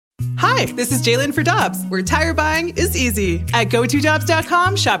Hi, this is Jalen for Dobbs, where tire buying is easy. At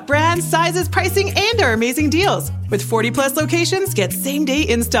GoToDobbs.com, shop brands, sizes, pricing, and our amazing deals. With 40-plus locations, get same-day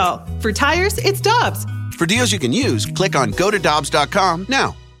install. For tires, it's Dobbs. For deals you can use, click on GoToDobbs.com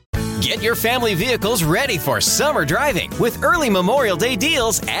now. Get your family vehicles ready for summer driving with early Memorial Day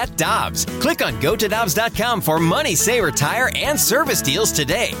deals at Dobbs. Click on GoToDobbs.com for money saver tire and service deals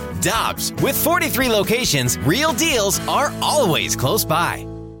today. Dobbs, with 43 locations, real deals are always close by.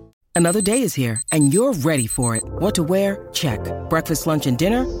 Another day is here, and you're ready for it. What to wear? Check. Breakfast, lunch, and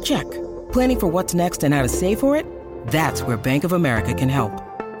dinner? Check. Planning for what's next and how to save for it? That's where Bank of America can help.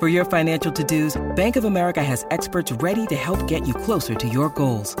 For your financial to-dos, Bank of America has experts ready to help get you closer to your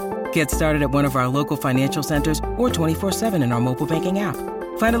goals. Get started at one of our local financial centers or 24/7 in our mobile banking app.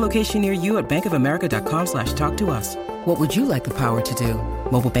 Find a location near you at bankofamerica.com/talktous. What would you like the power to do?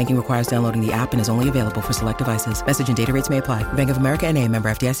 Mobile banking requires downloading the app and is only available for select devices. Message and data rates may apply. Bank of America N.A., member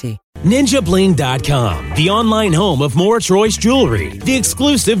FDIC. NinjaBling.com, the online home of Moritz Royce Jewelry, the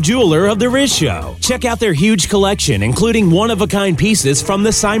exclusive jeweler of the Riz Show. Check out their huge collection, including one-of-a-kind pieces from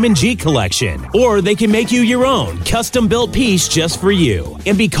the Simon G collection. Or they can make you your own, custom-built piece just for you.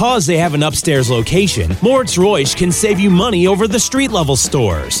 And because they have an upstairs location, Moritz Royce can save you money over the street-level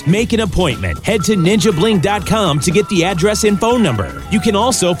stores. Make an appointment. Head to NinjaBling.com to get the address and phone number. You can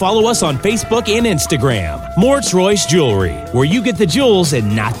also follow us on Facebook and Instagram. Moritz Royce Jewelry, where you get the jewels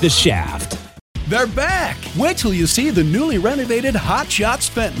and not the shaft. They're back! Wait till you see the newly renovated Hot Shots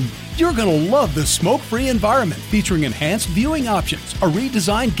Fenton. You're going to love the smoke-free environment featuring enhanced viewing options, a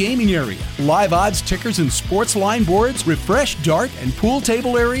redesigned gaming area, live odds tickers and sports line boards, refreshed dart and pool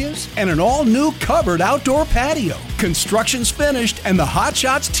table areas, and an all-new covered outdoor patio. Construction's finished, and the Hot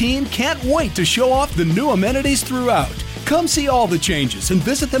Shots team can't wait to show off the new amenities throughout. Come see all the changes and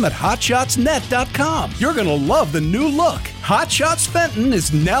visit them at hotshotsnet.com. You're going to love the new look. Hot Shots Fenton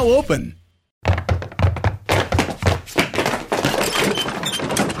is now open.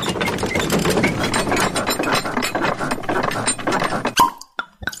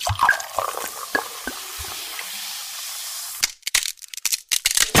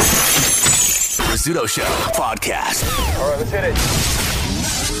 Rizzuto Show podcast. All right, let's hit it.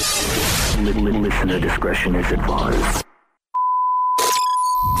 Listener discretion is advised.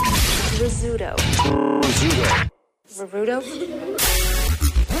 Rizzuto. Rizzuto.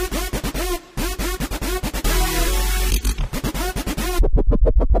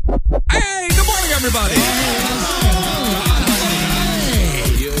 Hey, good morning, everybody.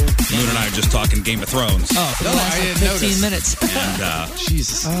 Moon and I are just talking Game of Thrones. Oh, no, I didn't 15 notice. minutes. And,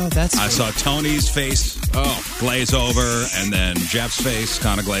 Jesus. Oh, that's I saw Tony's face glaze over, and then Jeff's face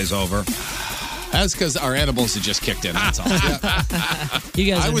kind of glaze over. That's because our animals had just kicked in. That's all. You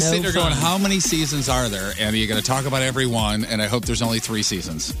guys I was are sitting no there going, fun. how many seasons are there? And you're going to talk about every one, and I hope there's only 3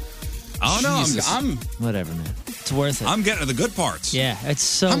 seasons. Oh, no, I'm Whatever, man. It's worth it. I'm getting to the good parts. Yeah, it's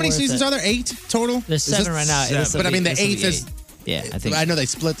so How many worth seasons it. are there? 8 total? There's 7 right now. This will But I be- mean, the this will be 8th is. 8. Yeah, I think. I know they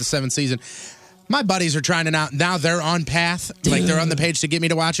split the 7th season. My buddies are trying to now they're on path. Like they're on the page to get me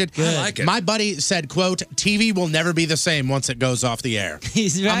to watch it. I like it. My buddy said, quote, TV will never be the same once it goes off the air.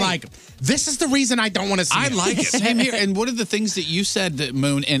 He's right. I'm like, this is the reason I don't want to see I it. like it. Same here. And one of the things that you said, that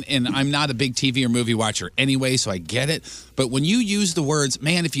Moon, and I'm not a big TV or movie watcher anyway, so I get it. But when you use the words,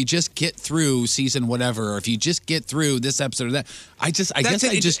 man, if you just get through season whatever, or if you just get through this episode or that, I guess I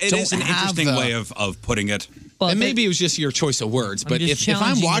just it don't is an have interesting the, way of putting it. Well, and maybe it was just your choice of words. But just if I'm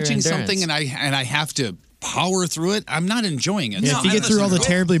challenging your watching something endurance. and I have to power through it, I'm not enjoying it. Yeah, If you get through all the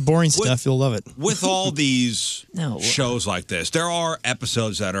terribly boring stuff, you'll love it. With all these No. shows like this, there are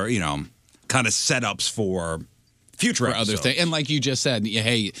episodes that are, kind of setups for future For other episodes. things, and like you just said,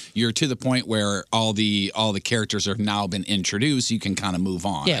 hey, you're to the point where all the characters have now been introduced. You can kind of move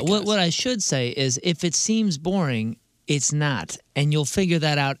on. Yeah, what I should say is if it seems boring, it's not. And you'll figure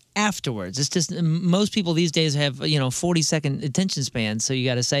that out afterwards. It's just most people these days have, 40-second attention spans. So you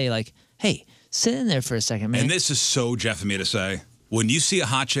got to say, like, hey, sit in there for a second, man. And this is so Jeff of me to say. When you see a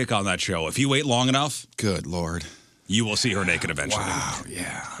hot chick on that show, if you wait long enough, good Lord, you will see her naked eventually. Wow,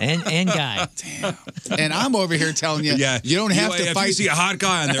 yeah. And guy. Damn. And I'm over here telling you, you don't have to if fight. you see a hot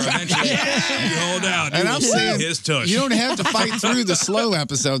guy on there eventually, you hold out. And You I'm will see saying, his tush. you don't have to fight through the slow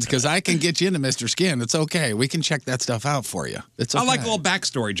episodes because I can get you into Mr. Skin. It's okay. We can check that stuff out for you. It's okay. I like a little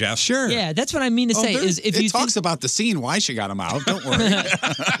backstory, Jeff. Sure. Yeah, that's what I mean to say. Is if it you talks about the scene, why she got him out. Don't worry.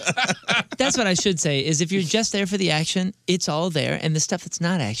 That's what I should say, is if you're just there for the action, it's all there. And the stuff that's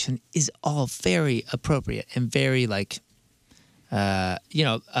not action is all very appropriate and very, like,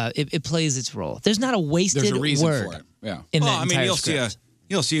 it plays its role. There's not a wasted There's a reason word for it. Yeah. in Well, that I mean, entire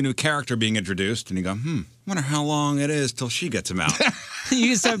you'll see a new character being introduced, and you go, wonder how long it is till she gets him out. You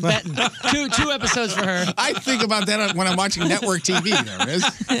can start betting. Two episodes for her. I think about that when I'm watching network TV. There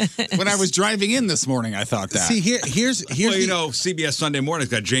is. When I was driving in this morning, I thought that. See, here's well, you know, CBS Sunday Morning's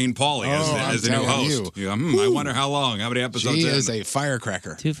got Jane Pauley as the new host. You go, I wonder how long, how many episodes. She is a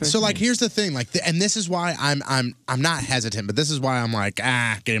firecracker. So, like, here's the thing, like, and this is why I'm not hesitant, but this is why I'm like,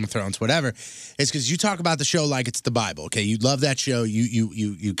 Game of Thrones, whatever. It's because you talk about the show like it's the Bible. Okay, you love that show.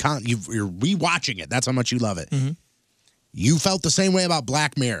 You're rewatching it. That's how much you love it. Mm-hmm. You felt the same way about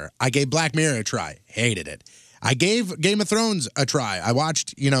Black Mirror. I gave Black Mirror a try. Hated it. I gave Game of Thrones a try. I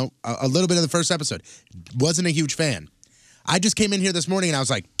watched, a little bit of the first episode. Wasn't a huge fan. I just came in here this morning and I was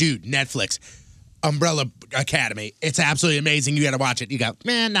like, dude, Netflix, Umbrella Academy. It's absolutely amazing. You got to watch it. You go,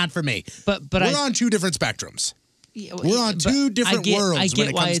 man, not for me. But we're on two different spectrums. We're on two different worlds when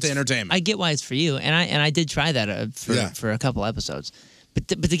it comes to entertainment. I get why it's for you, and I did try that for a couple episodes. But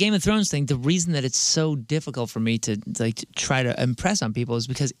the Game of Thrones thing, the reason that it's so difficult for me to try to impress on people is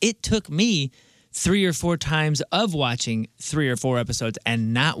because it took me 3 or 4 times of watching 3 or 4 episodes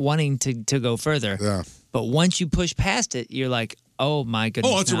and not wanting to go further. Yeah. But once you push past it, you're like, oh my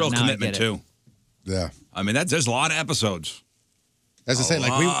goodness. Oh, it's a real commitment too. Yeah. I mean, there's a lot of episodes. As I say,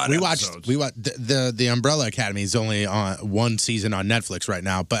 like we watched the Umbrella Academy is only on one season on Netflix right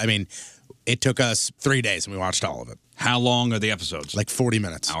now, but I mean, it took us 3 days and we watched all of it. How long are the episodes? Like 40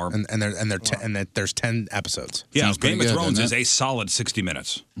 minutes. And there's 10 episodes. Yeah, Sounds Game of pretty good, Thrones doesn't is it? a solid 60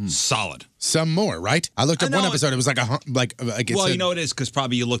 minutes. Solid. Some more, right? I looked up one episode. It was like well, you know it is because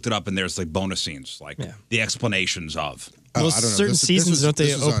probably you looked it up and there's like bonus scenes, like the explanations of. Well, certain seasons don't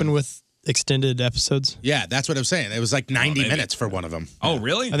they open with extended episodes? Yeah, that's what I'm saying. It was like 90 minutes for one of them. Oh,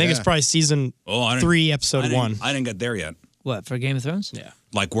 really? I think it's probably season 3, episode 1. I didn't get there yet. What, for Game of Thrones? Yeah.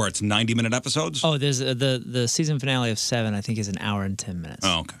 Like where it's 90-minute episodes? Oh, there's the season finale of 7, I think, is an hour and 10 minutes.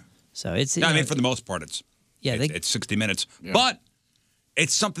 Oh, okay. So it's. I mean, for the most part, it's 60 minutes. Yeah. But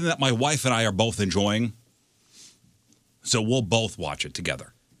it's something that my wife and I are both enjoying. So we'll both watch it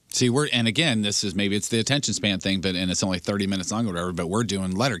together. See, and again, this is maybe it's the attention span thing, and it's only 30 minutes long or whatever, but we're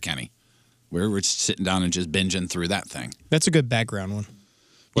doing Letterkenny. We're just sitting down and just binging through that thing. That's a good background one.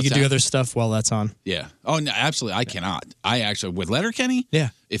 What's you can do that? other stuff while that's on. Yeah. Oh, no, absolutely. I cannot. I actually, with Letterkenny,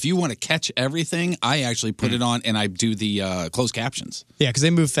 if you want to catch everything, I actually put it on and I do the closed captions. Yeah, because they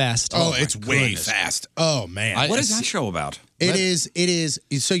move fast. Oh, it's way fast. Oh, man. What is that show about? It is.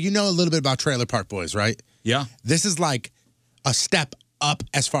 So you know a little bit about Trailer Park Boys, right? Yeah. This is like a step up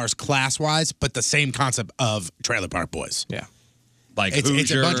as far as class-wise, but the same concept of Trailer Park Boys. Yeah. Like it's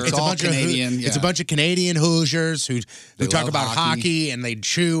Hoosier. a bunch of Canadian. It's a bunch of Canadian Hoosiers who talk love about hockey. hockey and they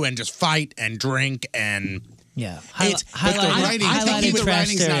chew and just fight and drink and. Yeah. I think the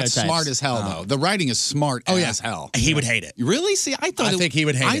writing's not smart as hell, though. The writing is smart as hell. He would hate it. Really? See, I think he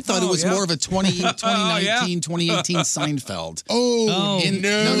would hate it. I thought it was more of a 2019, 2018 Seinfeld. No.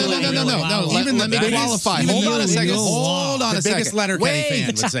 No. Even let me qualify. Hold on a second. Hold on a second. The biggest Letterkenny fan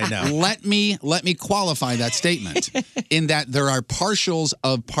would say no. Let me qualify that statement in that there are partials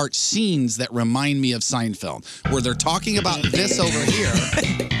of part scenes that remind me of Seinfeld, where they're talking about this over here.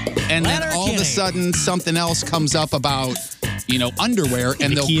 And then all of a sudden, something else comes up about, underwear,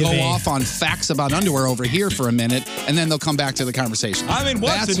 and they'll go off on facts about underwear over here for a minute, and then they'll come back to the conversation. I mean,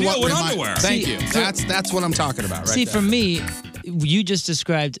 what's the deal with underwear? Thank you. That's what I'm talking about, right See, there. for me, you just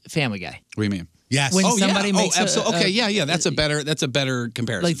described Family Guy. What do you mean? Yes. When somebody makes absolutely. Okay, yeah. That's a better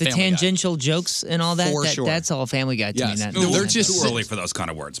comparison. Like the Family Guy. tangential jokes and all that. For sure. That's all Family Guy to me. They're just too early for those kind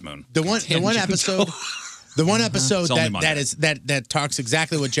of words, Moon. The one episode. The one episode It's only Monday. that talks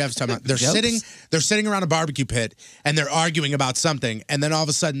exactly what Jeff's talking about. They're sitting around a barbecue pit and they're arguing about something, and then all of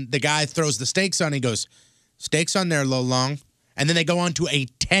a sudden the guy throws the steaks on. And he goes, "Steaks on there, Lo Long," and then they go on to a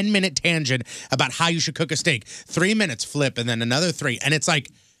 10-minute tangent about how you should cook a steak. 3 minutes flip, and then another 3, and it's like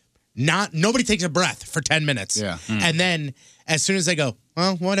nobody takes a breath for 10 minutes. Yeah, and then as soon as they go,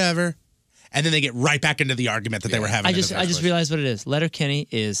 well, whatever. And then they get right back into the argument that they were having. I just realized what it is. Letterkenny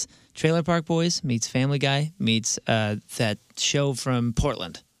is Trailer Park Boys meets Family Guy meets that show from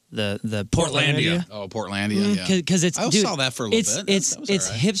Portland, the Portlandia. Oh, Portlandia. Yeah. Because it's I saw that for a little bit. It's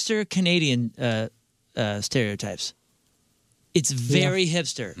hipster Canadian stereotypes. It's very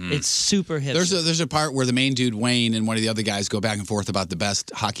hipster. It's super hipster. There's a part where the main dude Wayne and one of the other guys go back and forth about the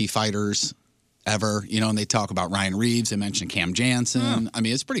best hockey fighters ever, and they talk about Ryan Reeves. They mention Cam Jansen. I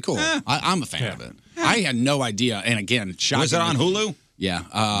mean, it's pretty cool. I'm a fan of it. I had no idea. And again, shockingly. Was it on Hulu? Yeah.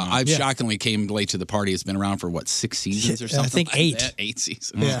 I shockingly came late to the party. It's been around for, 6 seasons or something? I think 8. 8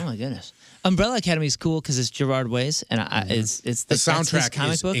 seasons. Yeah. Oh, my goodness. Umbrella Academy is cool because it's Gerard Ways, and it's the soundtrack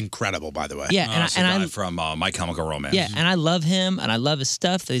comic is book. Incredible, by the way. Yeah, and I from My Chemical Romance. Yeah, and I love him, and I love his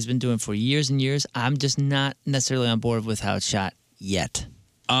stuff that he's been doing for years and years. I'm just not necessarily on board with how it's shot yet.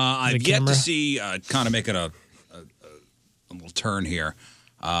 I've yet to see, kind of making a little turn here.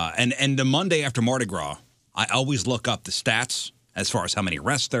 And the Monday after Mardi Gras, I always look up the stats as far as how many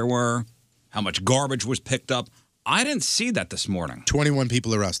arrests there were, how much garbage was picked up. I didn't see that this morning. 21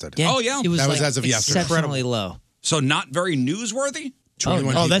 people arrested. Oh, yeah? It was that like was as of yesterday. exceptionally low. So not very newsworthy?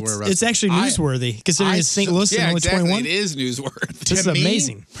 21 people were arrested. It's actually newsworthy considering it's St. Louis and only 21. It is newsworthy. This is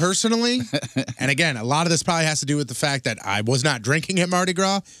amazing. Personally, and again, a lot of this probably has to do with the fact that I was not drinking at Mardi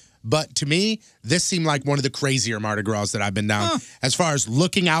Gras, but to me, this seemed like one of the crazier Mardi Gras that I've been down. As far as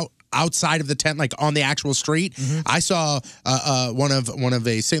looking outside of the tent, like on the actual street, I saw one of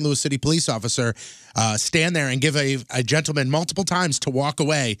a St. Louis City police officer stand there and give a gentleman multiple times to walk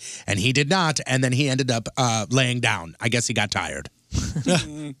away, and he did not, and then he ended up laying down. I guess he got tired. Yeah,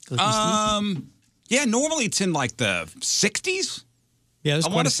 normally it's in like the 60s. Yeah, there's I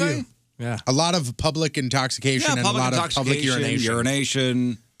quite want a to say. few. Yeah. A lot of public intoxication and a lot of public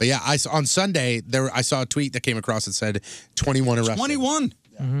urination. But yeah, on Sunday I saw a tweet that came across that said 21 arrested. 21.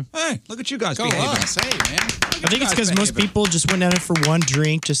 Hey, look at you guys Go behaving. us. Hey, man. I think it's because most people just went down there for one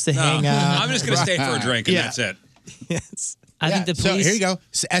drink just to hang out. I'm just going to stay for a drink, and that's it. Yes. I think the police. So here you go.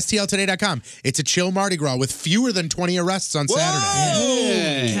 STLtoday.com. It's a chill Mardi Gras with fewer than 20 arrests on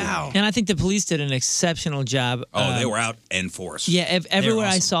Saturday. And I think the police did an exceptional job. Oh, they were out in force. Yeah, everywhere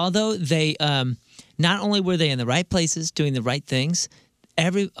I saw, though, they not only were they in the right places doing the right things,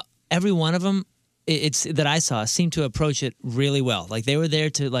 every one of them that I saw seemed to approach it really well. Like they were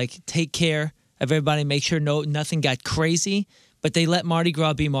there to like take care of everybody, make sure nothing got crazy, but they let Mardi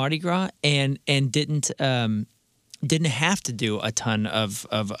Gras be Mardi Gras and didn't have to do a ton of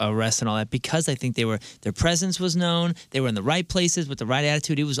arrests and all that because I think their presence was known. They were in the right places with the right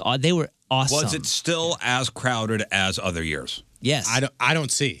attitude. They were awesome. Was it still as crowded as other years? Yes. I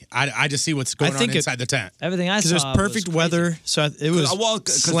don't see. I just see what's going on inside the tent. Everything I saw because there's perfect weather, so it was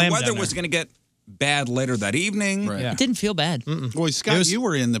because the weather was going to get bad later that evening. Right. It didn't feel bad. Boy, Scott, you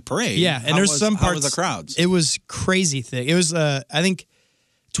were in the parade. Yeah, and there's some parts. How was the crowds? It was crazy thick. It was. I think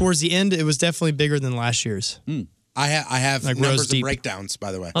towards the end, it was definitely bigger than last year's. I have Like numbers rose and deep. breakdowns,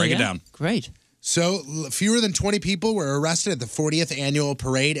 by the way. Break it down. Great. So fewer than 20 people were arrested at the 40th annual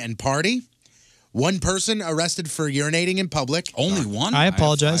parade and party. One person arrested for urinating in public. Only one? I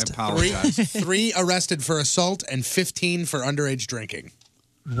apologized. I apologize. Three arrested for assault and 15 for underage drinking.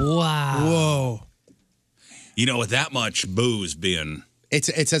 Wow. Whoa. You know, with that much booze being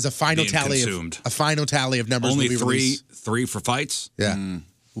It says a final being tally consumed. of numbers. Only will be released. three for fights? Yeah.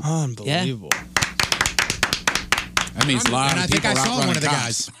 Unbelievable. That means a lot And of I think people I are saw outrunning one of the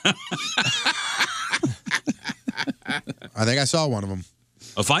cops. guys. I think I saw one of them.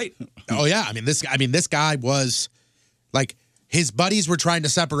 A fight? Oh yeah, this guy was like his buddies were trying to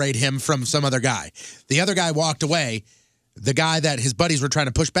separate him from some other guy. The other guy walked away. The guy that his buddies were trying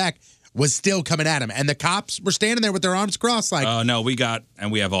to push back was still coming at him, and the cops were standing there with their arms crossed, like. No, we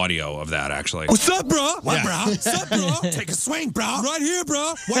have audio of that actually. What's up, bro? What, bro? What's up, bro? Take a swing, bro. Right here,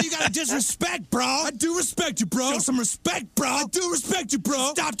 bro. Why you gotta disrespect, bro? I do respect you, bro. Show some respect, bro. I do respect you,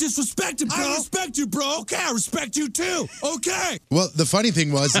 bro. Stop disrespecting, bro. I respect you, bro. Okay, I respect you too. Okay. Well, the funny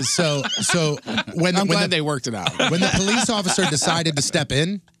thing was, is so when I'm glad they worked it out. When the police officer decided to step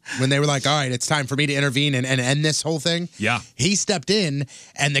in, when they were like, all right, it's time for me to intervene and end this whole thing. Yeah. He stepped in,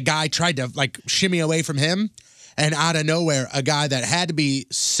 and the guy tried to, like, shimmy away from him. And out of nowhere, a guy that had to be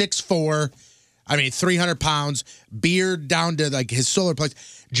 6'4", 300 pounds, beard down to, like, his solar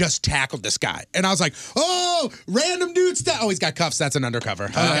plexus, just tackled this guy. And I was like, oh, random dude oh, he's got cuffs. That's an undercover.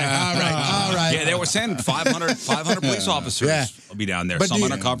 Okay, all right. Yeah, they were saying 500 police officers will be down there. But some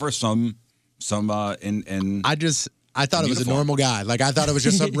undercover, some in I thought it was a normal guy. Like, I thought it was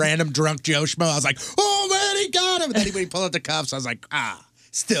just some random drunk Joe Schmo. I was like, oh, man, he got him. And then when he pulled out the cuffs, I was like,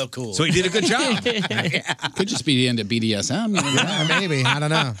 still cool. So he did a good job. Could just be the end of BDSM. You know? Yeah, maybe. I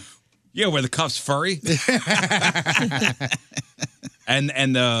don't know. Yeah, where the cuffs furry.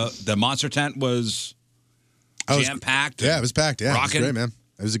 and the monster tent was jam-packed. Yeah, it was packed. Yeah, rocking. It was great, man.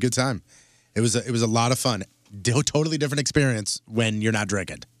 It was a good time. It was a lot of fun. Totally different experience when you're not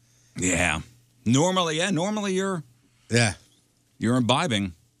drinking. Yeah. Normally you're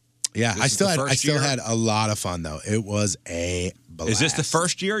imbibing. Yeah, This I is still the first year? had a lot of fun though. It was a blast. Is this the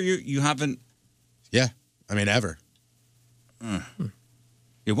first year you haven't? Yeah, ever.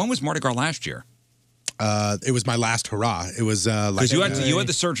 Yeah, when was Mardi Gras last year? It was my last hurrah. It was because you had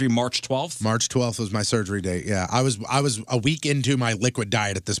the surgery March 12th. March 12th was my surgery date. Yeah, I was a week into my liquid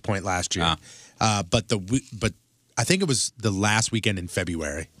diet at this point last year. But I think it was the last weekend in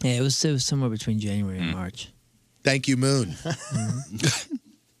February. Yeah, it was somewhere between January and March. Thank you, Moon.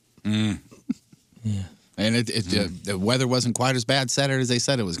 Yeah. And the weather wasn't quite as bad Saturday as they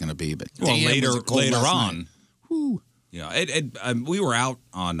said it was going to be. But Well, damn, later was it cold last on, night. we were out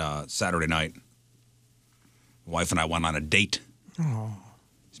on Saturday night. My wife and I went on a date. Oh.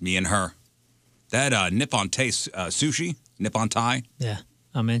 It's me and her. That Nippon sushi, Nippon Thai. Yeah.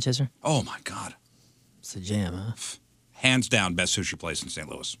 Manchester? Oh, my God. It's a jam, huh? Hands down, best sushi place in St.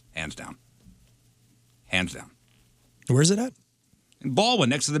 Louis. Hands down. Hands down. Where's it at? In Baldwin,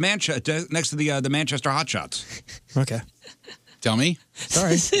 next to the Manchester Hot Shots. Okay. Tell me.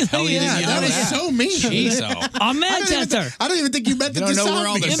 Sorry. Hell, you didn't that know was that. so mean. Jeez, On Manchester. I don't even think you meant to don't know where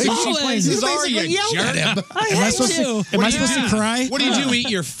all the me. sushi places are, you jerk. Am I supposed to cry? What did you eat?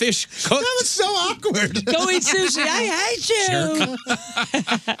 Your fish cooked? That was so awkward. Go eat sushi. I hate you.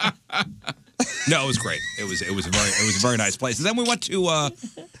 No, it was great. It was a very nice place. And then we went to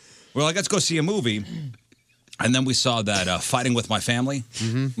we're like, let's go see a movie. And then we saw that Fighting with My Family.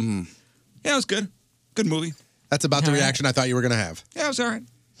 Mm-hmm. Yeah, it was good. Good movie. That's about the reaction I thought you were going to have. Yeah, it was all right.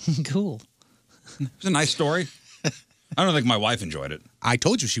 Cool. It was a nice story. I don't think my wife enjoyed it. I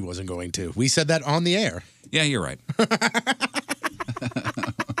told you she wasn't going to. We said that on the air. Yeah, you're right.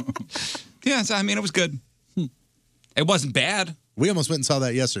 Yeah, I mean, it was good. It wasn't bad. We almost went and saw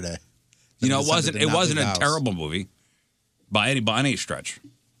that yesterday. You know, it wasn't a house. terrible movie by any stretch.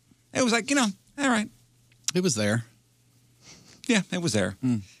 It was like, all right. It was there. Yeah, it was there.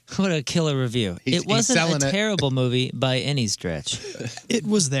 What a killer review. He's It wasn't selling a it. terrible movie by any stretch. It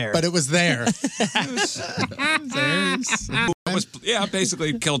was there. But it was there. It was,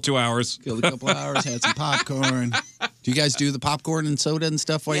 basically killed 2 hours. Killed a couple hours, had some popcorn. Do you guys do the popcorn and soda and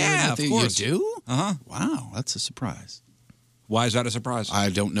stuff while you're in the of theater? course. You do? Uh-huh. Wow, that's a surprise. Why is that a surprise? I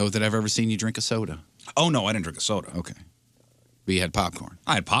don't know that I've ever seen you drink a soda. Oh, no, I didn't drink a soda. Okay. But you had popcorn.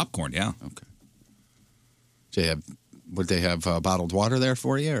 I had popcorn, yeah. Okay. Would they have bottled water there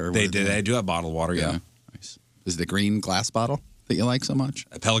for you? Or They what did. They do have bottled water, yeah. Nice. Is it the green glass bottle that you like so much?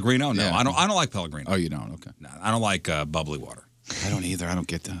 Pellegrino? No, Yeah. I don't like Pellegrino. Oh, you don't? Okay. No, I don't like bubbly water. I don't either. I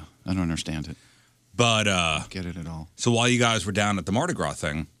don't understand it. But Get it at all. so while you guys were down at the Mardi Gras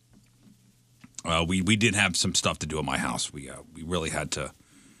thing, we did have some stuff to do at my house. We really had to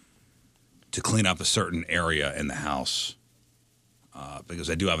clean up a certain area in the house because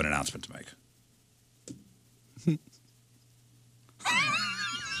I do have an announcement to make.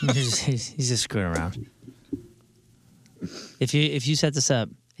 He's just screwing around. If you set this up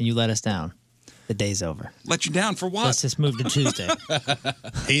and you let us down, the day's over. Let you down for what? Let's just move to Tuesday.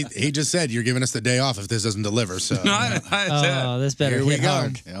 He just said you're giving us the day off if this doesn't deliver. So Oh, this better here we hit go.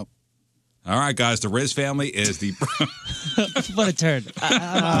 hard. Yep. All right, guys. The Riz family is the. What a turn.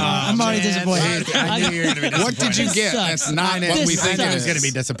 I'm already disappointed. I knew you were going to be disappointed. What did you get? Sucks. That's not what This we think I knew it he is. was going to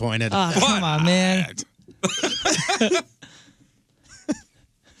be disappointed. Come on, man.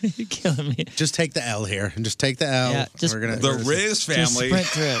 You're killing me. Just take the L here. And just take the L. Yeah, just- The Riz Just family sprint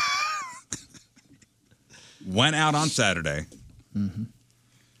through it. went out on Saturday. Mm-hmm.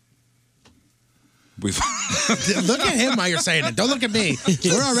 We've Look at him while you're saying it. Don't look at me.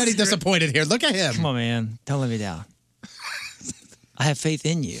 We're already disappointed here. Look at him. Come on, man. Don't let me down. I have faith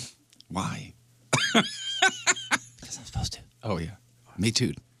in you. Why? Because I'm supposed to. Oh, yeah. Me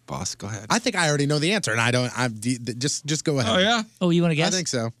too, boss. Go ahead. I think I already know the answer, and I don't. Just go ahead. Oh yeah. Oh, you want to guess? I think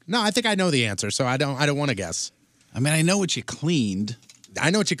so. No, I think I know the answer, so I don't want to guess. I mean, I know what you cleaned. I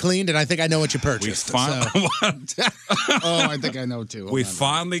know what you cleaned, and I think I know what you purchased. We finally, Oh, I think I know too. we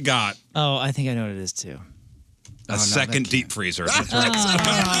finally got Oh, I think I know what it is, too. a second deep freezer. That's right. Oh,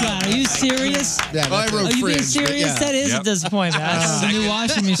 God. Are you serious? Yeah, I wrote Are you being fridge, but serious? yeah. That is Yep. a disappointment. I thought it was a new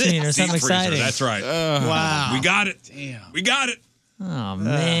washing machine or Deep something freezer, exciting. That's right. Wow. We got it. Damn. We got it. Oh,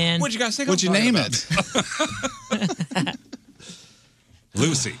 man. What'd you guys think? What'd you name it?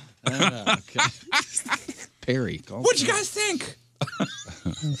 Lucy. Perry. What'd you guys think?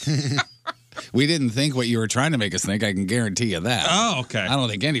 We didn't think what you were trying to make us think. I can guarantee you that. Oh, okay. I don't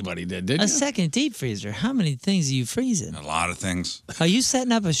think anybody did you? A second deep freezer. How many things are you freezing? A lot of things. Are you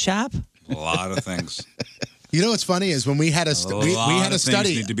setting up a shop? A lot of things. You know what's funny is when we had a we had a of things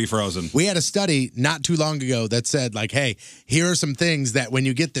study. need to be frozen. We had a study not too long ago that said, like, hey, here are some things that when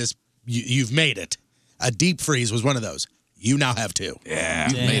you get this, you've made it. A deep freeze was one of those. You now have two. Yeah.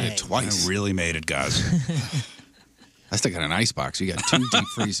 You made it twice. I really made it, guys. I still got an ice box. You got 2 deep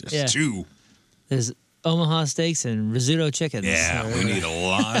freezers. Yeah. 2. There's Omaha steaks and risotto chickens. Yeah, we need a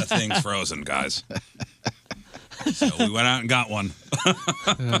lot of things frozen, guys. So we went out and got one.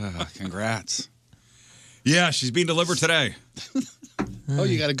 Congrats. Yeah, she's being delivered today. Oh,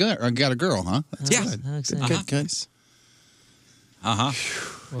 you got a girl, huh? That's Yeah. good. Excellent. Good. Well,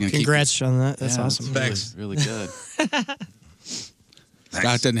 congrats on that. That's awesome. Thanks. Really good.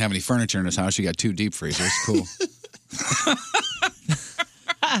 Scott doesn't have any furniture in his house. You got 2 deep freezers. Cool.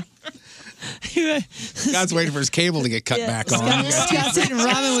 Scott's waiting for his cable to get cut back on. Scott's eating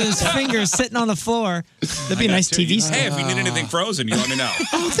ramen with his fingers sitting on the floor. That'd be a nice TV Hey, stand. if you need anything frozen, you let me know.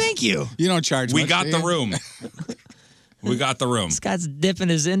 Oh, thank you. You don't charge We much, got do the you? room. We got the room. Scott's dipping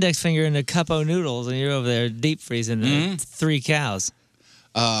his index finger in a cup of noodles, and you're over there deep freezing 3 cows.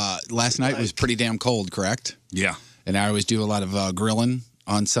 Last night was pretty damn cold, correct? Yeah. And I always do a lot of grilling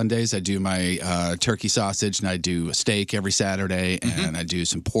on Sundays. I do my turkey sausage, and I do a steak every Saturday, and I do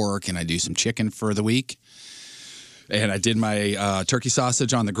some pork, and I do some chicken for the week. And I did my turkey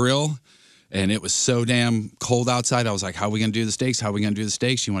sausage on the grill, and it was so damn cold outside. I was like, how are we going to do the steaks? How are we going to do the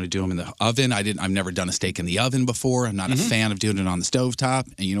steaks? You want to do them in the oven? I've never done a steak in the oven before. I'm not a fan of doing it on the stovetop.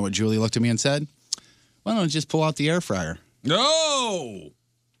 And you know what Julie looked at me and said? Why don't you just pull out the air fryer? No.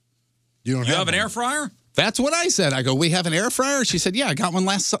 You don't have an air fryer? That's what I said. I go, we have an air fryer? She said, yeah, I got one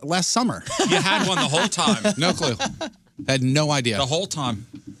last summer. You had one the whole time. No clue. Had no idea. The whole time.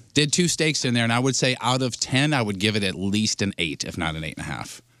 Did 2 steaks in there, and I would say out of 10, I would give it at least an 8, if not an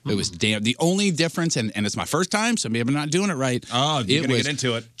 8.5. It was damn. The only difference, and it's my first time, so maybe I'm not doing it right. Oh, you're going to get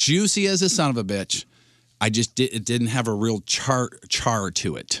into it. Juicy as a son of a bitch. It didn't have a real char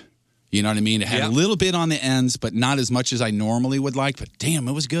to it. You know what I mean? It had a little bit on the ends, but not as much as I normally would like. But damn,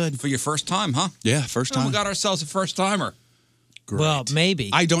 it was good. For your first time, huh? Yeah, first time. We got ourselves a first timer. Well, maybe.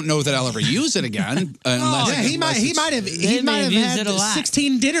 I don't know that I'll ever use it again. He might have had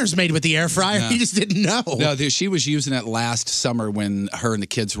 16 dinners made with the air fryer. Yeah. He just didn't know. No, she was using it last summer when her and the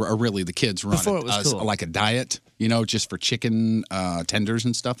kids were, or really the kids were Before on it was cool. like a diet, just for chicken tenders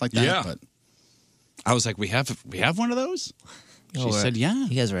and stuff like that. Yeah. But I was like, we have one of those? She said, yeah.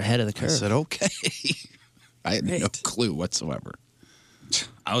 You guys were ahead of the curve. I said, okay. I had no clue whatsoever.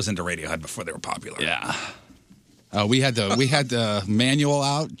 I was into Radiohead before they were popular. Yeah. We had the manual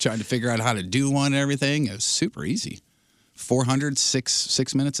out, trying to figure out how to do one and everything. It was super easy. 400,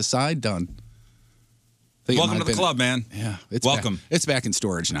 6 minutes aside, done. Welcome to the club, man. Yeah. It's Welcome. It's back in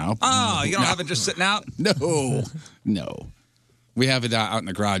storage now. Oh, you don't have it just sitting out? No. We have it out in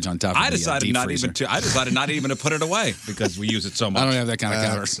the garage on top of I the decided deep not freezer. even to put it away because we use it so much. I don't have that kind of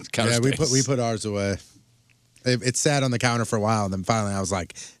counter space. we put ours away. It sat on the counter for a while, and then finally I was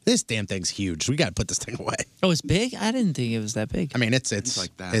like, "This damn thing's huge. We got to put this thing away." Oh, it's big? I didn't think it was that big. I mean, it's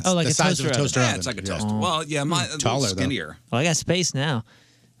like that. It's like the a size of a toaster toaster oven. oven. Yeah, it's like a toaster. Oh. Well, yeah, mine a Taller, little though. skinnier. Well, I got space now.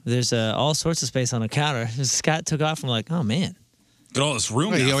 There's all sorts of space on the counter. Scott took off. I'm like, oh, man. Got all this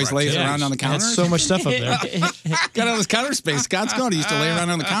room. He now always for lays activities. around on the counter. That's so much stuff up there. Got all this counter space. Scott's gone. He used to lay around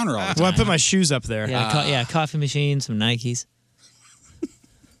on the counter all the time. Well, I put my shoes up there. Yeah, coffee machine, some Nikes.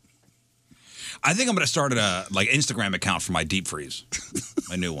 I think I'm going to start a Instagram account for my deep freeze.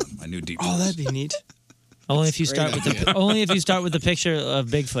 My new one. My new deep freeze. Oh, that'd be neat. Only if you start with the picture of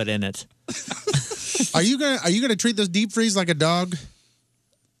Bigfoot in it. Are you gonna treat this deep freeze like a dog?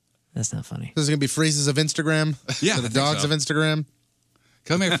 That's not funny. This is gonna be freezes of Instagram. Yeah, for the I think dogs so. of Instagram.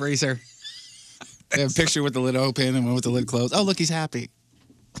 Come here, freezer. They have a picture with the lid open and one with the lid closed. Oh, look, he's happy.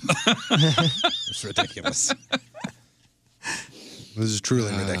 It's ridiculous. This is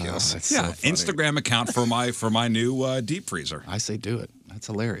truly ridiculous. It's Yeah, so funny. Instagram account for my new deep freezer. I say do it. That's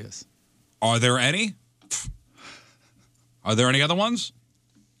hilarious. Are there any? Are there any other ones?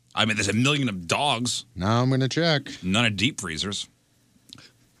 I mean, there's a million of dogs. Now I'm gonna check. None of deep freezers.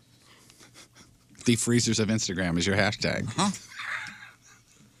 Deep freezers of Instagram is your hashtag. Huh?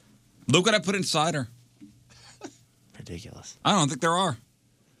 Look what I put inside her. Ridiculous. I don't think there are.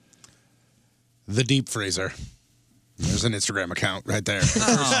 The deep freezer. There's an Instagram account right there.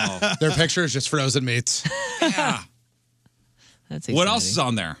 Oh. Their picture is just frozen meats. Yeah. That's What else is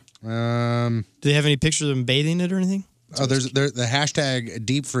on there? Do they have any pictures of them bathing it or anything? Oh, the hashtag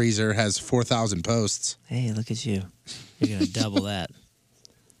deep freezer has 4,000 posts. Hey, look at you. You're going to double that.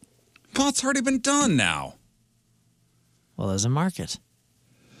 Well, it's already been done now. Well, there's a market.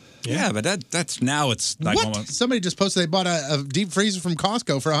 Yeah, but that's now it's like What? almost. Somebody just posted they bought a deep freezer from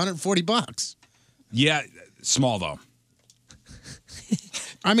Costco for $140. Yeah, small though.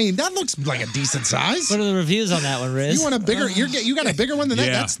 I mean, that looks like a decent size. What are the reviews on that one, Riz? You want a bigger? You got a bigger one than that?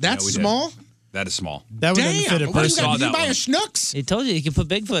 Yeah, That's we did. small. That is small. That would Damn. fit a What, person. you buy a Schnucks? He told you can put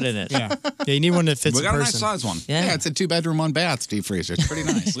Bigfoot in it. Yeah, you need one that fits We a got a person. nice size one. Yeah. It's a 2-bedroom, 1-bath deep freezer. It's pretty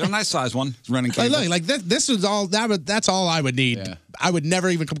nice. We got a nice size one. It's running Like, cable. look, this is all that's all I would need. Yeah. I would never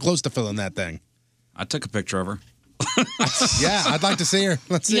even come close to filling that thing. I took a picture of her. Yeah, I'd like to see her.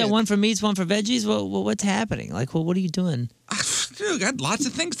 Let's see. You got it. one for meats, one for veggies. What's happening? Like, what are you doing? Dude, got lots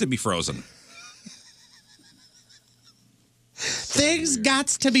of things to be frozen. Things got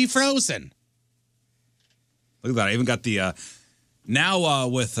to be frozen. Look at that. I even got the Now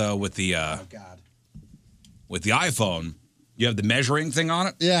with the iPhone, you have the measuring thing on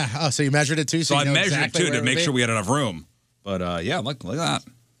it. Yeah. Oh, so you measured it too? So you I know measured exactly it too where to make would sure be? we had enough room. But yeah, look at that.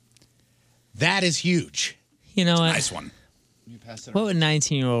 That is huge. You know what? Nice one. What would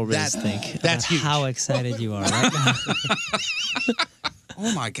 19-year-old Riz think? That's about huge. how excited you are right now.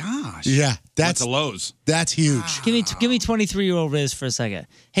 Oh my gosh. Yeah, That's the lows. That's huge. Give me 23-year-old Riz for a second.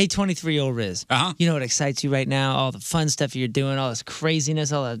 Hey, 23-year-old Riz. You know what excites you right now? All the fun stuff you're doing, all this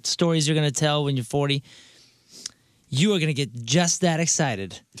craziness, all the stories you're going to tell when you're 40. You are going to get just that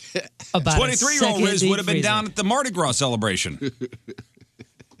excited about 23-year-old Riz would have been down at the Mardi Gras celebration.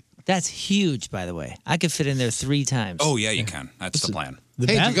 That's huge, by the way. I could fit in there 3 times. Oh, yeah, you can. That's the plan. Hey,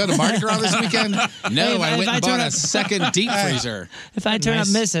 did you go to Mardi Gras this weekend? No, I went and bought a second deep freezer. If I turn up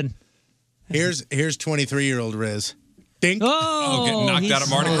missing. Here's 23-year-old Riz. Dink. Oh, getting knocked out of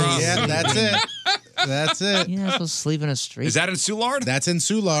Mardi Gras. Yeah, that's it. That's it. You're not supposed to sleep in a street. Is that in Soulard? That's in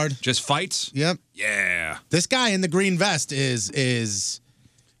Soulard. Just fights? Yep. Yeah. This guy in the green vest is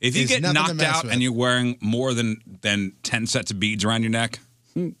If you get nothing to knocked mess out with. and you're wearing more than 10 sets of beads around your neck,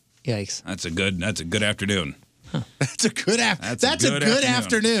 yikes. That's a good afternoon. That's a good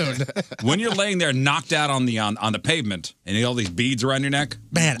afternoon. When you're laying there knocked out on the pavement and you have all these beads around your neck.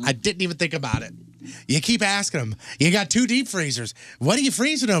 Man, I didn't even think about it. You keep asking them. You got 2 deep freezers. What are you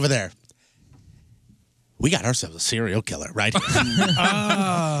freezing over there? We got ourselves a serial killer, right?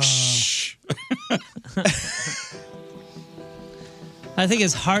 Shh. I think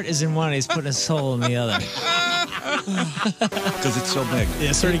his heart is in one. He's putting his soul in the other. Because it's so big.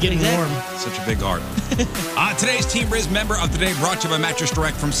 Yeah, it started getting warm. Such a big heart. Today's Team Riz member of the day, brought to you by Mattress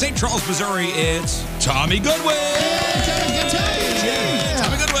Direct from St. Charles, Missouri, it's Tommy Goodwin.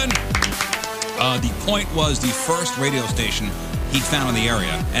 Tommy Goodwin. The Point was the first radio station he'd found in the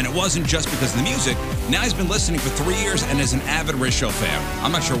area, and it wasn't just because of the music. Now he's been listening for 3 years and is an avid Riz Show fan.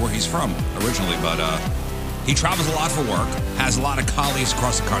 I'm not sure where he's from originally, but he travels a lot for work, has a lot of colleagues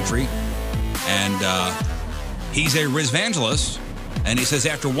across the country, and he's a Rizvangelist. And he says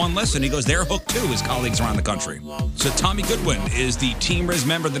after one listen, he goes, they're hooked too, his colleagues around the country. So Tommy Goodwin is the Team Riz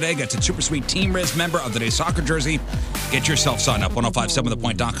member of the day. Gets a super sweet Team Riz member of the day soccer jersey. Get yourself signed up,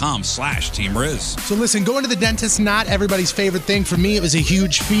 1057thepoint.com/Team Riz. So listen, going to the dentist, not everybody's favorite thing. For me, it was a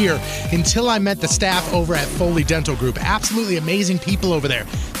huge fear until I met the staff over at Foley Dental Group. Absolutely amazing people over there.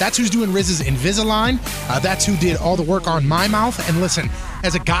 That's who's doing Riz's Invisalign. That's who did all the work on my mouth. And listen,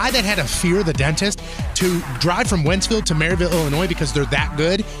 as a guy that had to fear the dentist, to drive from Wentzville to Maryville, Illinois, because they're that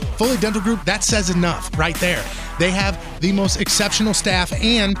good, Foley Dental Group, that says enough right there. They have the most exceptional staff,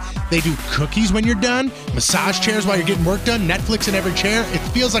 and they do cookies when you're done, massage chairs while you're getting work done, Netflix in every chair. It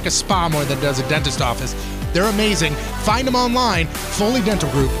feels like a spa more than it does a dentist office. They're amazing. Find them online,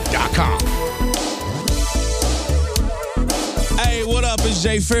 FoleyDentalGroup.com. Hey, what up? It's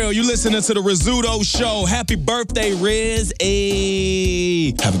Jay Farrell. You listening to the Rizzuto Show. Happy birthday, Riz.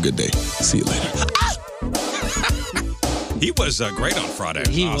 Hey. Have a good day. See you later. He was great on Friday.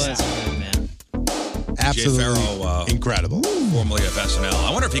 He was good, man. Absolutely Jay Farrell, incredible. Formerly of SNL.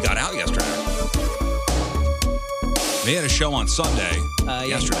 I wonder if he got out yesterday. He had a show on Sunday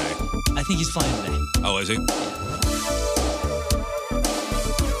yesterday. I think he's flying today. Oh, is he?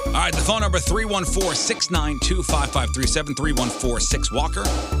 All right, the phone number 314-692-5537, 314-6-WALKER.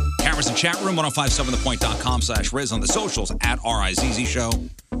 Cameras and chat room, 1057thepoint.com/Riz. On the socials, at RIZZ Show.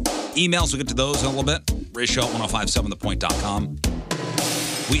 Emails, we'll get to those in a little bit. RizShow, 1057thepoint.com.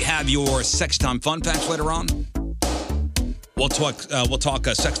 We have your Sex Time Fun Facts later on. We'll talk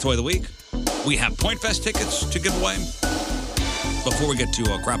Sex Toy of the Week. We have Point Fest tickets to give away. Before we get to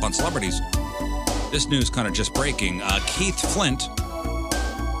crap on celebrities, this news kind of just breaking. Keith Flint,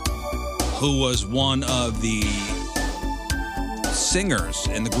 who was one of the singers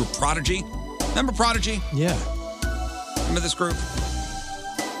in the group Prodigy. Remember Prodigy? Yeah. Remember this group?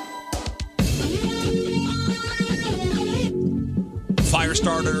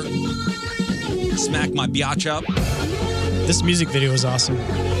 Firestarter, Smack My Biatch Up. This music video was awesome.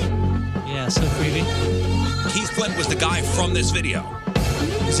 Yeah, so creepy. Keith Flint was the guy from this video.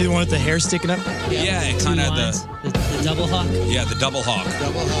 You see the one with the hair sticking up? Yeah, it kind of the double hawk. Yeah, the double hawk.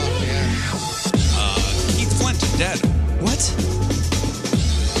 Double hawk, yeah. Keith Flint is dead. What?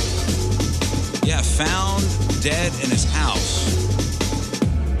 Yeah, found dead in his house.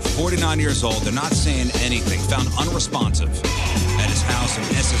 49 years old. They're not saying anything. Found unresponsive at his house in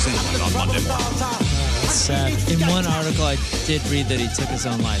Essex, England on Monday morning. That's sad. In one article, I did read that he took his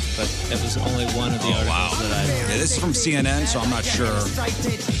own life, but that was only one of the articles that I... Yeah, this is from CNN, so I'm not sure.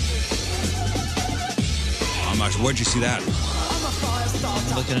 Where'd you see that?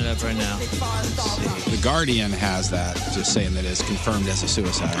 I'm looking it up right now. The Guardian has that, just saying that it's confirmed as a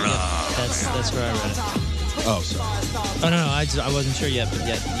suicide. That's where I read it. Oh, sorry. Oh no, I wasn't sure yet, but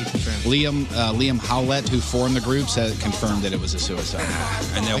yet you confirmed. Liam Howlett, who formed the group, said confirmed that it was a suicide.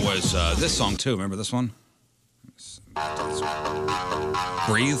 And there was this song too. Remember this one?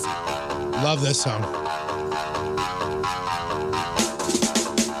 Breathe. Love this song.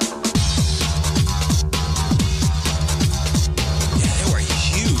 Yeah, they were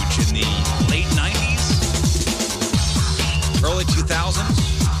huge in the late 90s, early 2000s.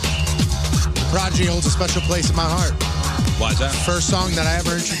 Prodigy holds a special place in my heart. Why is that? First song that I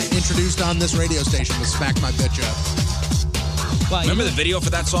ever introduced on this radio station was Smack My Bitch Up. Wow, remember the video for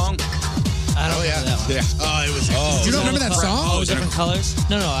that song? I don't remember that one. Yeah. Oh, it was. Oh, you don't remember that song? Oh, different colors?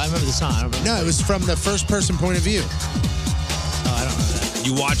 No, I remember the song. I don't remember. No, it was from the first person point of view. Oh, I don't remember that.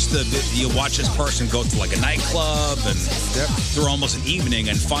 You watch this person go to like a nightclub and through almost an evening,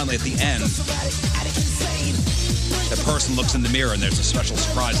 and finally at the end, the person looks in the mirror and there's a special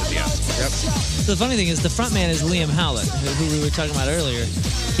surprise at the end. Yep. So the funny thing is, the front man is Liam Howlett, who we were talking about earlier.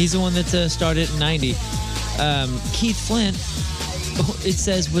 He's the one that started in 90. Keith Flint, it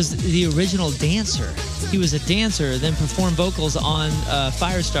says, was the original dancer. He was a dancer, then performed vocals on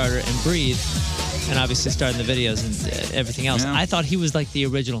Firestarter and Breathe, and obviously starred in the videos and everything else. Yeah. I thought he was like the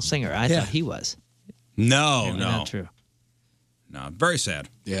original singer. I thought he was. No. Not true. No, very sad.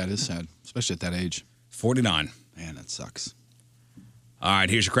 Yeah, it is sad, especially at that age. 49. Man, that sucks. All right,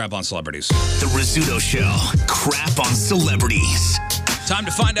 here's your crap on celebrities. The Rizzuto Show. Crap on celebrities. Time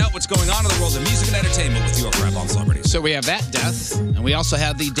to find out what's going on in the world of music and entertainment with your crap on celebrities. So we have that death, and we also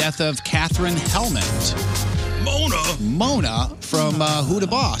have the death of Catherine Hellman. Mona from Who the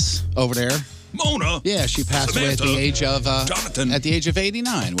Boss over there. Mona. Yeah, she passed away at the age of Jonathan. At the age of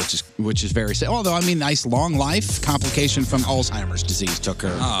 89, which is very sad. Although, I mean, nice long life. Complication from Alzheimer's disease took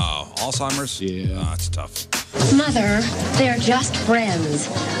her. Oh, Alzheimer's? Yeah. Oh, that's tough. Mother, they're just friends.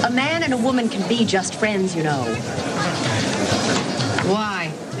 A man and a woman can be just friends, you know. Why?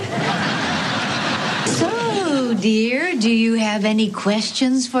 So, dear, do you have any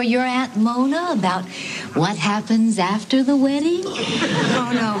questions for your Aunt Mona about what happens after the wedding?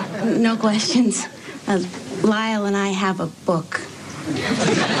 Oh, no questions. Lyle and I have a book.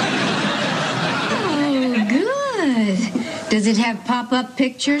 Oh, good. Does it have pop-up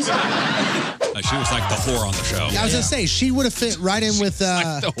pictures? She was like the whore on the show. I was gonna say she would have fit right in with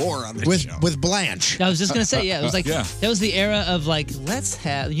like the whore on the show. with Blanche. I was just gonna say, it was like that was the era of like, let's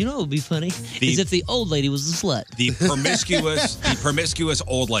have, what would be funny is if the old lady was the slut. The promiscuous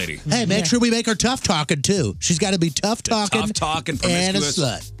old lady. Hey, make sure we make her tough talking too. She's got to be tough talking, Tough talking, and a promiscuous.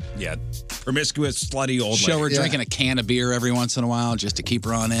 slut. Yeah, promiscuous, slutty old lady. Show her drinking a can of beer every once in a while just to keep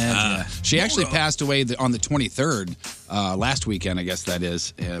her on edge. She actually passed away on the 23rd, last weekend, I guess that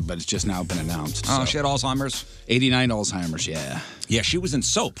is, but it's just now been announced. Oh, so. she had Alzheimer's? 89 Alzheimer's, yeah. Yeah, she was in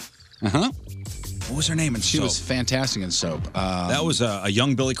Soap. Uh-huh. What was her name in She Soap? was fantastic in Soap. That was a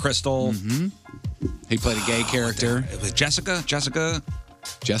young Billy Crystal. Mm-hmm. He played a gay character. It was Jessica,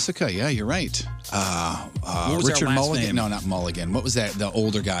 yeah, you're right. What was Richard her last Mulligan? name? No, not Mulligan. What was that? The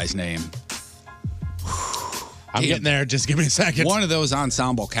older guy's name? I'm getting there. Just give me a second. One of those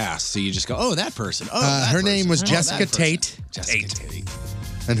ensemble casts. So you just go, oh, that person. Oh, that her person. name was Oh, Jessica that person. Tate. Jessica Tate.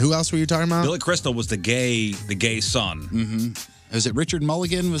 And who else were you talking about? Billy Crystal was the gay son. Mm-hmm. Was it Richard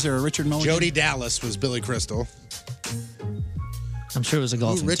Mulligan? Was there a Richard Mulligan? Jody Dallas was Billy Crystal. I'm sure it was a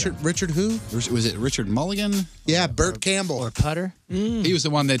golfing term. Richard who? Was it Richard Mulligan? Yeah, Burt Campbell. Or Putter? He was the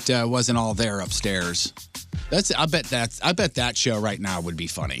one that wasn't all there upstairs. I bet that show right now would be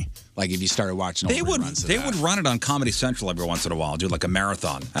funny. Like if you started watching all They would run it on Comedy Central every once in a while, do like a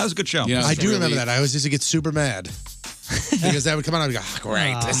marathon. That was a good show. Yeah, I do remember that. I always used to get super mad. Because that would come on and I'd go, oh,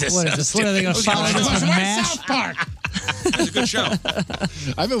 great. This is what is this? What are they going to follow this with MASH? South Park. That's a good show.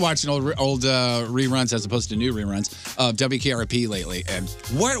 I've been watching old reruns as opposed to new reruns of WKRP lately. And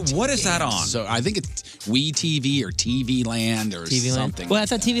what is that on? So I think it's WeTV or TV Land or TV something. Land. Well, I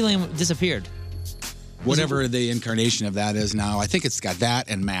thought TV Land disappeared. Whatever the incarnation of that is now. I think it's got that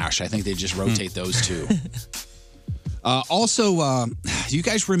and MASH. I think they just rotate those two. Also, you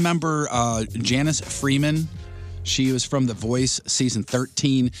guys remember Janice Freeman? She was from The Voice, season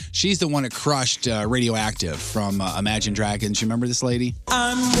 13. She's the one that crushed Radioactive from Imagine Dragons. You remember this lady?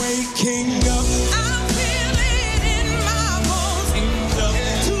 I'm waking up. I'm feeling in my bones.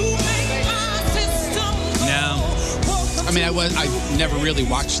 Enough to make my system No. I mean, I never really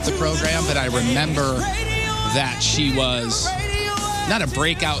watched the program, but I remember that she was not a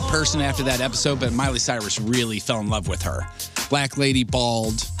breakout person after that episode, but Miley Cyrus really fell in love with her. Black lady,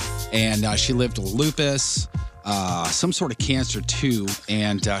 bald, and she lived with lupus. some sort of cancer too,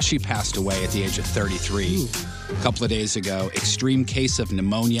 and she passed away at the age of 33 a couple of days ago. Extreme case of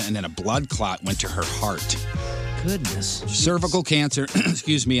pneumonia, and then a blood clot went to her heart. Goodness. Cervical cancer,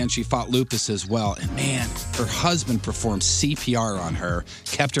 excuse me, and she fought lupus as well. And man, her husband performed CPR on her,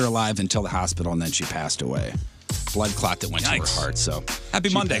 kept her alive until the hospital, and then she passed away. Blood clot that went to her heart. So happy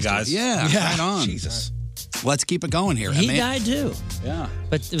Monday, guys. Yeah, right on. Jesus. Let's keep it going here. He died too. Yeah.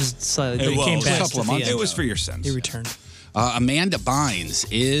 But it was slightly It came was back a couple of months. It was for your sins. He returned. Amanda Bynes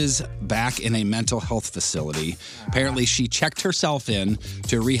is back in a mental health facility. Apparently, she checked herself in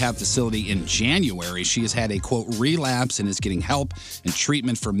to a rehab facility in January. She has had a, quote, relapse and is getting help and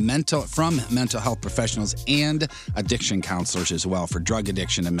treatment from mental health professionals and addiction counselors as well for drug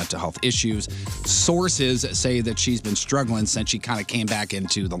addiction and mental health issues. Sources say that she's been struggling since she kind of came back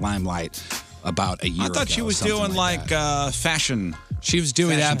into the limelight about a year ago. I thought she was doing like fashion. She was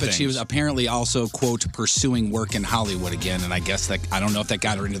doing fashion that, but things. she was apparently also, quote, pursuing work in Hollywood again. And I guess that, I don't know if that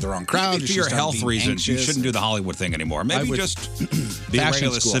got her into the wrong crowd. Maybe for your health reasons, you shouldn't do the Hollywood thing anymore. Maybe just be a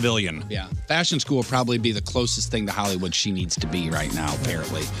regular civilian. Yeah. Fashion school will probably be the closest thing to Hollywood she needs to be right now,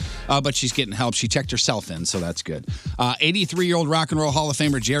 apparently. But she's getting help. She checked herself in, so that's good. 83-year-old Rock and Roll Hall of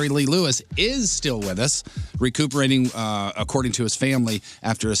Famer Jerry Lee Lewis is still with us, recuperating, according to his family,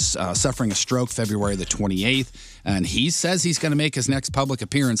 after suffering a stroke February the 28th. And he says he's going to make his next public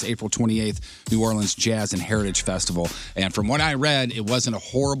appearance April 28th, New Orleans Jazz and Heritage Festival. And from what I read, it wasn't a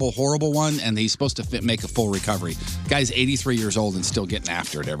horrible, horrible one, and he's supposed to make a full recovery. Guy's 83 years old and still getting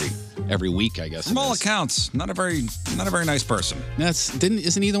after it every week, I guess. From all accounts, not a very nice person.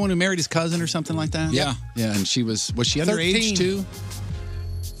 Isn't he the one who married his cousin or something like that? Yeah. Yeah, and was she underage 13. too?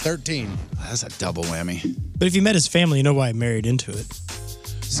 13. That's a double whammy. But if you met his family, you know why I married into it.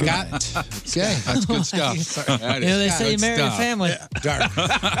 Scott. Okay, that's good stuff. You know, they say you marry a family. Dark.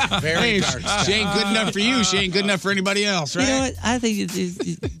 Very dark. She ain't good enough for you. She ain't good enough for anybody else, right? You know what? I think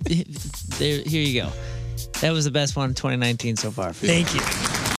here you go. That was the best one in 2019 so far. Thank you.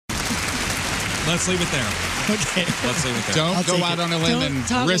 Let's leave it there. Okay. Let's leave it there. Don't go out on a limb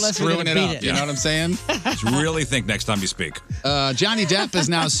and risk screwing it up. You know what I'm saying? Just really think next time you speak. Johnny Depp is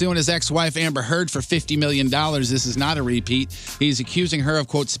now suing his ex-wife Amber Heard for $50 million. This is not a repeat. He's accusing her of,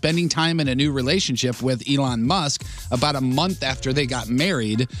 quote, spending time in a new relationship with Elon Musk about a month after they got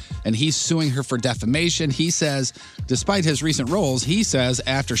married, and he's suing her for defamation. He says, despite his recent roles, he says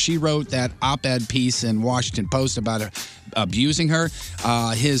after she wrote that op-ed piece in Washington Post about her abusing her,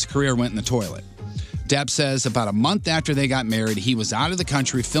 his career went in the toilet. Depp says about a month after they got married, he was out of the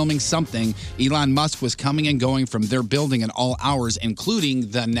country filming something. Elon Musk was coming and going from their building at all hours, including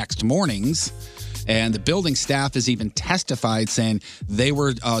the next mornings. And the building staff has even testified saying they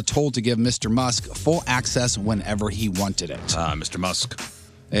were told to give Mr. Musk full access whenever he wanted it. Mr. Musk.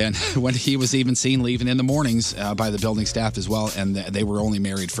 And when he was even seen leaving in the mornings by the building staff as well, and they were only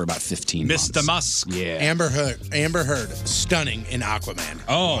married for about 15 months. Mr. Musk. Yeah. Amber Heard, stunning in Aquaman.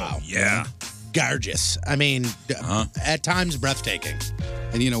 Oh, wow. Yeah. Gorgeous. I mean, at times breathtaking.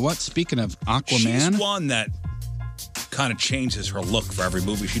 And you know what? Speaking of Aquaman, she's one that kind of changes her look for every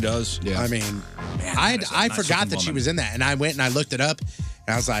movie she does. Yeah. I mean, I forgot that she was in that, and I went and I looked it up, and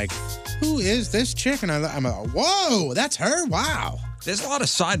I was like, "Who is this chick?" And I'm like, "Whoa, that's her! Wow." There's a lot of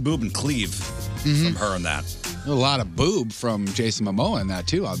side boob and cleave from her in that. a lot of boob from Jason Momoa in that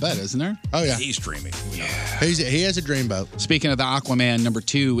too, I bet, isn't there? Oh, yeah. He's dreaming. Yeah. He has a dreamboat. Speaking of the Aquaman, number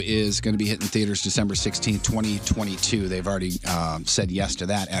 2 is going to be hitting theaters December 16th, 2022. They've already said yes to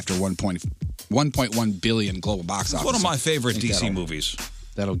that after 1.1 billion global box office. It's one of my favorite DC movies.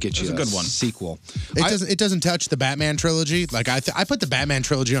 That'll get you a good one. Sequel. It doesn't touch the Batman trilogy. Like I put the Batman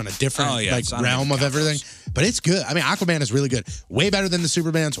trilogy on a different realm of everything. But it's good. I mean, Aquaman is really good. Way better than the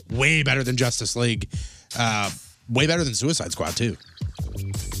Supermans. Way better than Justice League. Way better than Suicide Squad too.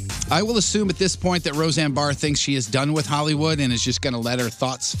 I will assume at this point that Roseanne Barr thinks she is done with Hollywood and is just going to let her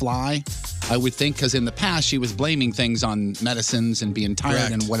thoughts fly. I would think because in the past she was blaming things on medicines and being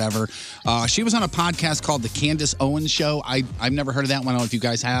tired and whatever. She was on a podcast called The Candace Owens Show. I've never heard of that one. I don't know if you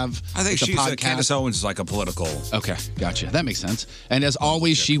guys have. I think Candace Owens is like a political. Okay, gotcha. That makes sense. And as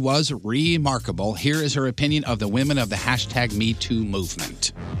always, she was remarkable. Here is her opinion of the women of the #MeToo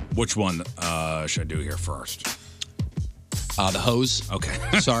movement. Which one should I do here first? The hose.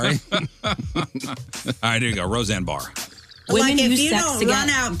 Okay. Sorry. All right, here you go. Roseanne Barr. Like if you don't run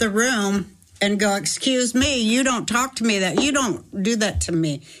out the room and go, excuse me, you don't talk to me that. You don't do that to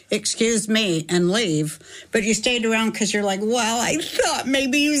me. Excuse me, and leave. But you stayed around because you're like, well, I thought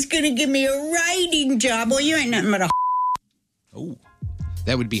maybe he was going to give me a writing job. Well, you ain't nothing but a Oh.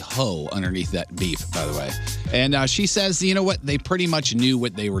 That would be Ho underneath that beef, by the way. And she says, you know what? They pretty much knew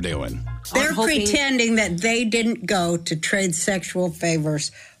what they were doing. They're pretending that they didn't go to trade sexual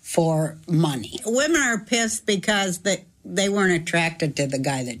favors for money. Women are pissed because they weren't attracted to the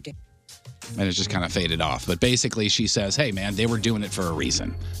guy that did. And it just kind of faded off. But basically, she says, hey, man, they were doing it for a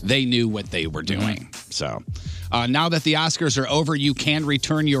reason. They knew what they were doing. So now that the Oscars are over, you can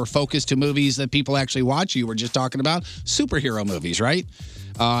return your focus to movies that people actually watch. You were just talking about superhero movies, right?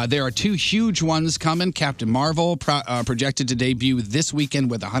 There are 2 huge ones coming. Captain Marvel projected to debut this weekend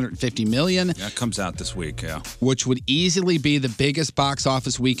with $150 million. That comes out this week, yeah. Which would easily be the biggest box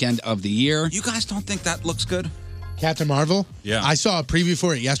office weekend of the year. You guys don't think that looks good? Captain Marvel? Yeah. I saw a preview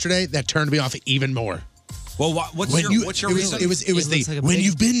for it yesterday that turned me off even more. Well, what's your reason? It was when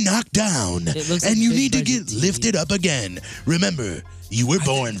you've been knocked down and you need to get lifted up again. Remember, you were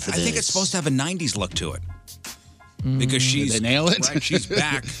born for this. I think it's supposed to have a 90s look to it. Because she's... Did they nail it? Right, she's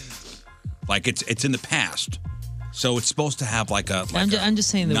back. Like it's in the past. So it's supposed to have like a I'm just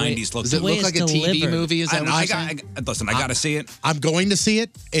saying the 90s look. Does it look like a TV movie? Is that what you're saying? Listen, I got to see it. I'm going to see it.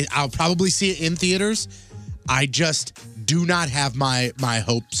 I'll probably see it in theaters. I just do not have my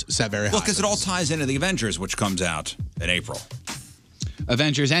hopes set very high. Well, because it all ties into the Avengers, which comes out in April.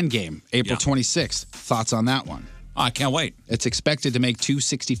 Avengers Endgame, April 26th. Thoughts on that one? Oh, I can't wait. It's expected to make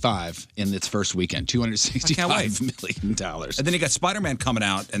 $265 in its first weekend. $265 million. And then you got Spider-Man coming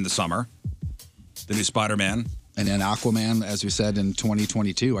out in the summer. The new Spider-Man. And then Aquaman, as we said, in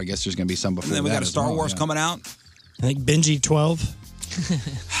 2022. I guess there's going to be some before that. And then we got a Star Wars coming out. I think Benji 12.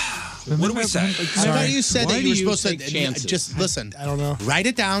 What do we say? I thought you said that you were supposed to chances? just listen. I don't know. Write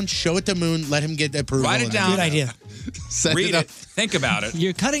it down, show it to Moon, let him get approval. Write it down. Good idea. Read it. Think about it.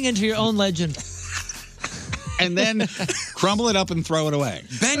 You're cutting into your own legend. And then crumble it up and throw it away.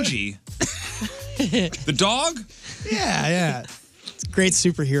 Benji, the dog? Yeah. It's a great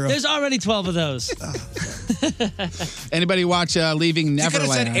superhero. There's already 12 of those. Anybody watch Leaving You could have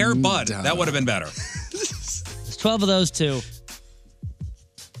Neverland? said Air Bud. That would have been better. There's 12 of those too.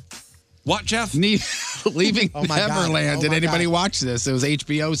 What, Jeff? Leaving Oh my God. Neverland. Oh Did my anybody God. watch this? It was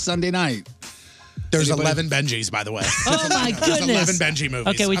HBO Sunday night. There's 11 Benjis, by the way. Oh my There's goodness. 11 Benji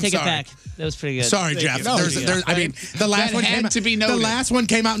movies. Okay, we I'm take sorry. it back. That was pretty good. Sorry, Thank Jeff. you. There's, I mean, the last That one had came out, to be the noted. last one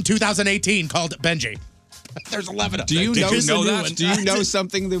came out in 2018 called Benji. There's 11 of them. Do you Did know, you know that? Do you know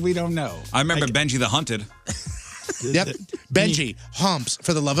something that we don't know? I remember Benji the Hunted. Yep. Benji, Humps,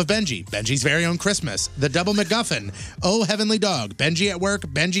 For the Love of Benji, Benji's Very Own Christmas, The Double MacGuffin, Oh Heavenly Dog, Benji at Work,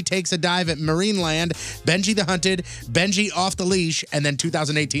 Benji Takes a Dive at Marineland, Benji the Hunted, Benji Off the Leash, and then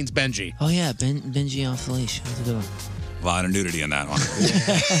 2018's Benji. Oh yeah, Benji off the leash. That's a good one. A lot of nudity in that one.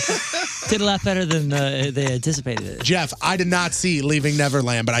 Did a lot better than they anticipated it. Jeff, I did not see Leaving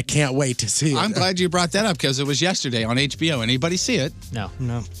Neverland, but I can't wait to see it. I'm glad you brought that up because it was yesterday on HBO. Anybody see it? No.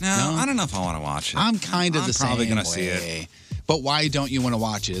 No, I don't know if I want to watch it. I'm kind of the same probably gonna way. see it. But why don't you want to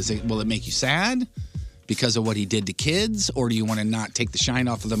watch it? Will it make you sad because of what he did to kids? Or do you want to not take the shine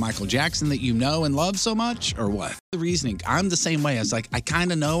off of the Michael Jackson that you know and love so much? Or what? The reasoning. I'm the same way. It's like, I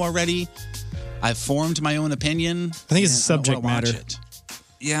kind of know already. I've formed my own opinion. I think it's subject watch matter. it.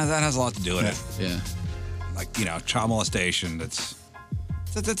 Yeah, that has a lot to do with it. Yeah. Like, child molestation. That's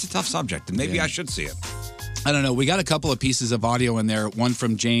a tough subject, and maybe I should see it. I don't know. We got a couple of pieces of audio in there. One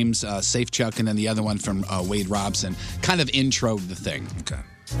from James Safechuck, and then the other one from Wade Robson. Kind of introed the thing. Okay.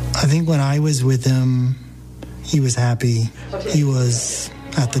 I think when I was with him, he was happy. He was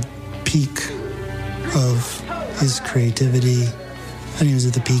at the peak of his creativity, and he was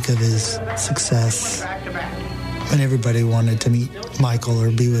at the peak of his success. And everybody wanted to meet Michael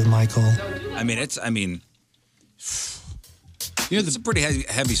or be with Michael. It's some pretty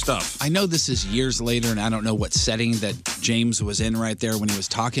heavy stuff. I know this is years later, and I don't know what setting that James was in right there when he was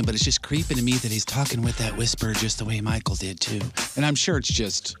talking, but it's just creeping to me that he's talking with that whisper just the way Michael did, too. And I'm sure it's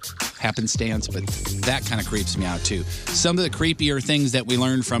just happenstance, but that kind of creeps me out, too. Some of the creepier things that we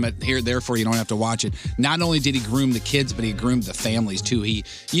learned from it here, therefore you don't have to watch it. Not only did he groom the kids, but he groomed the families, too.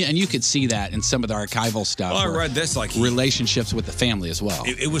 And you could see that in some of the archival stuff. Well, I read this, relationships with the family as well.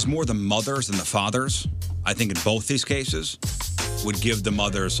 It was more the mothers than the fathers. I think in both these cases, would give the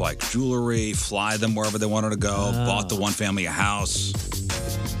mothers like jewelry, fly them wherever they wanted to go, bought the one family a house.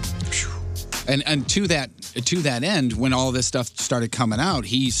 And to that end, when all this stuff started coming out,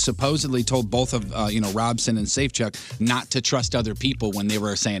 he supposedly told both of Robson and Safechuck not to trust other people when they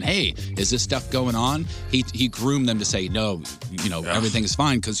were saying, "Hey, is this stuff going on?" He groomed them to say, "No, everything is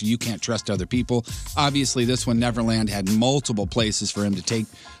fine because you can't trust other people." Obviously, this one, Neverland, had multiple places for him to take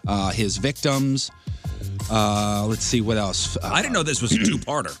his victims. Let's see what else. I didn't know this was a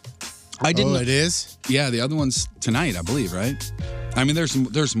two-parter. I didn't. Oh, it is? Yeah, the other one's tonight, I believe, right? I mean,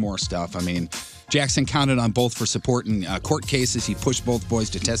 there's more stuff. I mean, Jackson counted on both for support in court cases. He pushed both boys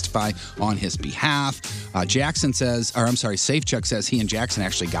to testify on his behalf. Safechuck says he and Jackson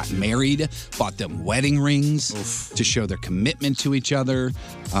actually got married, bought them wedding rings to show their commitment to each other.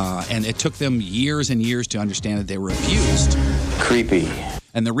 And it took them years and years to understand that they were abused. Creepy.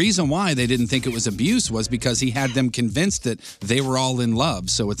 And the reason why they didn't think it was abuse was because he had them convinced that they were all in love.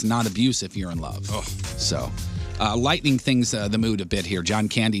 So it's not abuse if you're in love. So lightening things the mood a bit here. John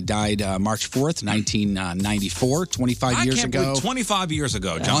Candy died March 4th, 1994, 25 years ago. 25 years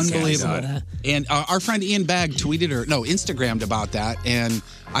ago, John Candy died. And our friend Ian Bagg Instagrammed about that. And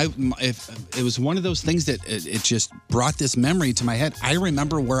it was one of those things that it just brought this memory to my head. I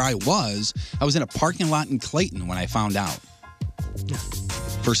remember where I was. I was in a parking lot in Clayton when I found out.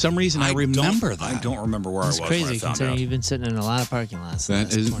 For some reason, I remember that. I don't remember where It's I was crazy when I found considering out. you've been sitting in a lot of parking lots.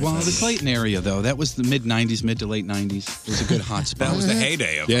 That is, the Clayton area, though. That was the mid-'90s, mid to late 90s. It was a good hot spot. That was the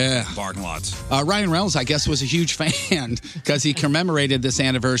heyday of parking lots. Ryan Reynolds, I guess, was a huge fan because he commemorated this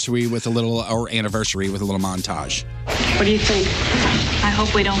anniversary with a little montage. What do you think? I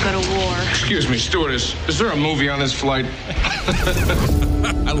hope we don't go to war. Excuse me, stewardess. Is there a movie on this flight?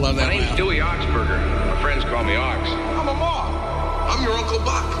 I love that. My name's Dewey Oxburger. My friends call me Ox. I'm a mob. I'm your Uncle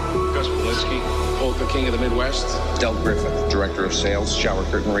Buck. Gus Polinski, Polka King of the Midwest. Del Griffin, Director of Sales, Shower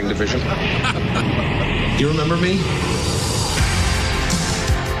Curtain Ring Division. You remember me?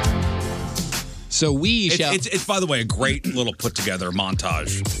 So It's by the way, a great little put-together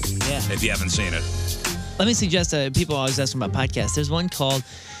montage. Yeah. If you haven't seen it. Let me suggest people always ask me about podcasts. There's one called,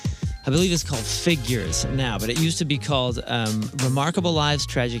 I believe it's called Figures now, but it used to be called Remarkable Lives,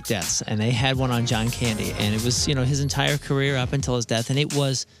 Tragic Deaths. And they had one on John Candy. And it was, his entire career up until his death. And it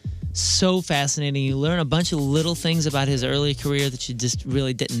was so fascinating. You learn a bunch of little things about his early career that you just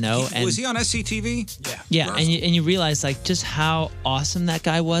really didn't know. Was he on SCTV? Yeah, and you realize just how awesome that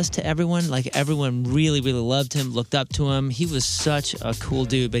guy was to everyone. Like everyone really, really loved him, looked up to him. He was such a cool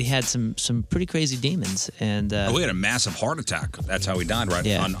dude, but he had some pretty crazy demons. And he had a massive heart attack. That's how he died, right?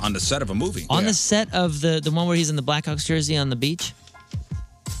 Yeah. On the set of a movie. On the set of the one where he's in the Blackhawks jersey on the beach.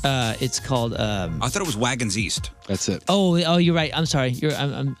 It's called. I thought it was Wagons East. That's it. Oh, you're right. I'm sorry.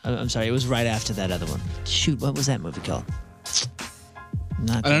 I'm sorry. It was right after that other one. Shoot, what was that movie called?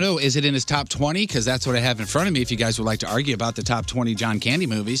 I don't know. Is it in his top 20? Because that's what I have in front of me. If you guys would like to argue about the top 20 John Candy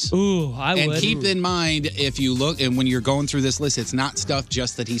movies. Ooh, I would. And keep in mind, if you look, and when you're going through this list, it's not stuff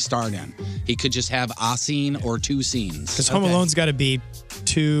just that he starred in. He could just have a scene or two scenes. Because Home Alone's got to be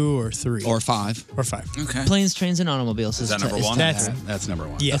 2 or 3. Or 5. Or 5. Okay. Planes, Trains, and Automobiles. Is that number one? That's number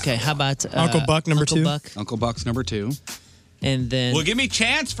one. Yeah. Okay, how about Uncle Buck number Uncle 2? Buck. Uncle Buck's number 2. And then Well, give me a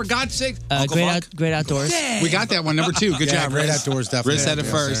chance, for God's sake. Uncle Buck. Great Outdoors. We got that one, number 2. Good Yeah, job, Great Riz. Outdoors, definitely. Riz said it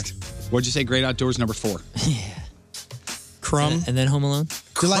Yes, first. What'd you say? Great Outdoors, number 4. Crumb. And then Home Alone.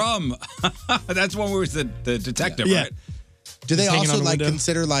 Crumb. That's one where it was the detective, Yeah. right? Do they He's hanging also on the window.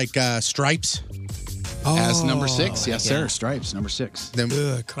 consider Stripes? As number 6, yes, sir. Stripes, number 6. Then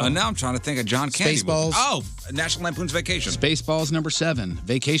Now I'm trying to think of John Candy. Spaceballs. Oh, National Lampoon's Vacation. Spaceballs, number 7.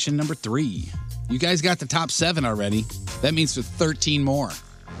 Vacation, number 3. You guys got the top 7 already. That means there's 13 more.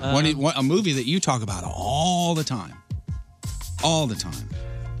 A movie that you talk about all the time. All the time.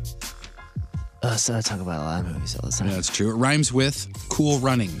 So I talk about a lot of movies all the time. Yeah, that's true. It rhymes with Cool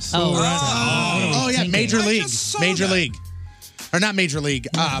Runnings. Oh, yeah, Major League. Major League. Or not Major League.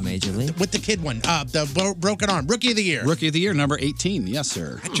 Major League. With the kid one. The broken arm. Rookie of the Year. Rookie of the Year, number 18. Yes,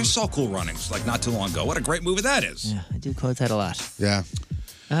 sir. I just saw Cool Runnings not too long ago. What a great movie that is. Yeah, I do quote that a lot. Yeah.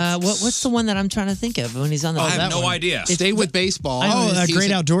 What's the one that I'm trying to think of when he's on the? I have no idea. Stay with baseball.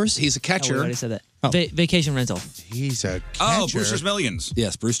 Great Outdoors. He's a catcher. We already said that. Vacation Rental. He's a catcher. Oh, Brewster's Millions.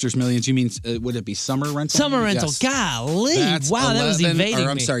 Yes, Brewster's Millions. You mean, would it be Summer Rental? Summer Rental. Yes. Golly. That's wow, that was 11, evading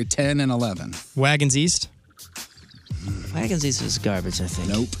I'm me. sorry, 10 and 11. Wagons East. Wagons East was garbage, I think.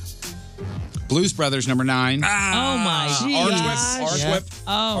 Nope. Blues Brothers, number 9. Oh, my gosh. Orange Whip.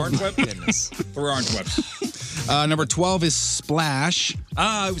 Oh, Orange Whip. goodness. 3 Orange Whips. Number 12 is Splash.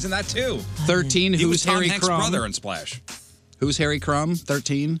 He was in that too. 13, He was Who's Tom Harry Hanks' Crumb? brother in Splash. Who's Harry Crumb?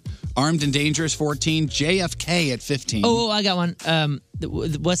 13. Armed and Dangerous, 14. JFK at 15. Oh, I got one.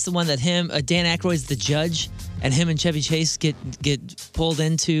 What's the one that Dan Aykroyd's the judge, and him and Chevy Chase get pulled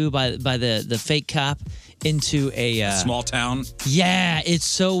into by the fake cop into a small town. Yeah, it's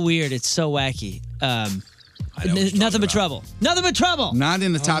so weird. It's so wacky. Nothing but trouble. Nothing but trouble. Not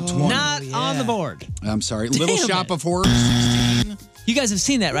in the top 20. Not on the board. I'm sorry. Damn Little it. Shop of Horrors, 16. You guys have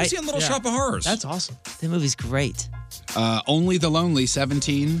seen that, right? I've seen Little Shop of Horrors. That's awesome. That movie's great. Only the Lonely,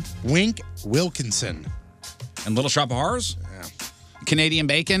 17. Wink Wilkinson. And Little Shop of Horrors? Yeah. Canadian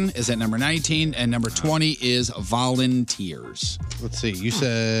Bacon is at number 19, and number 20 is Volunteers. Let's see. You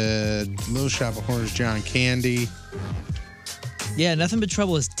said Little Shop of Horrors, John Candy. Yeah, Nothing But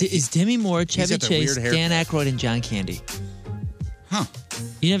Trouble is Demi Moore, Chevy got the Chase, weird Dan Aykroyd, and John Candy. Huh.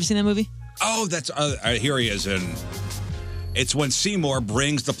 You never seen that movie? Oh, that's here he is. And it's when Seymour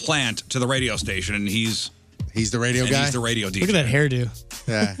brings the plant to the radio station, and he's the radio guy? He's the radio DJ. Look at that hairdo.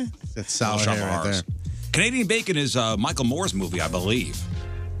 Yeah, that's solid hair right there. Canadian Bacon is Michael Moore's movie, I believe,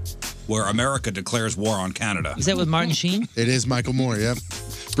 where America declares war on Canada. Is that with Martin Sheen? It is Michael Moore, yep.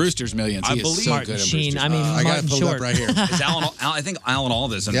 Brewster's Millions. He is so Martin good at Sheen. Brewster's I mean, I got Martin it pulled Short. up right here. It's I think Alan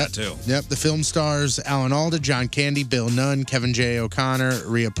Alda's in that too. Yep, the film stars Alan Alda, John Candy, Bill Nunn, Kevin J. O'Connor,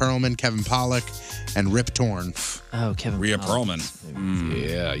 Rhea Perlman, Kevin Pollak, and Rip Torn. Oh, Kevin Rhea Pollak. Perlman.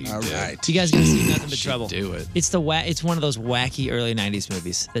 Yeah, you All did. right. You guys gonna see Nothing But Should Trouble? do it. It's it's one of those wacky early '90s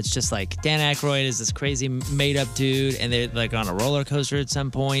movies that's just like Dan Aykroyd is this crazy made-up dude, and they're like on a roller coaster at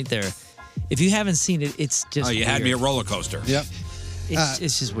some point. If you haven't seen it, it's just. Oh, you had weird. me at roller coaster. Yep.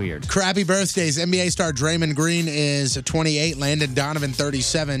 It's just weird. Crappy birthdays. NBA star Draymond Green is 28. Landon Donovan,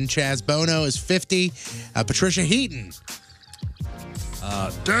 37. Chaz Bono is 50. Patricia Heaton.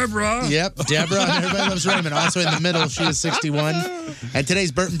 Deborah. Yep, Deborah. Everybody loves Raymond. Also in the middle, she is 61. And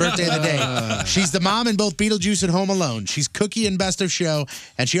today's Burton birthday of the day. She's the mom in both Beetlejuice and Home Alone. She's Cookie in Best of Show.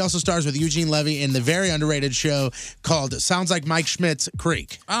 And she also stars with Eugene Levy in the very underrated show called Sounds Like Mike Schmidt's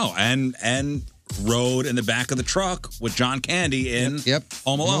Creek. Oh, and rode in the back of the truck with John Candy in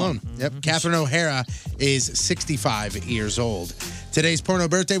Home Alone. Yep. Catherine O'Hara is 65 years old. Today's porno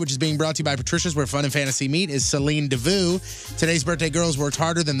birthday, which is being brought to you by Patricia's, where fun and fantasy meet, is Celine DeVue. Today's birthday girls worked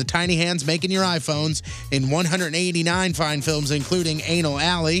harder than the tiny hands making your iPhones in 189 fine films, including Anal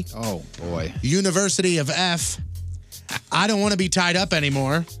Alley. Oh, boy. University of F. I Don't Want to Be Tied Up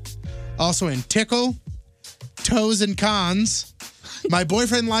Anymore. Also in Tickle, Toes and Cons, My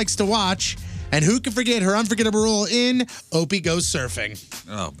Boyfriend Likes to Watch, and who can forget her unforgettable role in Opie Goes Surfing.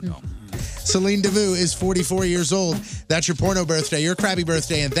 Oh, no. Celine DeVue is 44 years old. That's your porno birthday, your crappy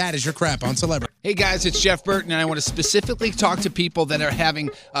birthday, and that is your crap on Celebrity. Hey guys, it's Jeff Burton, and I want to specifically talk to people that are having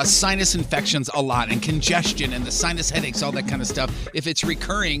sinus infections a lot and congestion and the sinus headaches, all that kind of stuff. If it's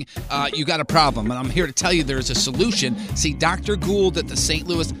recurring, you got a problem, and I'm here to tell you there's a solution. See Dr. Gould at the St.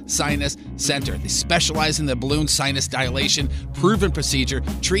 Louis Sinus Center. They specialize in the balloon sinus dilation, proven procedure,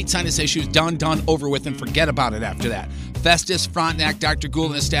 treat sinus issues, done, over with, and forget about it after that. Festus, Frontenac, Dr. Gould,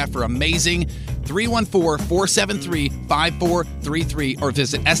 and his staff are amazing. 314-473-5433 or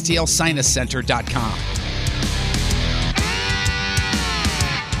visit stlsinuscenter.com.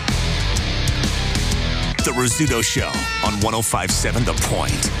 The Rizzuto Show on 105.7 The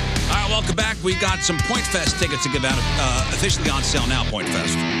Point. All right, welcome back. We got some Point Fest tickets to give out, officially on sale now, Point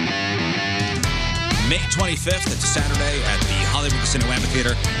Fest. May 25th, it's a Saturday at the Hollywood Casino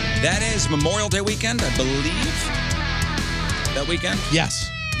Amphitheater. That is Memorial Day weekend, I believe. That weekend? Yes,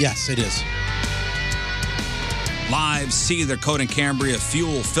 it is. Live, Seether, Code and Cambria,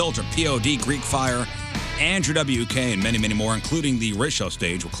 Fuel, Filter, POD, Greek Fire, Andrew WK, and many, many more, including the Riz Show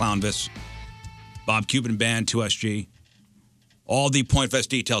stage with Clownvis, Bob Cuban Band, 2SG. All the Point Fest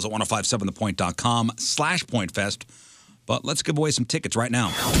details at 1057thepoint.com/PointFest. But let's give away some tickets right now.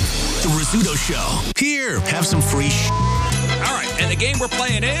 The Rizzuto Show. Here, have some free All right, and the game we're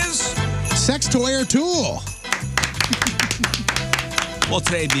playing is... Sex Toy or Tool. Well,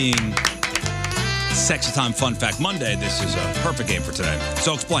 today being Sexy Time Fun Fact Monday, this is a perfect game for today.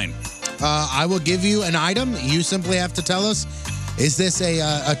 So explain. I will give you an item. You simply have to tell us, is this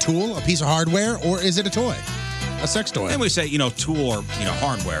a tool, a piece of hardware, or is it a toy? A sex toy. And we say, tool or,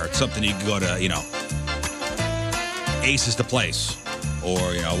 hardware. It's something you can go to, Aces to Place or,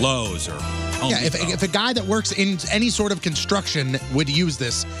 Lowe's or Home Yeah, if a guy that works in any sort of construction would use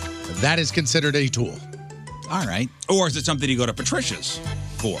this, that is considered a tool. All right. Or is it something you go to Patricia's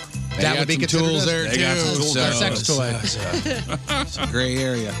for? That would be considered tools there, They got some too. tools So- there. sex toy. It's a gray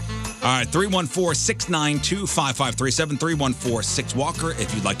area. All right, 314-692-5537, 314-6-WALKER.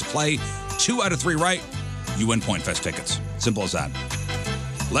 If you'd like to play 2 out of 3 right, you win Point Fest tickets. Simple as that.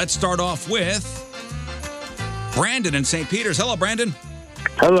 Let's start off with Brandon in St. Peter's. Hello, Brandon.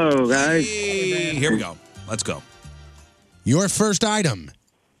 Hello, guys. Hey, here we go. Let's go. Your first item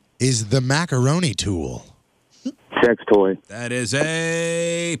is the macaroni tool. Sex toy. That is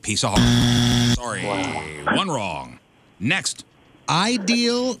a piece of hard. Sorry. One wrong. Next.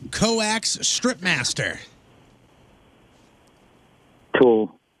 Ideal Coax Stripmaster.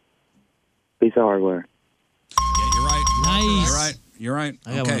 Tool. Piece of hardware. Yeah, you're right. Nice. You're right.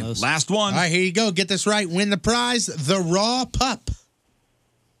 I got Okay, one of those. last one. All right, here you go. Get this right. Win the prize. The Raw Pup.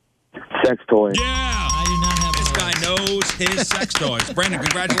 Sex toy. Yeah. I do not have This one. guy guy knows his sex toys. Brandon,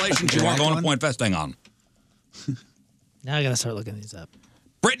 congratulations. You are going to Point Fest. Hang on. Now I got to start looking these up.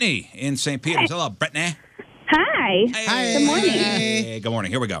 Brittany in St. Peters. Hello, Brittany. Hi. Hey. Good morning. Hey, good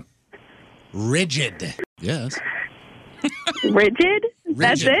morning. Here we go. Rigid. Yes. Rigid?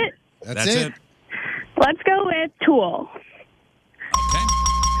 That's it? That's it. Let's go with Tool.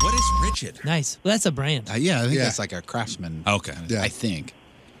 What is Rigid? Nice. Well, that's a brand. Yeah, I think Yeah. that's like a Craftsman. Okay. I think.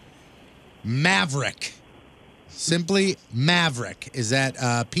 Maverick. Simply Maverick. Is that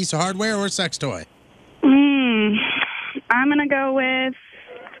a piece of hardware or a sex toy? I'm going to go with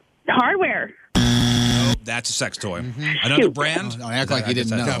hardware. That's a sex toy. Another brand? Don't act like you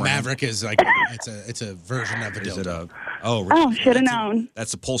didn't know. No, Maverick is like it's a version of a Is it dildo. Oh, should have known.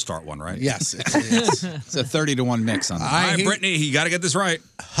 That's the Pull Start one, right? Yes. It's a 30-to-1 mix on that. All right, Brittany, you got to get this right.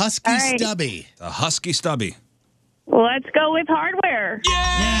 Husky All right. Stubby. The Husky Stubby. Let's go with hardware.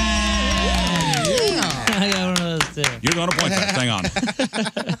 I got one of those too. You're going to Point Fest. Hang on.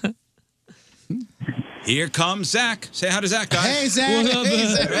 Here comes Zach. Say hi to Zach, guys. Hey, Zach. What up, Hey,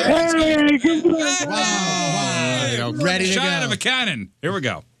 man? Zach. Wow. Ready to Shine go. of a cannon. Here we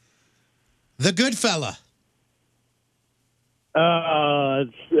go. The Good Fella.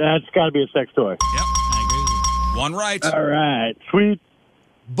 That's got to be a sex toy. Yep. One right. All right. Sweet.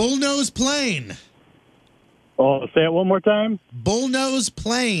 Bullnose Plane. Oh, say it one more time. Bullnose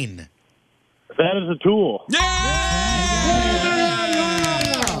Plane. That is a tool.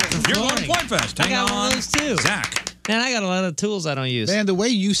 You're going to Point Fest. I Hang got on. one of those too. Zach. Man, I got a lot of tools I don't use. Man, the way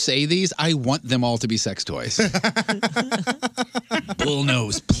you say these, I want them all to be sex toys.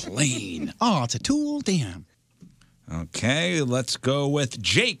 Bullnose Plane. Oh, it's a tool? Damn. Okay, let's go with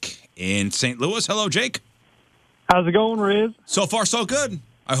Jake in St. Louis. Hello, Jake. How's it going, Riz? So far, so good.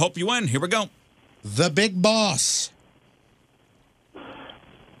 I hope you win. Here we go. The Big Boss.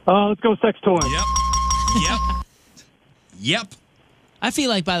 Let's go sex toy. Yep. I feel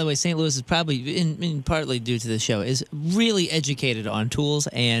like, by the way, St. Louis is probably, in partly due to the show, is really educated on tools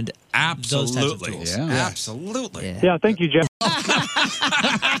and those types of tools. Absolutely. Yeah, thank you, Jeff.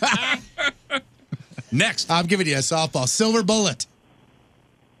 Next. I'm giving you a softball. Silver Bullet.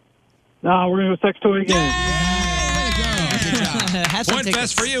 No, we're going to go sex toy again. Point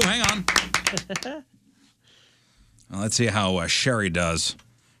Fest for you. Hang on. Well, let's see how Sherry does.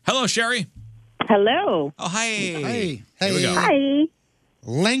 Hello, Sherry. Hello. Oh, hi. Hey. Here we go. Hi.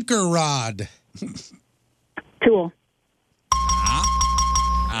 Lanker Rod. Tool.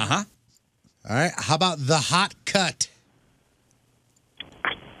 Uh-huh. All right. How about the Hot Cut?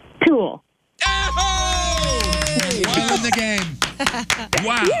 Tool. Well in the game.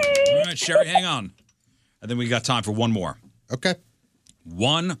 Wow. All right, Sherry, hang on. And then we got time for one more. Okay.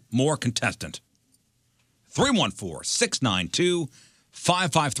 One more contestant. 314-692-5537.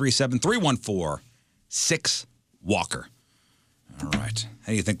 314-6-WALKER. All right.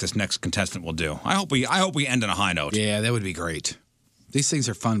 How do you think this next contestant will do? I hope we end on a high note. Yeah, that would be great. These things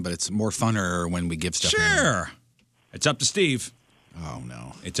are fun, but it's more funner when we give stuff. Sure. It's up to Steve. Oh,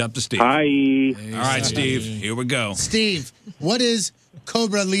 no. It's up to Steve. Hi. All right, Steve. Here we go. Steve, what is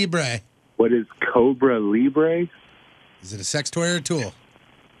Cobra Libre? What is Cobra Libre? Is it a sex toy or a tool?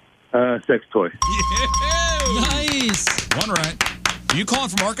 Sex toy. Nice. One right. Are you calling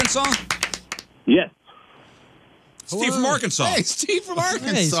from Arkansas? Yes. Steve from Arkansas. Hey, Steve from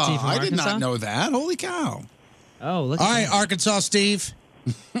Arkansas. Hey, Steve from I did Arkansas. not know that. Holy cow. Oh, look All at right, that. Arkansas Steve.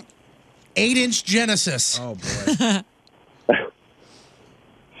 8-inch Genesis. Oh, boy.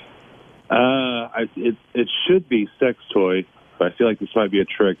 It should be sex toy, but I feel like this might be a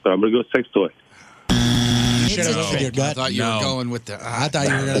trick, so I'm going to go sex toy. You should have went with your I gut. thought you were going with the... I thought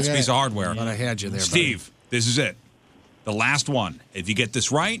you were going It's a to piece of hardware. I thought I had you there, Steve, this is it. The last one. If you get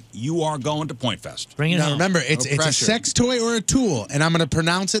this right, you are going to Point Fest. Bring it Now home. remember, it's a pressure. sex toy or a tool, and I'm going to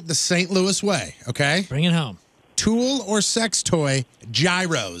pronounce it the St. Louis way, okay? Bring it home. Tool or sex toy,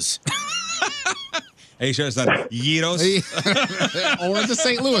 gyros. Hey, sure it's not Yitos. Or the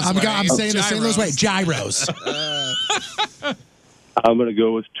St. Louis I'm way. saying the St. Louis way, gyros. I'm going to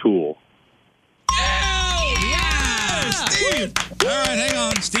go with tool. Steve. All right, hang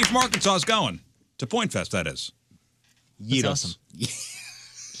on. Steve from Arkansas is going to Point Fest, that is. Yitos. awesome.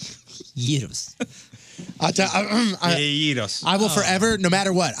 Yitos. Yitos. I will forever, no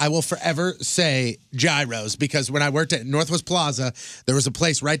matter what, I will forever say gyros because when I worked at Northwest Plaza, there was a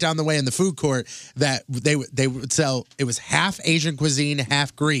place right down the way in the food court that they would sell. It was half Asian cuisine,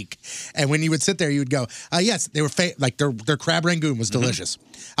 half Greek, and when you would sit there, you would go, "Yes, they were like their crab rangoon was delicious.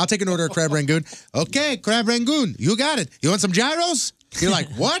 I'll take an order of crab rangoon. Okay, crab rangoon, you got it. You want some gyros? You're like,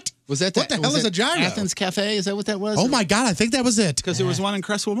 what? Was that what the hell is a gyro? Athens Cafe? Is that what that was? Oh my God, I think that was it. Because there was one in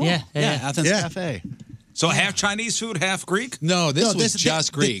Crestwood Mall. Yeah. Athens Yeah. Cafe. So half Chinese food, half Greek? No, this was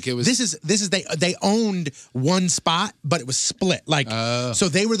just Greek. It was. This is they owned one spot, but it was split. Like so,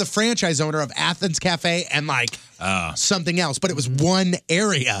 they were the franchise owner of Athens Cafe and like something else, but it was one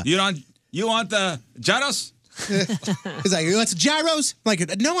area. You want the gyros? He's like, you want some gyros? I'm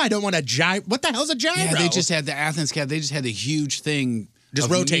like, no, I don't want a gyro. What the hell's a gyro? Yeah, they just had the Athens Cafe. They just had the huge thing. Just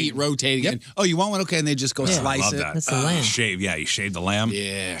of rotating. meat rotating. Yep. And, oh, you want one? Okay, and they just go slice love it. that. That's the lamb. Shave, you shave the lamb.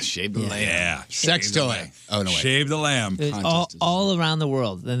 Yeah, shave the lamb. Yeah, Sex shave the toy. lamb. Oh, no, wait. Shave the lamb. All around the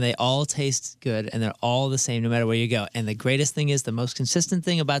world, then they all taste good, and they're all the same no matter where you go. And the greatest thing is, the most consistent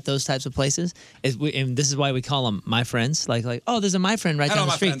thing about those types of places is, and this is why we call them my friends. Like, oh, there's a my friend right Hello, down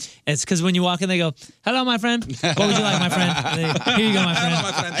the my street. friends. And it's because when you walk in, they go, "Hello, my friend. What would you like, my friend? And here you go, my friend. Hello,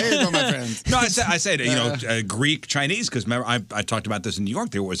 my friend. Here you go, my friend. No, I said Greek, Chinese, because remember I talked about this in New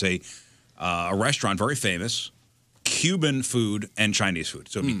York. There was a restaurant very famous, Cuban food and Chinese food.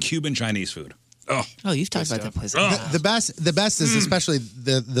 So it'd be Cuban Chinese food. Oh, you've talked about that place. The best is especially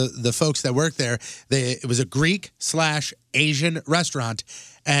the folks that work there. It was a Greek/Asian restaurant,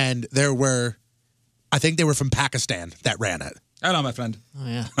 and I think they were from Pakistan that ran it. Hello, my friend. Oh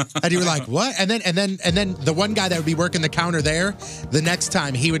yeah. And you were like, what? And then the one guy that would be working the counter there, the next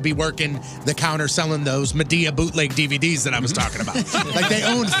time he would be working the counter selling those Medea bootleg DVDs that I was talking about. Like they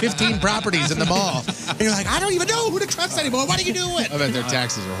owned 15 properties in the mall. And you're like, I don't even know who to trust anymore. What are you doing? I bet their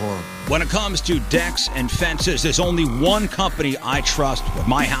taxes are horrible. When it comes to decks and fences, there's only one company I trust with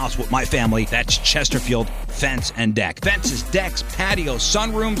my house, with my family. That's Chesterfield Fence and Deck. Fences, decks, patios,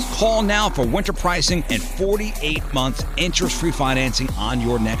 sunrooms. Call now for winter pricing and 48 months interest-free financing on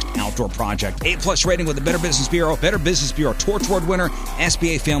your next outdoor project. A+ rating with the Better Business Bureau. Better Business Bureau Torch Award winner.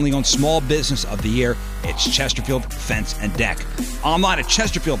 SBA Family-Owned Small Business of the Year. It's Chesterfield Fence and Deck. Online at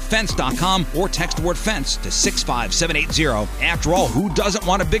chesterfieldfence.com or text the word fence to 65780. After all, who doesn't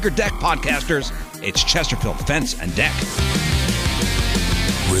want a bigger deck, podcasters? It's Chesterfield Fence and Deck.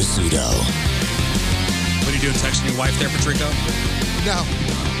 Rizzuto. What are you doing, texting your wife there, Patrico? No.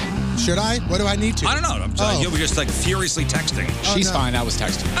 Should I? What do I need to? I don't know. I'm telling you, we're just like furiously texting. She's fine. I was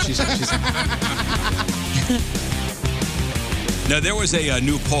texting her. She's Now, there was a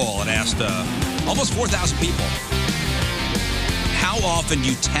new poll that asked almost 4,000 people how often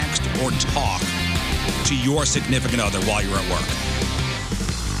you text or talk to your significant other while you're at work.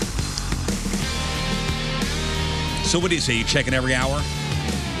 So what do you say? You checking every hour?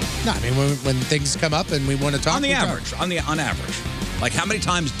 No, I mean, when things come up and we want to talk. On the average. On average. Like, how many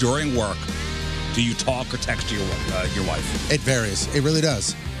times during work do you talk or text to your wife? It varies. It really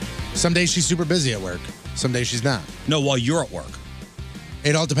does. Some days she's super busy at work. Some days she's not. No, while you're at work.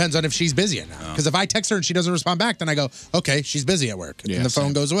 It all depends on if she's busy or not. Because if I text her and she doesn't respond back, then I go, okay, she's busy at work. And the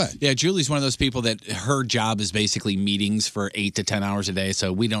phone goes away. Yeah, Julie's one of those people that her job is basically meetings for 8 to 10 hours a day,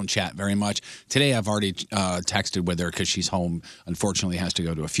 so we don't chat very much. Today I've already texted with her because she's home. Unfortunately, has to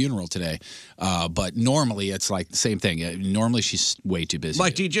go to a funeral today. But normally it's like the same thing. Normally she's way too busy.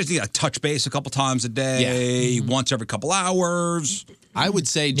 Like, do you just need a touch base a couple times a day, once every couple hours? I would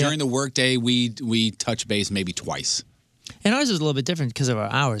say during the workday we touch base maybe twice. And ours is a little bit different because of our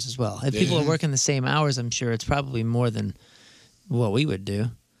hours as well. If people are working the same hours, I'm sure it's probably more than what we would do.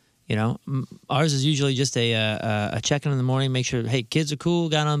 You know, ours is usually just a check-in in the morning, make sure, hey, kids are cool,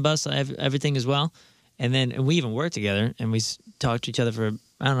 got on the bus, everything as well. And then we even work together, and we talk to each other for,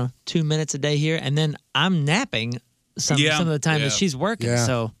 2 minutes a day here. And then I'm napping some of the time that she's working. Yeah.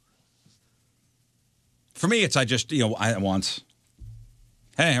 So for me, it's I once.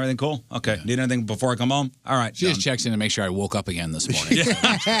 Hey, everything cool? Okay. Need anything before I come home? All right. She just checks in to make sure I woke up again this morning.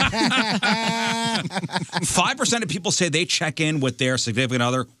 5% of people say they check in with their significant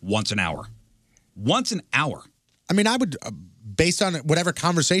other once an hour. Once an hour. I mean, I would, based on whatever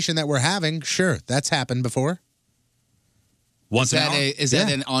conversation that we're having, sure, that's happened before. Once an hour? Is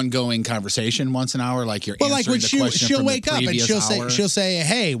that an ongoing conversation once an hour? Like you're Well, answering like when the question she'll from wake the up and previous hour? she'll say,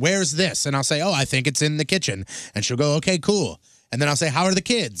 hey, where's this? And I'll say, oh, I think it's in the kitchen. And she'll go, okay, cool. And then I'll say, how are the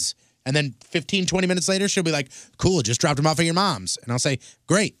kids? And then 15, 20 minutes later, she'll be like, cool, just dropped them off at your mom's. And I'll say,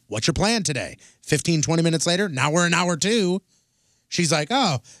 great, what's your plan today? 15, 20 minutes later, now we're an hour 2. She's like,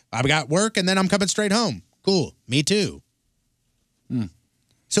 oh, I've got work and then I'm coming straight home. Cool, me too.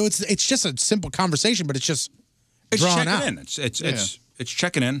 So it's just a simple conversation, but it's just drawn out. In. It's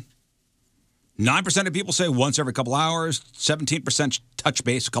checking in. 9% of people say once every couple hours. 17% touch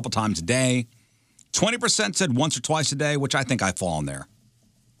base a couple times a day. 20% said once or twice a day, which I think I fall in there.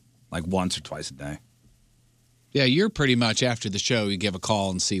 Like once or twice a day. Yeah, you're pretty much after the show, you give a call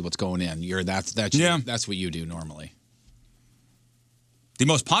and see what's going in. That's what you do normally. The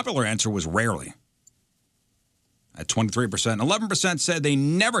most popular answer was rarely. At 23%. 11% said they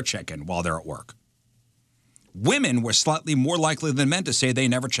never check in while they're at work. women were slightly more likely than men to say they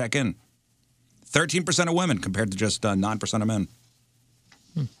never check in. 13% of women compared to just 9% of men.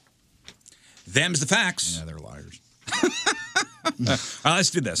 Them's the facts. Yeah, they're liars. All right, let's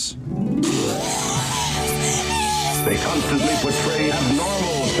do this. They constantly portray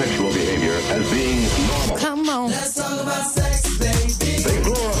abnormal sexual behavior as being normal. Come on. Let's talk about sex, baby. They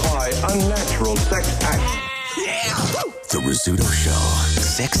glorify unnatural sex acts. The Rizzuto Show.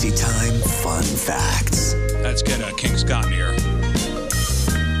 Sexy time fun facts. Let's get King Scott in here.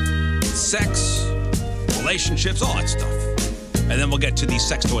 Sex, relationships, all that stuff. And then we'll get to the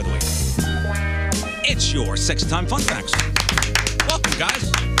sex toy of the week. It's your Sexy Time Fun Facts. Welcome,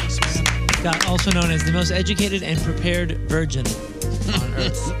 guys. Scott, also known as the most educated and prepared virgin on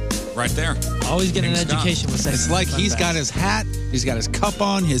earth. Right there. Always getting an education with sex. It's like he's got his hat, he's got his cup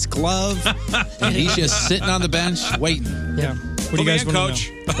on, his glove, and he's just sitting on the bench waiting. Yeah. What do you guys want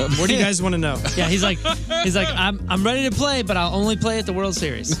to know? What do you guys want to know? Yeah, he's like, I'm ready to play, but I'll only play at the World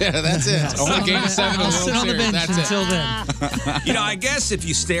Series. Yeah, that's it. Only Game 7 of the World Series. I'll sit on the bench That's until then. You know, I guess if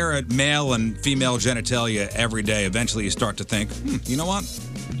you stare at male and female genitalia every day, eventually you start to think, you know what?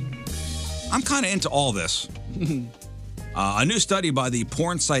 I'm kind of into all this. A new study by the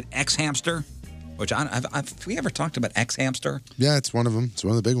porn site X-Hamster, which have we ever talked about X-Hamster? Yeah, it's one of them. It's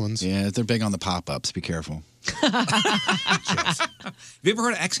one of the big ones. Yeah, they're big on the pop-ups. Be careful. Have you ever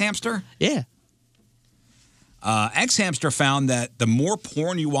heard of X-Hamster? Yeah. X-Hamster found that the more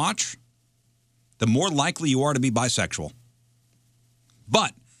porn you watch, the more likely you are to be bisexual.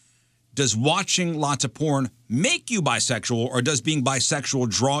 But does watching lots of porn make you bisexual, or does being bisexual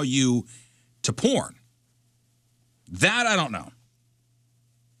draw you to porn? That I don't know.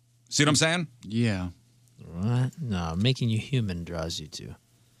 See what I'm saying? Yeah. What? No, making you human draws you to.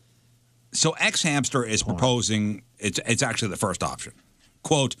 So X-Hamster is proposing, it's actually the first option.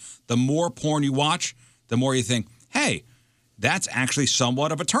 Quote, the more porn you watch, the more you think, hey, that's actually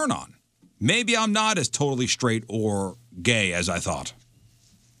somewhat of a turn on. Maybe I'm not as totally straight or gay as I thought.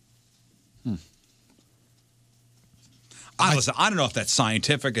 Listen, I don't know if that's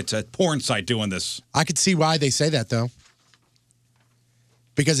scientific. It's a porn site doing this. I could see why they say that, though.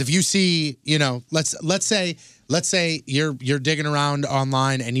 Because if you see, you know, let's say you're digging around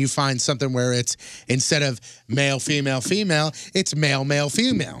online and you find something where it's instead of male, female, female, it's male, male,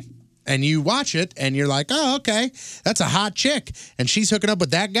 female. And you watch it and you're like, oh, okay, that's a hot chick. And she's hooking up with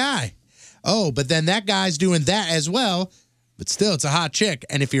that guy. Oh, but then that guy's doing that as well. But still, it's a hot chick.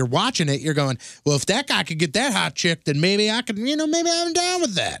 And if you're watching it, you're going, well, if that guy could get that hot chick, then maybe I could, maybe I'm down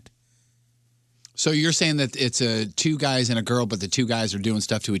with that. So you're saying that it's two guys and a girl, but the two guys are doing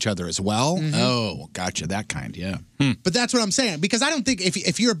stuff to each other as well? Mm-hmm. Oh, gotcha. That kind, yeah. But that's what I'm saying. Because I don't think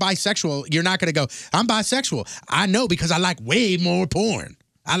if you're bisexual, you're not going to go, I'm bisexual. I know because I like way more porn.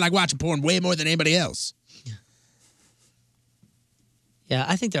 I like watching porn way more than anybody else. Yeah,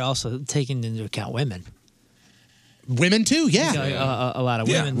 I think they're also taking into account women. Women too, yeah. A lot of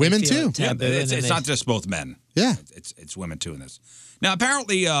women. Yeah. Women too. Yeah, it's not just both men. Yeah. It's women too in this. Now,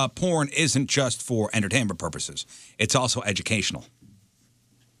 apparently, porn isn't just for entertainment purposes. It's also educational.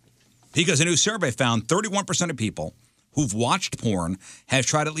 Because a new survey found 31% of people who've watched porn have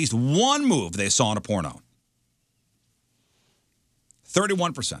tried at least one move they saw in a porno.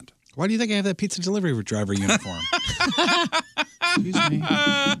 31%. Why do you think I have that pizza delivery driver uniform? Excuse me.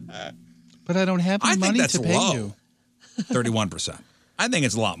 But I don't have any money to pay you. 31%. I think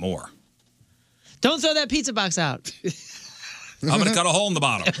it's a lot more. Don't throw that pizza box out. I'm going to cut a hole in the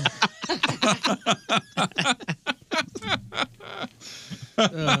bottom.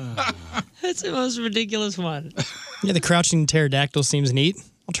 That's the most ridiculous one. Yeah, the crouching pterodactyl seems neat.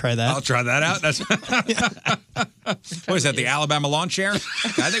 I'll try that. I'll try that out. That's what is that, the Alabama lawn chair? I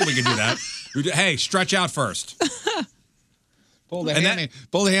think we can do that. Hey, stretch out first. Pulled a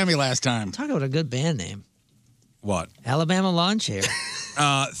hammy last time. Talk about a good band name. What? Alabama lawn chair.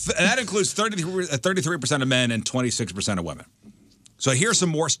 That includes 33% of men and 26% of women. So here's some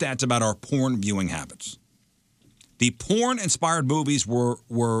more stats about our porn viewing habits. The porn-inspired movies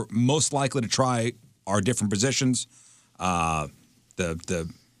were most likely to try our different positions, the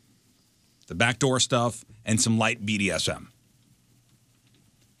backdoor stuff, and some light BDSM.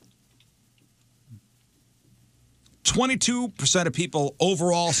 22% of people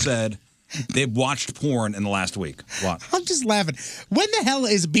overall said they've watched porn in the last week. What? I'm just laughing. When the hell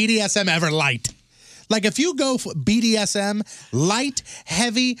is BDSM ever light? Like, if you go for BDSM, light,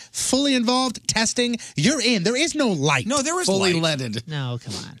 heavy, fully involved, testing, you're in. There is no light. No, there is fully light. leaded. No,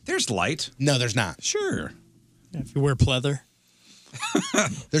 come on. There's light. No, there's not. Sure. If you wear pleather.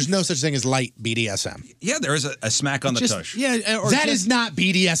 There's no such thing as light BDSM. Yeah, there is a smack on the tush. Yeah, That is not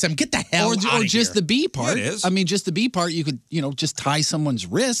BDSM. Get the hell out or of just here. the B part. Yeah, it is. I mean, just the B part. You could, just tie someone's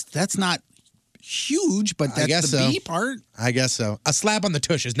wrist. That's not huge, but that's I guess the so. B part. I guess so. A slap on the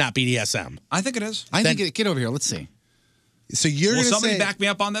tush is not BDSM. I think it is. I think get over here. Let's see. So you're Will going to somebody say back me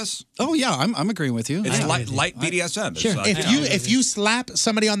up on this? Oh yeah, I'm agreeing with you. It's light BDSM. Sure. If you slap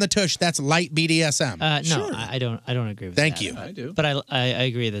somebody on the tush, that's light BDSM. No, Sure. I don't agree with Thank that. you. I do. But I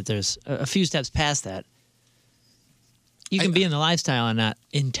agree that there's a few steps past that. You can be in the lifestyle and not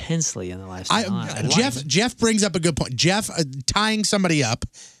intensely in the lifestyle. Jeff brings up a good point. Jeff, tying somebody up,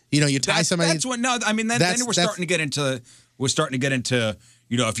 you tie somebody. That's what. No, I mean then we're starting to get into. We're starting to get into.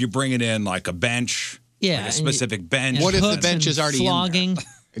 If you're bringing in like a bench, like a specific bench. What if the bench is already flogging in there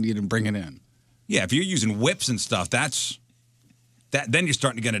and you didn't bring it in? Yeah, if you're using whips and stuff, then you're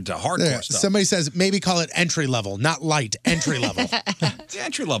starting to get into hardcore There, stuff. somebody says maybe call it entry level, not light. Entry level. It's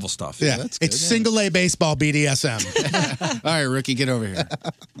entry level stuff. Yeah, that's good, it's single A baseball BDSM. All right, Rookie, get over here.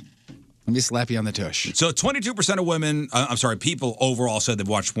 Let me slap you on the tush. So 22% of women, people overall said they've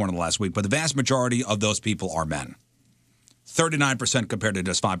watched porn in the last week, but the vast majority of those people are men. 39% compared to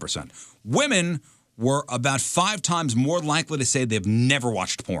just 5%. Women were about 5 times more likely to say they've never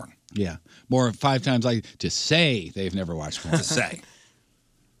watched porn. Yeah, more 5 times like to say they've never watched porn. To say.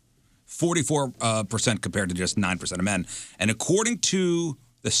 44% compared to just 9% of men. And according to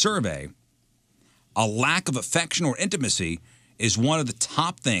the survey, a lack of affection or intimacy is one of the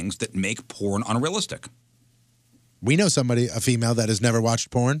top things that make porn unrealistic. We know somebody, a female, that has never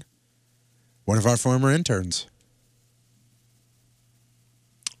watched porn. One of our former interns.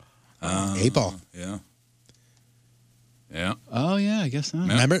 A-ball. Yeah. Yeah. Oh, yeah, I guess not.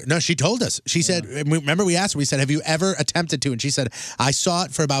 Remember? No, she told us. She said, remember we asked her, we said, have you ever attempted to? And she said, I saw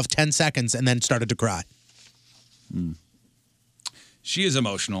it for about 10 seconds and then started to cry. She is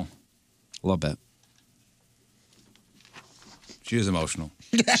emotional. A little bit. She is emotional.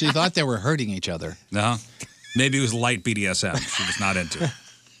 She thought they were hurting each other. No. Maybe it was light BDSM. She was not into it.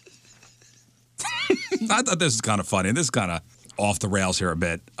 I thought this was kind of funny. This is kind of off the rails here a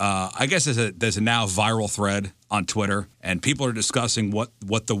bit. I guess there's a now viral thread on Twitter, and people are discussing what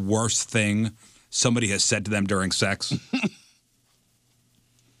the worst thing somebody has said to them during sex.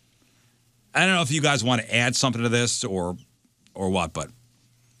 I don't know if you guys want to add something to this or what, but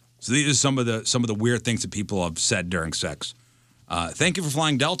so these are some of the weird things that people have said during sex. Thank you for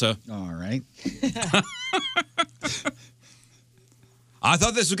flying Delta. All right. I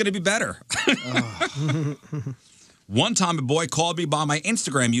thought this was going to be better. One time, a boy called me by my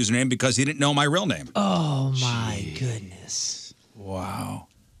Instagram username because he didn't know my real name. Oh, my goodness. Wow.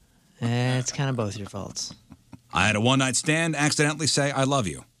 It's kind of both your faults. I had a one-night stand, accidentally say, I love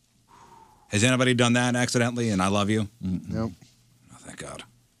you. Has anybody done that accidentally and I love you? Nope. Oh, thank God.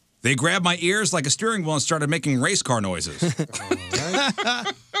 They grabbed my ears like a steering wheel and started making race car noises.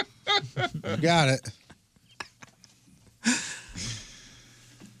 Got it.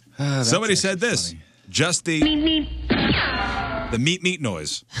 Somebody said this. Funny. Just the meep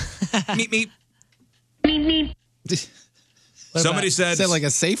noise. Meep. Somebody said... Is that like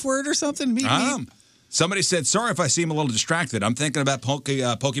a safe word or something? Meep. Somebody said, sorry if I seem a little distracted. I'm thinking about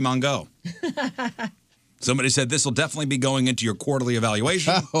Pokemon Go. Somebody said, this will definitely be going into your quarterly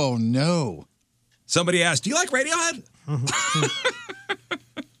evaluation. Oh, no. Somebody asked, do you like Radiohead?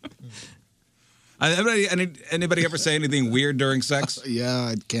 Anybody ever say anything weird during sex? Yeah,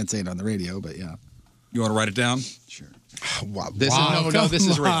 I can't say it on the radio, but yeah. You want to write it down? Sure. Wow. This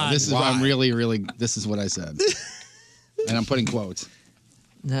is real. This is I'm really this is what I said. And I'm putting quotes.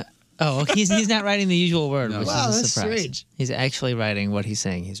 No. Oh, he's not writing the usual word, which Wow, is a that's surprise. strange. He's actually writing what he's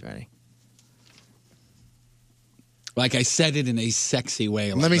saying he's writing. Like I said it in a sexy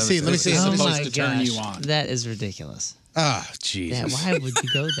way. Let me see. It's Oh supposed my to turn gosh, you on. that is ridiculous. Oh, Jesus. Yeah, why would you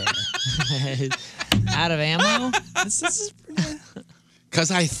go there? Out of ammo? This is pretty... Because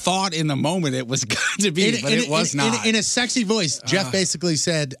I thought in the moment it was going to be, but it was not. In a sexy voice, Jeff basically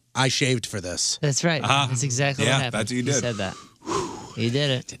said, I shaved for this. That's right. That's exactly what happened. that's what you did. He said that. He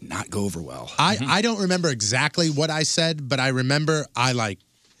did it. Did not go over well. I don't remember exactly what I said, but I remember I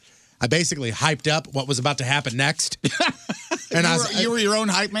basically hyped up what was about to happen next. And you were your own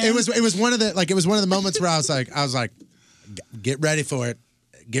hype man? It was one of the moments where I was like, get ready for it.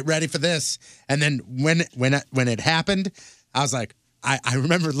 Get ready for this. And then when it happened, I was like, I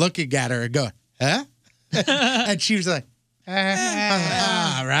remember looking at her and going, huh? And she was like, right?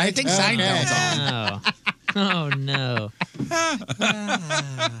 I think Seinfeld's on. Oh, no.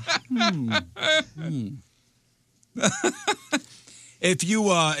 If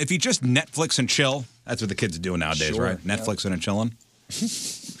you just Netflix and chill, that's what the kids are doing nowadays, Sure, right? Netflix and chilling.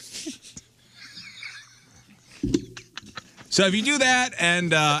 So if you do that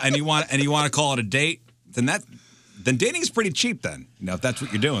and you want to call it a date, then dating is pretty cheap. Then if that's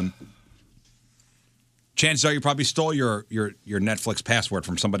what you're doing, chances are you probably stole your Netflix password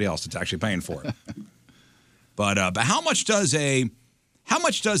from somebody else that's actually paying for it. But how much does a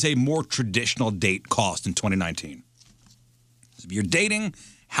more traditional date cost in 2019? So if you're dating,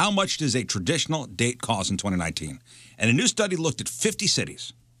 how much does a traditional date cost in 2019? And a new study looked at 50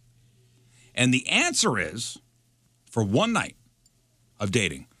 cities, and the answer is, for one night of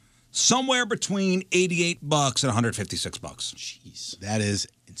dating, somewhere between $88 and $156. Jeez, that is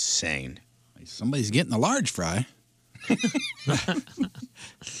insane. Somebody's getting a large fry.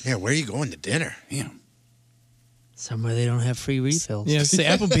 Yeah, where are you going to dinner? Yeah. Somewhere they don't have free refills. Yeah, say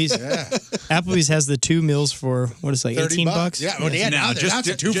Applebee's. Applebee's has the 2 meals for what is it, like $18? Yeah, well, now just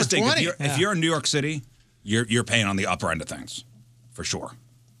a 2 for think, 20. if you're in New York City, you're paying on the upper end of things, for sure.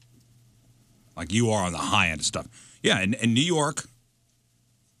 Like you are on the high end of stuff. Yeah, in New York,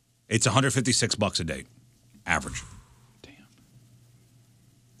 it's $156 a date, average. It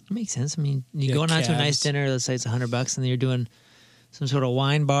makes sense. I mean, you're Yeah, going out to a nice cabs. dinner, let's say it's $100, and then you're doing some sort of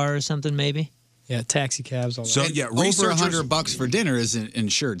wine bar or something, maybe. Yeah, taxi cabs. All So that. yeah, Over researchers $100 for dinner is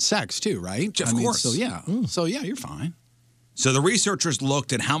insured sex too, right? Of course. So yeah, you're fine. So the researchers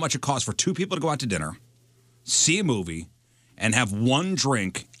looked at how much it costs for 2 people to go out to dinner, see a movie, and have 1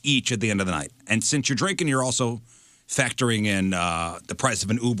 drink each at the end of the night. And since you're drinking, you're also factoring in the price of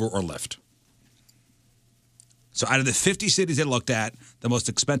an Uber or Lyft. So out of the 50 cities they looked at, the most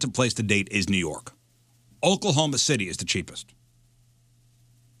expensive place to date is New York. Oklahoma City is the cheapest.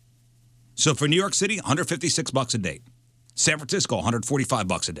 So for New York City, $156 a date. San Francisco,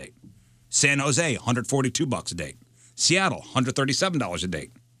 $145 a date. San Jose, $142 a date. Seattle, $137 a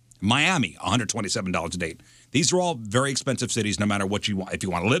date. Miami, $127 a date. These are all very expensive cities, no matter what you want. If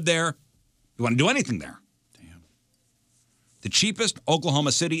you want to live there, you want to do anything there. Damn. The cheapest,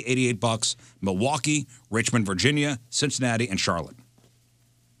 Oklahoma City, $88. Milwaukee, Richmond, Virginia, Cincinnati, and Charlotte.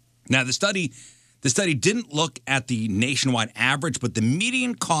 Now, the study didn't look at the nationwide average, but the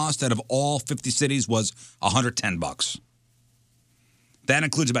median cost out of all 50 cities was $110. That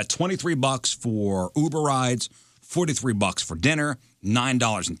includes about $23 for Uber rides, $43 for dinner,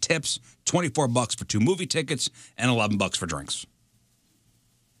 $9 in tips, $24 for 2 movie tickets, and $11 for drinks.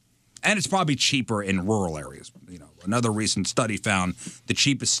 And it's probably cheaper in rural areas. Another recent study found the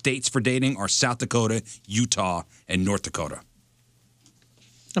cheapest states for dating are South Dakota, Utah, and North Dakota.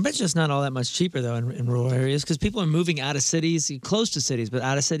 I bet you it's not all that much cheaper, though, in rural areas because people are moving out of cities, close to cities, but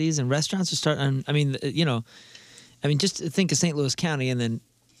out of cities, and restaurants are starting. Just think of St. Louis County and then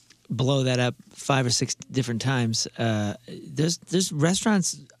blow that up 5 or 6 different times. There's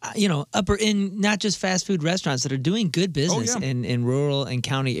restaurants, upper in not just fast food restaurants that are doing good business in rural and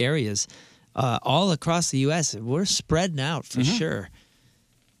county areas all across the U.S. We're spreading out for sure.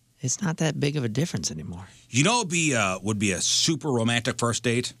 It's not that big of a difference anymore. You know what would be a super romantic first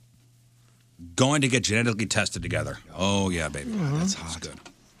date? Going to get genetically tested together. Oh, yeah, baby. That's hot. That's good.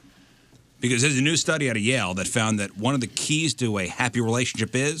 Because there's a new study out of Yale that found that one of the keys to a happy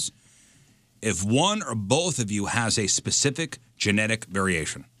relationship is if one or both of you has a specific genetic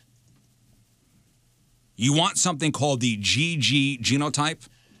variation. You want something called the GG genotype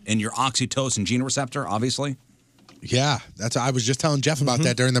in your oxytocin gene receptor, obviously. Yeah, I was just telling Jeff about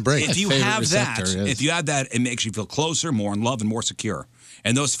that during the break. If you have that, it makes you feel closer, more in love, and more secure.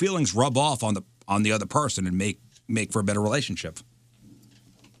 And those feelings rub off on the other person and make for a better relationship.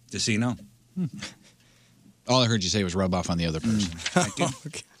 Just so you know. All I heard you say was rub off on the other person. Thank you.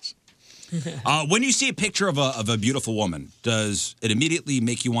 When you see a picture of a beautiful woman, does it immediately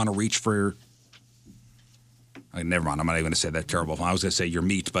make you want to reach for? Never mind. I'm not even going to say that terrible. I was going to say your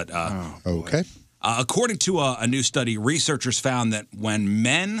meat, but okay. According to a new study, researchers found that when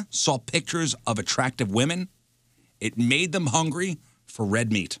men saw pictures of attractive women, it made them hungry for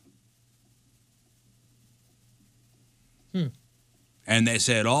red meat. And they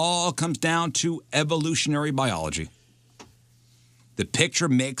say it all comes down to evolutionary biology. The picture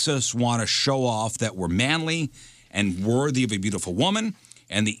makes us want to show off that we're manly and worthy of a beautiful woman.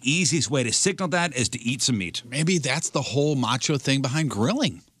 And the easiest way to signal that is to eat some meat. Maybe that's the whole macho thing behind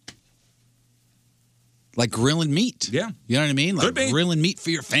grilling. Like grilling meat. Yeah. You know what I mean? Like grilling meat for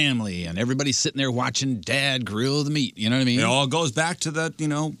your family and everybody's sitting there watching dad grill the meat. You know what I mean? It all goes back to the,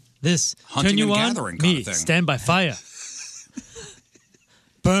 this hunting turn you and on, gathering kind me, of thing. stand by fire.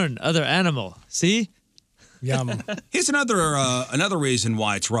 Burn other animal. See? Yum. Here's another reason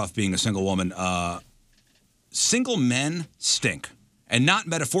why it's rough being a single woman. Single men stink. And not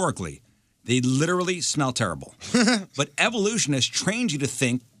metaphorically. They literally smell terrible. But evolution has trained you to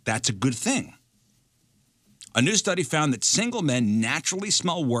think that's a good thing. A new study found that single men naturally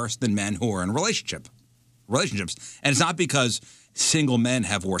smell worse than men who are in relationships. And it's not because single men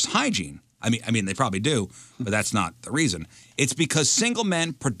have worse hygiene. I mean, they probably do, but that's not the reason. It's because single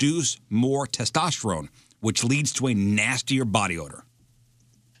men produce more testosterone, which leads to a nastier body odor.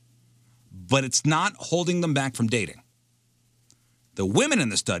 But it's not holding them back from dating. The women in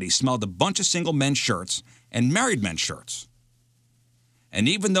the study smelled a bunch of single men's shirts and married men's shirts. And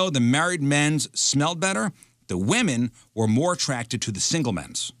even though the married men's smelled better, the women were more attracted to the single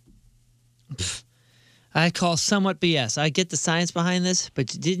men's. I call somewhat BS. I get the science behind this, but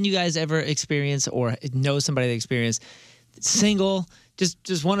didn't you guys ever experience or know somebody that experienced single,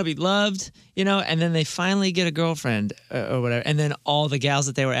 just want to be loved, and then they finally get a girlfriend or whatever, and then all the gals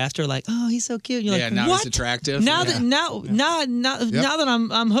that they were after are like, oh, he's so cute. And you're like, now what? he's attractive. Now that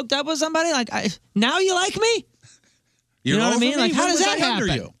I'm hooked up with somebody, now you like me? You know what I mean? Like, how does that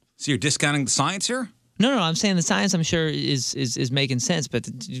happen? So you're discounting the science here? No, I'm saying the science, I'm sure, is making sense, but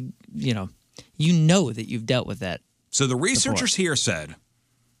you know that you've dealt with that. So the researchers here said,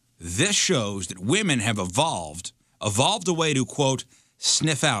 this shows that women have evolved a way to, quote,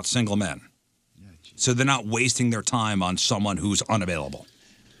 sniff out single men. So they're not wasting their time on someone who's unavailable.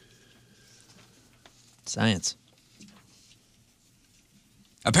 Science.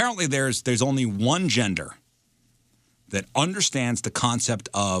 Apparently there's only one gender that understands the concept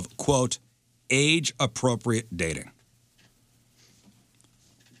of, quote, age-appropriate dating.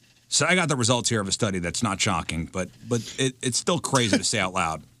 So I got the results here of a study that's not shocking, but it's still crazy to say out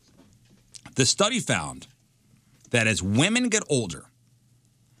loud. The study found that as women get older,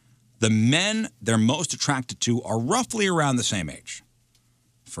 the men they're most attracted to are roughly around the same age.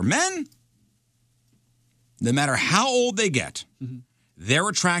 For men, no matter how old they get, they're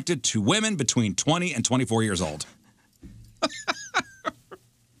attracted to women between 20 and 24 years old.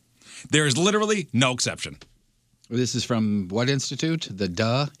 There is literally no exception. This is from what institute? The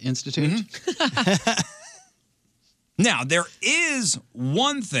Duh Institute? Now, there is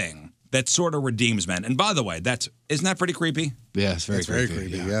one thing that sort of redeems men. And by the way, isn't that pretty creepy? Yeah, it's very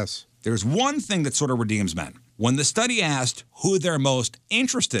creepy. Yes. There's one thing that sort of redeems men. When the study asked who they're most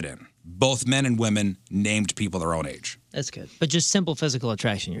interested in, both men and women named people their own age. That's good. But just simple physical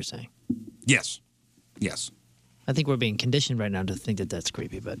attraction, you're saying? Yes. I think we're being conditioned right now to think that that's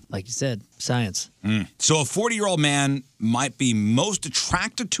creepy, but like you said, science. So a 40-year-old man might be most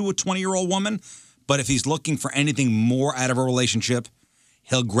attracted to a 20-year-old woman, but if he's looking for anything more out of a relationship,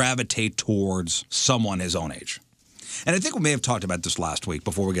 he'll gravitate towards someone his own age. And I think we may have talked about this last week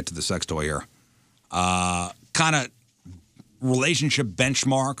before we get to the sex toy here. Kind of relationship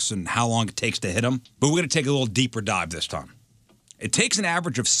benchmarks and how long it takes to hit them. But we're going to take a little deeper dive this time. It takes an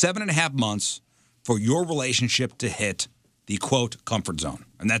average of 7.5 months for your relationship to hit the, quote, comfort zone.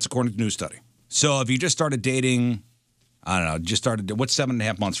 And that's according to a new study. So if you just started dating, I don't know, what's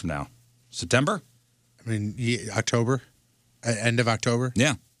 7.5 months from now? September? I mean, October. End of October.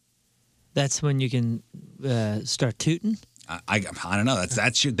 Yeah. That's when you can start tooting? I don't know.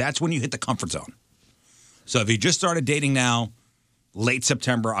 That's when you hit the comfort zone. So if you just started dating now, late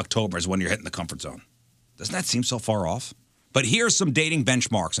September, October is when you're hitting the comfort zone. Doesn't that seem so far off? But here's some dating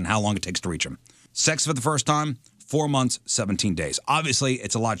benchmarks and how long it takes to reach them. Sex for the first time, 4 months, 17 days. Obviously,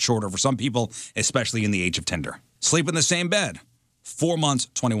 it's a lot shorter for some people, especially in the age of Tinder. Sleep in the same bed, 4 months,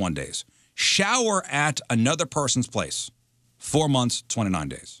 21 days. Shower at another person's place, 4 months, 29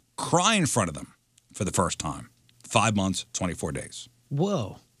 days. Cry in front of them for the first time, 5 months, 24 days.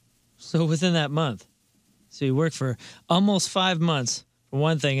 Whoa. So within that month. So you work for almost 5 months for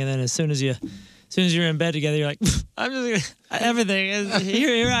one thing, and then as soon as you're in bed together, you're like, I'm just gonna, everything is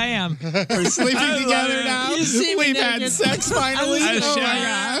here I am. We're sleeping together now. We've had sex finally. We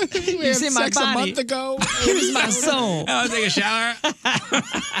had sex a month ago. Here's my soul. I'll take a shower.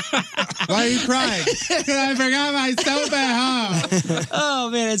 Why are you crying? I forgot my soap at home. Oh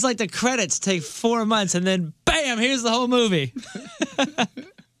man, it's like the credits take 4 months, and then bam, here's the whole movie.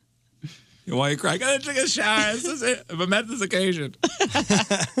 Why are you crying? I gotta take a shower. This is it. I'm at this occasion.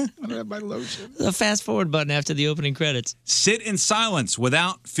 I don't have my lotion. A fast forward button after the opening credits. Sit in silence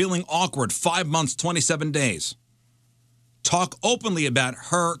without feeling awkward, 5 months, 27 days. Talk openly about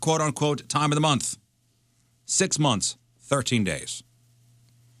her, quote unquote, time of the month, 6 months, 13 days.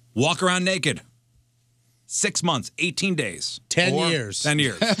 Walk around naked, 6 months, 18 days. 10 years. 10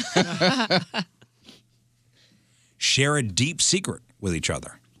 years. Share a deep secret with each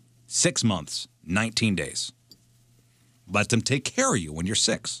other. 6 months, 19 days. Let them take care of you when you're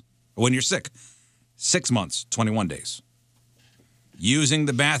sick. 6 months, 21 days. Using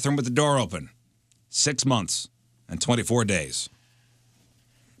the bathroom with the door open, 6 months and 24 days.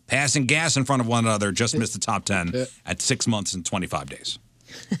 Passing gas in front of one another just missed the top 10 at 6 months and 25 days.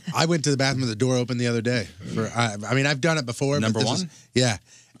 I went to the bathroom with the door open the other day. I mean, I've done it before. Number but one? Yeah.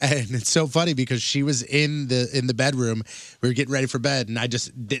 And it's so funny because she was in the bedroom. We were getting ready for bed, and I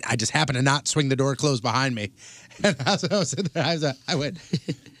just happened to not swing the door closed behind me. And I was in there. I went,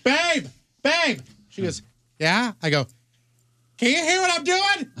 babe. She goes, yeah. I go, can you hear what I'm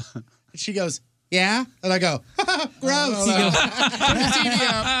doing? And she goes, yeah. And I go, gross. Turn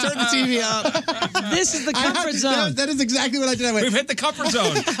the TV up. This is the comfort zone. That is exactly what I did. I went, We've hit the comfort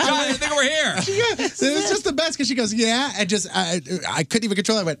zone. I think we're here. It was just the best because she goes, yeah. And just, I couldn't even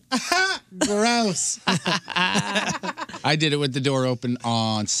control it. I went, gross. I did it with the door open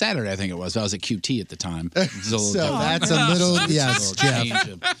on Saturday, I think it was. I was at QT at the time. It was a little different. That's a little, yes, Jeff.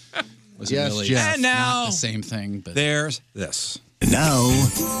 Wasn't really And now, not the same thing. But there's this. Now,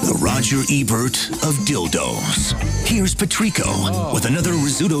 the Roger Ebert of dildos. Here's Patrico with another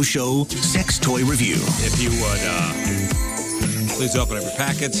Rizzuto Show sex toy review. If you would please open up your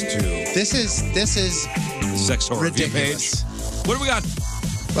packets to This is the sex toy review ridiculous. page. What do we got?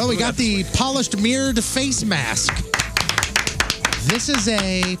 Well, we got the polished mirrored face mask. This is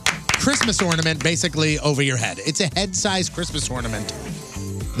a Christmas ornament basically over your head. It's a head-sized Christmas ornament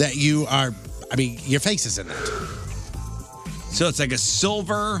that your face is in it. So it's like a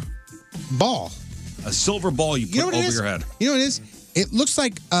silver ball. A silver ball you put over your head. You know what it is? It looks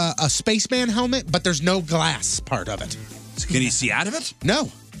like a spaceman helmet, but there's no glass part of it. So can you see out of it?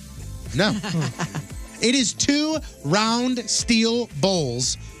 No. It is 2 round steel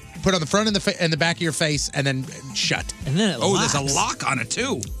bowls put on the front and the back of your face and then shut. And then it there's a lock on it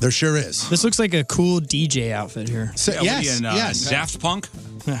too. There sure is. This looks like a cool DJ outfit here. So, yes. Daft Punk?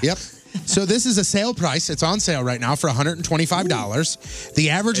 Yep. So this is a sale price. It's on sale right now for $125. The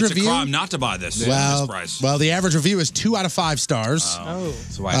average It's review. a crime not to buy this. This price. Well, the average review is 2 out of 5 stars.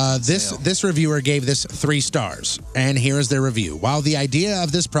 That's why it's on sale. This reviewer gave this 3 stars, and here is their review. While the idea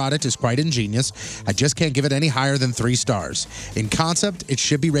of this product is quite ingenious, I just can't give it any higher than 3 stars. In concept, it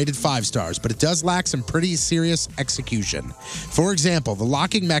should be rated 5 stars, but it does lack some pretty serious execution. For example, the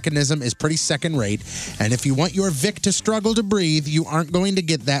locking mechanism is pretty second rate, and if you want your Vic to struggle to breathe, you aren't going to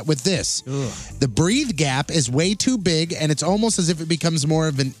get that with this. The breathe gap is way too big, and it's almost as if it becomes more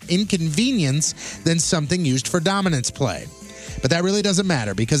of an inconvenience than something used for dominance play. But that really doesn't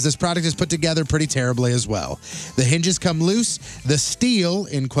matter because this product is put together pretty terribly as well. The hinges come loose, the steel,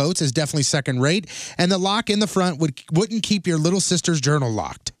 in quotes, is definitely second rate, and the lock in the front wouldn't keep your little sister's journal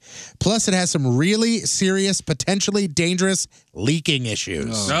locked. Plus, it has some really serious, potentially dangerous leaking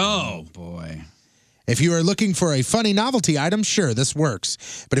issues. Oh, boy. If you are looking for a funny novelty item, sure, this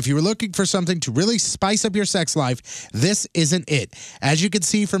works. But if you were looking for something to really spice up your sex life, this isn't it. As you can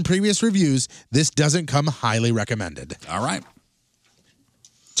see from previous reviews, this doesn't come highly recommended. All right.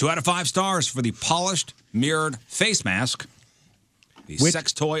 2 out of 5 stars for the polished mirrored face mask. The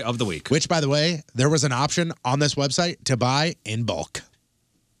sex toy of the week. Which, by the way, there was an option on this website to buy in bulk.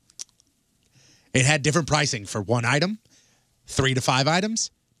 It had different pricing for 1 item, 3 to 5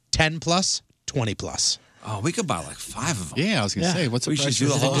 items, 10 plus, 20 plus. Oh, we could buy like 5 of them. Yeah, I was going to say, what's the we price should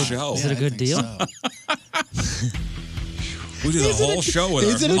do for the whole that? show. Is it a good deal? We do the whole show with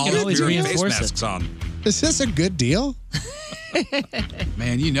is our it a polished good mirrored deal? face masks on. Is this a good deal?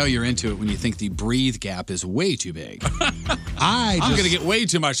 Man, you know you're into it when you think the breathe gap is way too big. I'm going to get way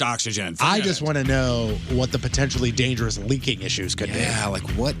too much oxygen. I just want to know what the potentially dangerous leaking issues could be. Yeah, like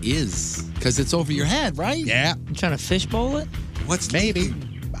what is? Because it's over your head, right? Yeah. You trying to fishbowl it? What's maybe? leaking?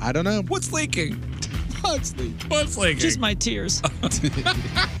 I don't know. What's leaking? What's leaking? Just my tears.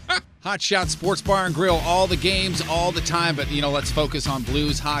 Hot Shot Sports Bar and Grill, all the games, all the time. But, let's focus on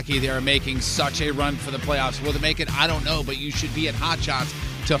Blues hockey. They are making such a run for the playoffs. Will they make it? I don't know, but you should be at Hot Shots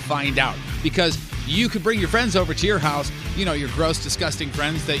to find out. Because you could bring your friends over to your house, your gross, disgusting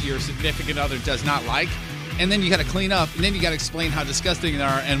friends that your significant other does not like. And then you got to clean up, and then you got to explain how disgusting they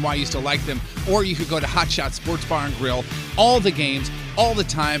are and why you still like them. Or you could go to Hot Shot Sports Bar and Grill, all the games, all the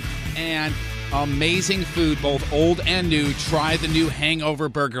time, and amazing food, both old and new. Try the new Hangover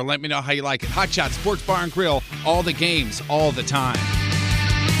Burger. Let me know how you like it. Hot Shot Sports Bar and Grill, all the games, all the time.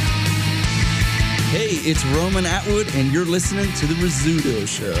 Hey, it's Roman Atwood, and you're listening to The Rizzuto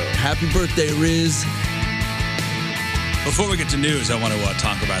Show. Happy birthday, Riz. Before we get to news, I want to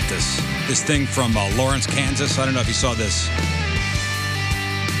talk about this thing from Lawrence, Kansas. I don't know if you saw this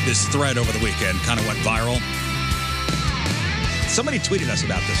thread over the weekend. Kind of went viral. Somebody tweeted us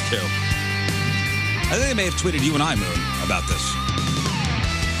about this, too. I think they may have tweeted you and I, Moon, about this.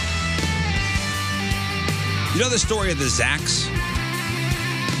 You know the story of the Zacks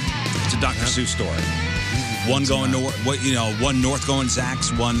It's a Dr. Seuss story. One going north, one north going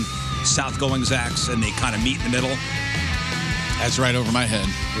Zax, one south going Zax, and they kind of meet in the middle. That's right over my head.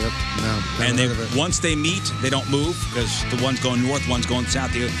 Yep. No. And once they meet, they don't move because the one's going north, one's going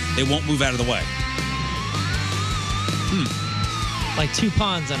south. They won't move out of the way. Like two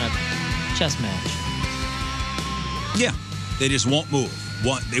pawns on a chess match. Yeah, they just won't move.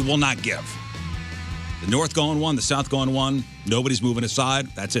 They will not give. The north going one, the south going one. Nobody's moving aside.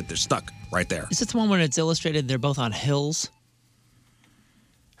 That's it. They're stuck right there. Is it the one where it's illustrated they're both on hills?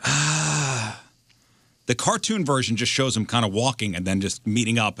 The cartoon version just shows them kind of walking and then just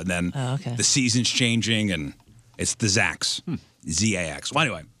meeting up, and then the season's changing, and it's the Zax. Z-A-X. Well,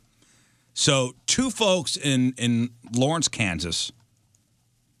 anyway, so two folks in Lawrence, Kansas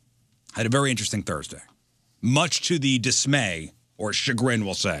had a very interesting Thursday, much to the dismay, or chagrin,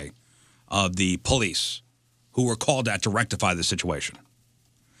 we'll say, of the police who were called out to rectify the situation.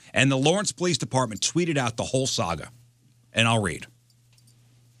 And the Lawrence Police Department tweeted out the whole saga, and I'll read.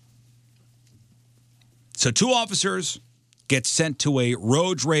 So two officers get sent to a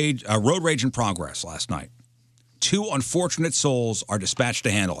road rage in progress last night. Two unfortunate souls are dispatched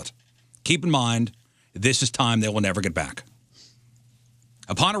to handle it. Keep in mind, this is time they will never get back.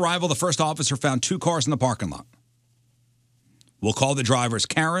 Upon arrival, the first officer found two cars in the parking lot. We'll call the drivers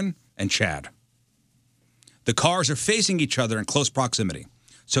Karen and Chad. The cars are facing each other in close proximity.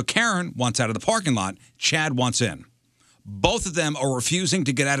 So Karen wants out of the parking lot, Chad wants in. Both of them are refusing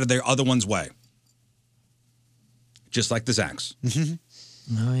to get out of their other one's way. Just like the Zax.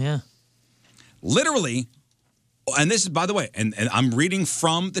 Oh, yeah. Literally, and this is, by the way, and I'm reading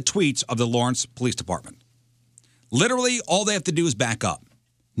from the tweets of the Lawrence Police Department. Literally, all they have to do is back up.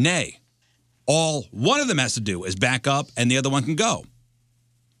 Nay, all one of them has to do is back up and the other one can go.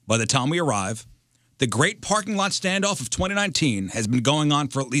 By the time we arrive, the great parking lot standoff of 2019 has been going on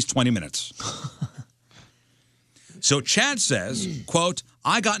for at least 20 minutes. So Chad says, quote,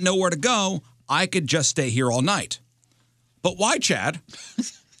 I got nowhere to go. I could just stay here all night. But why, Chad?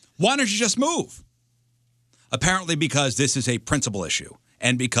 Why don't you just move? Apparently because this is a principal issue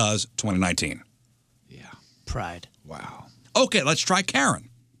and because 2019. Pride. Wow. Okay, let's try Karen.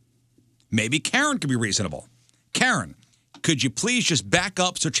 Maybe Karen could be reasonable. Karen, could you please just back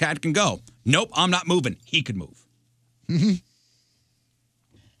up so Chad can go? Nope, I'm not moving. He could move.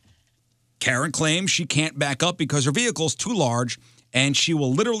 Karen claims she can't back up because her vehicle's too large and she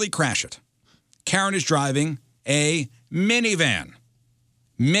will literally crash it. Karen is driving a minivan.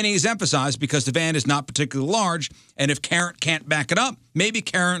 Mini is emphasized because the van is not particularly large, and if Karen can't back it up, maybe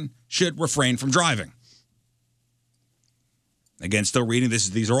Karen should refrain from driving. Again, still reading this.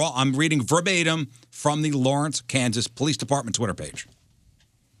 These are all, I'm reading verbatim from the Lawrence, Kansas Police Department Twitter page.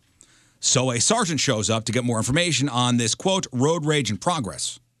 So a sergeant shows up to get more information on this, quote, road rage in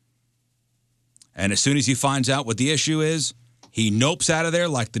progress. And as soon as he finds out what the issue is, he nopes out of there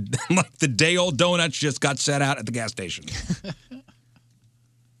like the day-old donuts just got set out at the gas station.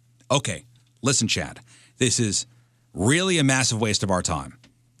 Okay, listen, Chad. This is really a massive waste of our time.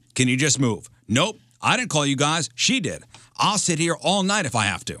 Can you just move? Nope, I didn't call you guys. She did. I'll sit here all night if I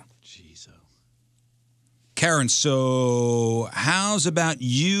have to. Jeez. Karen, so how's about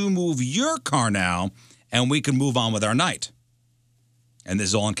you move your car now and we can move on with our night? And this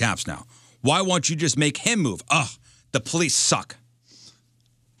is all in caps now. Why won't you just make him move? Ugh, the police suck.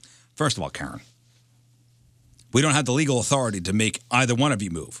 First of all, Karen, we don't have the legal authority to make either one of you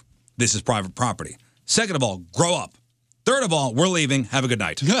move. This is private property. Second of all, grow up. Third of all, we're leaving. Have a good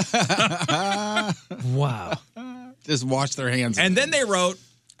night. Wow. Just wash their hands. And then they wrote,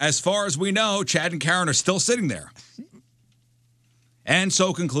 as far as we know, Chad and Karen are still sitting there. And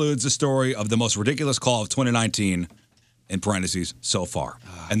so concludes the story of the most ridiculous call of 2019, in parentheses, so far.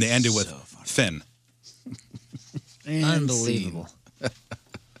 And they ended with Finn. Unbelievable.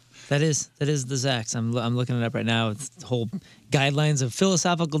 That is the Zax. I'm looking it up right now. It's the whole guidelines of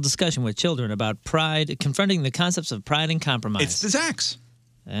philosophical discussion with children about pride, confronting the concepts of pride and compromise. It's the Zax.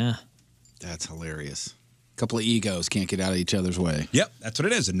 Yeah. That's hilarious. A couple of egos can't get out of each other's way. Yep, that's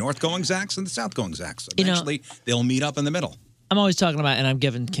what it is. The north-going Zax and the south-going Zax. Eventually, they'll meet up in the middle. I'm always talking about, and I'm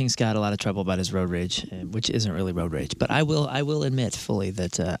giving King Scott a lot of trouble about his road rage, which isn't really road rage. But I will admit fully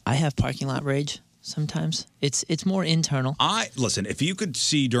that I have parking lot rage sometimes. It's more internal. Listen, if you could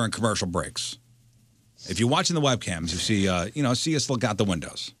see during commercial breaks, if you're watching the webcams, you see us look out the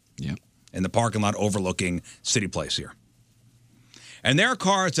windows. Yeah. In the parking lot overlooking City Place here. And there are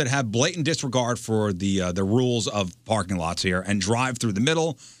cars that have blatant disregard for the rules of parking lots here and drive through the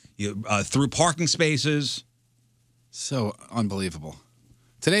middle, through parking spaces. So unbelievable.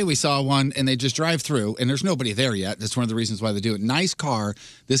 Today we saw one, and they just drive through, and there's nobody there yet. That's one of the reasons why they do it. Nice car.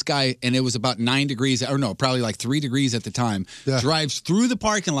 This guy, and it was about 9 degrees, or no, probably like 3 degrees at the time, drives through the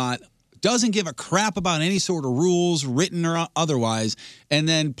parking lot, doesn't give a crap about any sort of rules, written or otherwise, and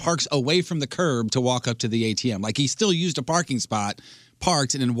then parks away from the curb to walk up to the ATM. Like he still used a parking spot,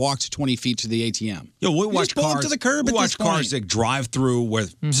 parked, and then walked 20 feet to the ATM. Yo, we watch just pull up cars to the curb We at watch this point. cars that drive through where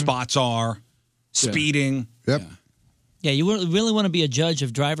spots are, speeding. Yep. Yeah, you really want to be a judge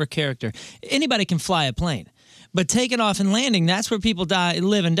of driver character. Anybody can fly a plane, but taking off and landing, that's where people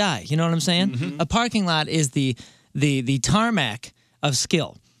live and die. You know what I'm saying? A parking lot is the tarmac of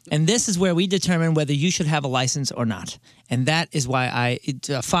skill. And this is where we determine whether you should have a license or not. And that is why I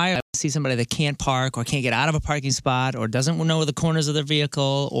see somebody that can't park or can't get out of a parking spot or doesn't know where the corners of their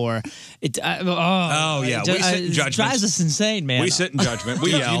vehicle or it. We sit in judgment. It drives us insane, man. We sit in judgment.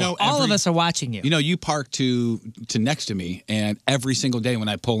 We yell. All of us are watching you. You know, you park to next to me, and every single day when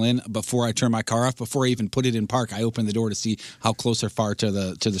I pull in, before I turn my car off, before I even put it in park, I open the door to see how close or far to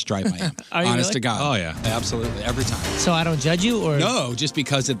the stripe I am. Are you Honest really? to God. Oh, yeah. Absolutely. Every time. So I don't judge you, or No, just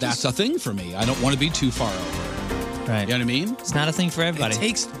because that's a thing for me. I don't want to be too far over. Right. You know what I mean? It's not a thing for everybody. It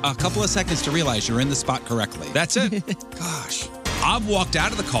takes a couple of seconds to realize you're in the spot correctly. That's it. Gosh. I've walked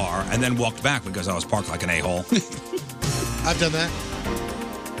out of the car and then walked back because I was parked like an a-hole. I've done that.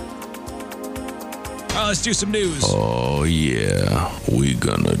 Let's do some news. Oh, yeah. We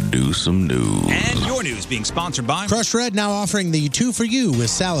gonna do some news. And your news being sponsored by Crush Red now offering the 2 for you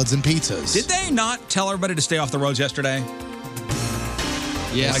with salads and pizzas. Did they not tell everybody to stay off the roads yesterday?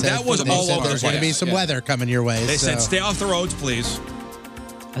 Yeah, like that was they all said over. there's going to be some weather coming your way. They so. said stay off the roads, please.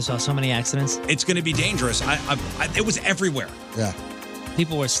 I saw so many accidents. It's going to be dangerous. It was everywhere. Yeah.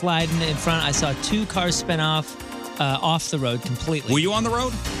 People were sliding in front. I saw 2 cars spin off the road completely. Were you on the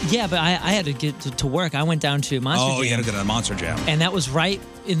road? Yeah, but I had to get to work. I went down to Monster Jam. Oh, you had to go to the Monster Jam. And that was right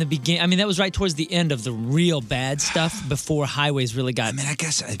in the beginning. I mean, that was right towards the end of the real bad stuff before highways really got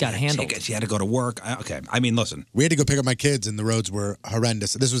handled. You had to go to work. Okay. I mean, listen. We had to go pick up my kids, and the roads were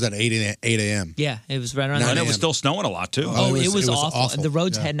horrendous. This was at 8 a.m. Yeah, it was right around And there. it was still snowing a lot, too. Oh, it was awful. The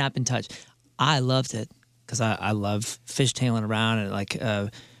roads Yeah. had not been touched. I loved it because I love fishtailing around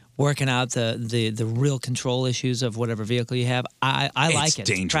and working out the real control issues of whatever vehicle you have. I like it.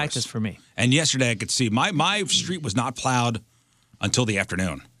 Dangerous. It's practice for me. And yesterday I could see my street was not plowed until the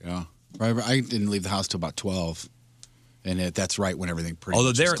afternoon. Yeah. I didn't leave the house till about 12. And that's right when everything pretty Although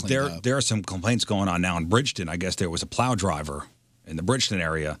much is cleaned up. there are some complaints going on now in Bridgeton. I guess there was a plow driver in the Bridgeton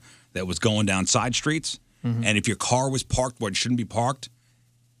area that was going down side streets. Mm-hmm. And if your car was parked where it shouldn't be parked,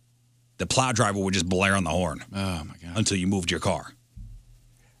 the plow driver would just blare on the horn. Oh, my God. Until you moved your car.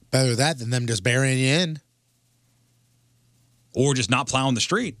 Better that than them just burying you in. Or just not plowing the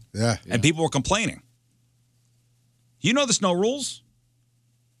street. Yeah. And people were complaining. You know the snow rules.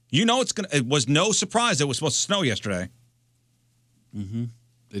 You know it was no surprise it was supposed to snow yesterday. Mm-hmm.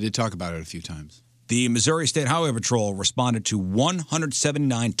 They did talk about it a few times. The Missouri State Highway Patrol responded to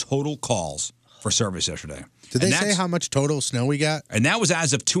 179 total calls for service yesterday. Did they say how much total snow we got? And that was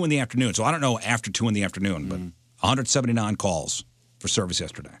as of 2 in the afternoon. So I don't know after 2 in the afternoon, but 179 calls for service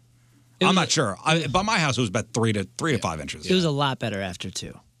yesterday. I'm not sure. By my house, it was about 3 to 5 inches. It was a lot better after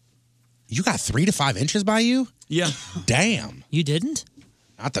 2. You got 3 to 5 inches by you? Yeah. Damn. You didn't?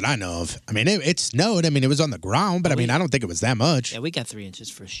 Not that I know of. I mean, it snowed. I mean, it was on the ground, but I mean, I don't think it was that much. Yeah, we got 3 inches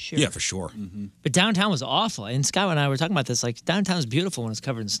for sure. Yeah, for sure. Mm-hmm. But downtown was awful. And Scott and I were talking about this. Like, downtown's beautiful when it's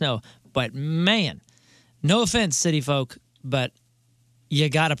covered in snow. But, man, no offense, city folk, but you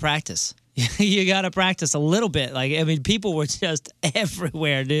got to practice. You got to practice a little bit. Like, I mean, people were just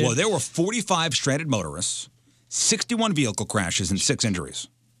everywhere, dude. Well, there were 45 stranded motorists, 61 vehicle crashes, and 6 injuries.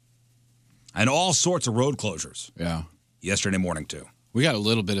 And all sorts of road closures. Yeah. Yesterday morning, too. We got a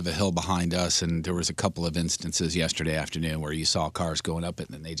little bit of a hill behind us, and there was a couple of instances yesterday afternoon where you saw cars going up it,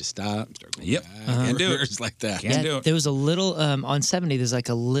 and then they just stopped. Start going back. Can't do it. Reverse like that. Can't do it. There was a little, on 70, there's like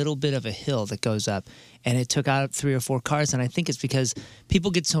a little bit of a hill that goes up, and it took out 3 or 4 cars, and I think it's because people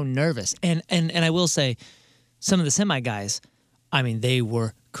get so nervous. And I will say, some of the semi guys, I mean, they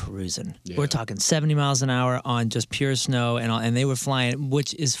were cruising. Yeah. We're talking 70 miles an hour on just pure snow, and they were flying,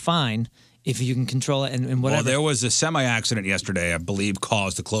 which is fine if you can control it and whatever. Well, there was a semi-accident yesterday, I believe,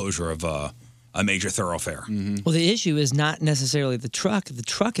 caused the closure of a major thoroughfare. Mm-hmm. Well, the issue is not necessarily the truck. The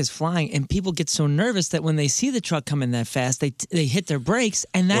truck is flying, and people get so nervous that when they see the truck coming that fast, they hit their brakes,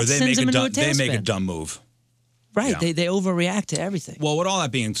 and that sends them into a tailspin. They make a dumb move. Right. Yeah. They overreact to everything. Well, with all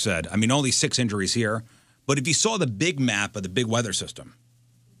that being said, I mean, only 6 injuries here, but if you saw the big map of the big weather system,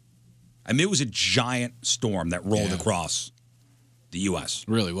 I mean, it was a giant storm that rolled across the U.S.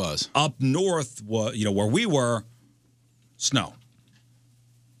 It really was. Up north, where we were, snow.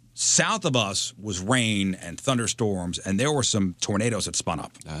 South of us was rain and thunderstorms, and there were some tornadoes that spun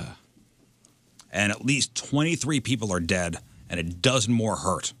up. And at least 23 people are dead, and a dozen more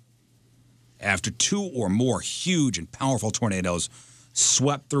hurt after 2 or more huge and powerful tornadoes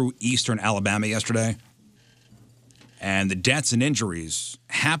swept through eastern Alabama yesterday. And the deaths and injuries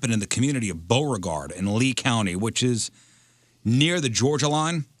happened in the community of Beauregard in Lee County, which is near the Georgia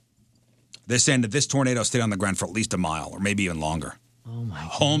line. They're saying that this tornado stayed on the ground for at least a mile or maybe even longer. Oh, my God.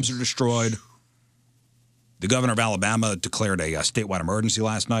 Homes are destroyed. The governor of Alabama declared a statewide emergency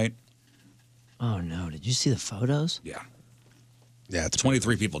last night. Oh, no. Did you see the photos? Yeah. Yeah, it's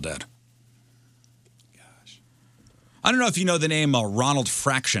 23 people dead. Gosh. I don't know if you know the name Ronald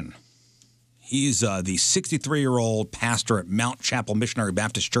Fraction. He's the 63-year-old pastor at Mount Chapel Missionary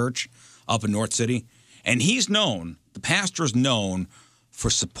Baptist Church up in North City. And he's known, the pastor is known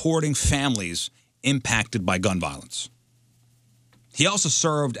for supporting families impacted by gun violence. He also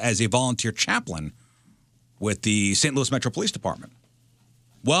served as a volunteer chaplain with the St. Louis Metro Police Department.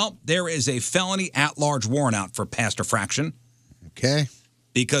 Well, there is a felony at-large warrant out for Pastor Fraction. Okay.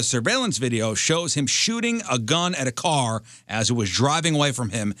 Because surveillance video shows him shooting a gun at a car as it was driving away from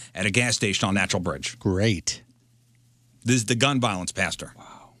him at a gas station on Natural Bridge. Great. This is the gun violence pastor.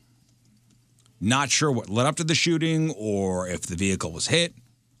 Wow. Not sure what led up to the shooting or if the vehicle was hit.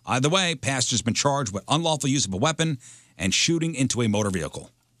 Either way, pastor's been charged with unlawful use of a weapon and shooting into a motor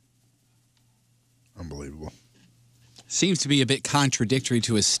vehicle. Unbelievable. Seems to be a bit contradictory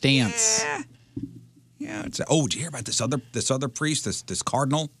to his stance. Yeah. Did you hear about this other priest, this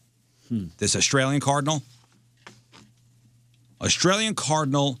cardinal, this Australian cardinal? Australian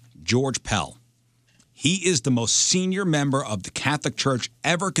Cardinal George Pell. He is the most senior member of the Catholic Church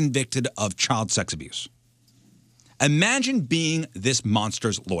ever convicted of child sex abuse. Imagine being this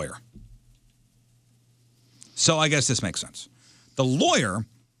monster's lawyer. So I guess this makes sense. The lawyer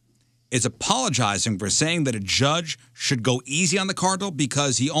is apologizing for saying that a judge should go easy on the cardinal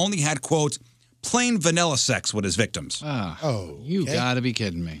because he only had, quote, plain vanilla sex with his victims. You gotta be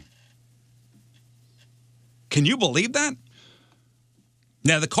kidding me. Can you believe that?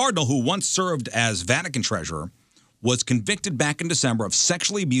 Now, the cardinal, who once served as Vatican treasurer, was convicted back in December of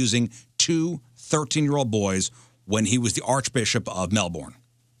sexually abusing 2 13-year-old boys when he was the Archbishop of Melbourne.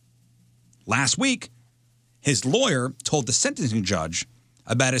 Last week, his lawyer told the sentencing judge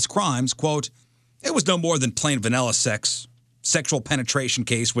about his crimes, quote, it was no more than plain vanilla sex, sexual penetration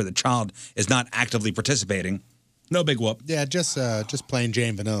case where the child is not actively participating. No big whoop. Yeah, just plain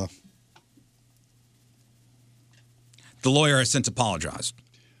Jane vanilla. The lawyer has since apologized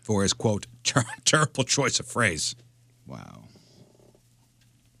for his, quote, terrible choice of phrase. Wow.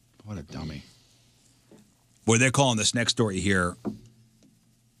 What a dummy. Where they're calling this next story here,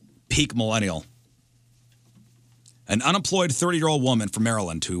 peak millennial. An unemployed 30-year-old woman from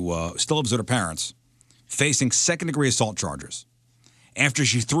Maryland who still lives with her parents, facing second-degree assault charges after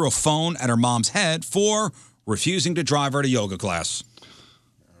she threw a phone at her mom's head for refusing to drive her to yoga class.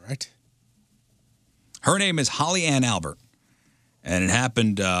 All right. Her name is Holly Ann Albert, and it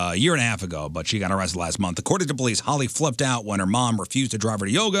happened a year and a half ago, but she got arrested last month. According to police, Holly flipped out when her mom refused to drive her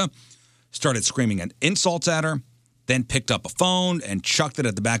to yoga, started screaming insults at her, then picked up a phone and chucked it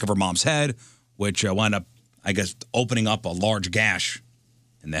at the back of her mom's head, which wound up, I guess, opening up a large gash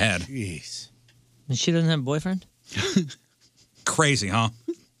in the head. Jeez. And she doesn't have a boyfriend? Crazy, huh?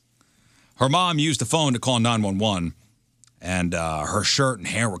 Her mom used the phone to call 911, and her shirt and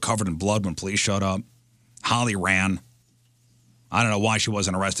hair were covered in blood when police showed up. Holly ran. I don't know why she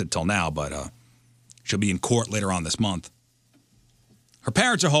wasn't arrested till now, but she'll be in court later on this month. Her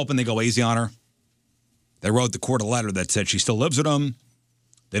parents are hoping they go easy on her. They wrote the court a letter that said she still lives with them.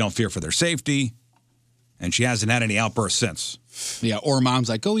 They don't fear for their safety. And she hasn't had any outbursts since. Yeah, or mom's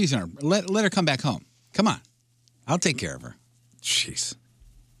like, go easy on her. Let her come back home. Come on. I'll take care of her. Jeez.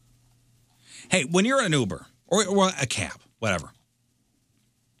 Hey, when you're in an Uber or a cab, whatever,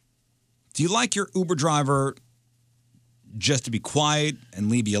 do you like your Uber driver just to be quiet and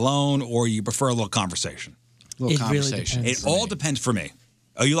leave you alone, or you prefer a little conversation? Little conversation. It all depends for me.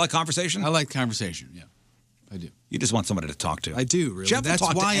 Oh, you like conversation? I like conversation, yeah. I do. You just want somebody to talk to. I do, really. Jeff will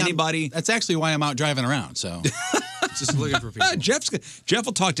talk to anybody. That's actually why I'm out driving around, so just looking for people. Jeff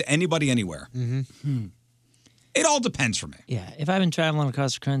will talk to anybody anywhere. Mm-hmm. It all depends for me. Yeah, if I've been traveling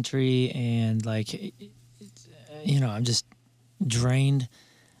across the country and, like, I'm just drained,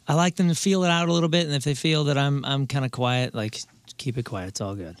 I like them to feel it out a little bit, and if they feel that I'm kind of quiet, like, keep it quiet. It's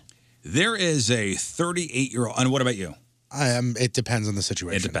all good. There is a 38-year-old, and what about you? It depends on the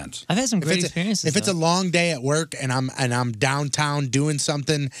situation. It depends. I've had some great experiences. If it's a long day at work and I'm downtown doing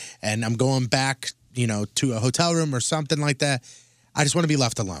something and I'm going back, to a hotel room or something like that, I just want to be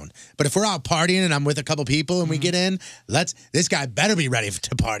left alone. But if we're out partying and I'm with a couple people and we get in, this guy better be ready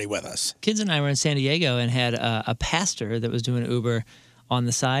to party with us. Kids and I were in San Diego and had a pastor that was doing Uber on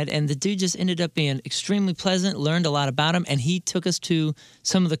the side, and the dude just ended up being extremely pleasant, learned a lot about him, and he took us to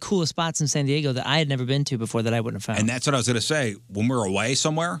some of the coolest spots in San Diego that I had never been to before that I wouldn't have found. And that's what I was going to say. When we're away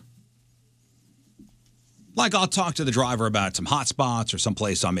somewhere, like I'll talk to the driver about some hot spots or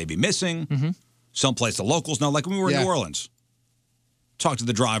someplace I may be missing, someplace the locals know, like when we were in New Orleans. Talk to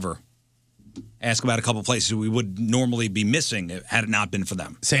the driver, ask about a couple places we would normally be missing had it not been for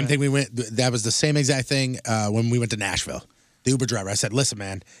them. Same thing we went, that was the same exact thing when we went to Nashville. The Uber driver, I said, listen,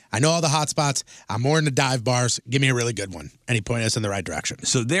 man, I know all the hot spots. I'm more into dive bars. Give me a really good one. And he pointed us in the right direction.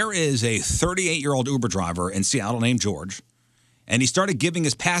 So there is a 38-year-old Uber driver in Seattle named George, and he started giving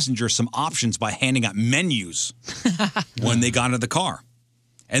his passengers some options by handing out menus when they got into the car.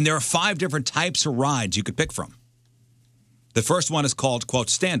 And there are 5 different types of rides you could pick from. The first one is called,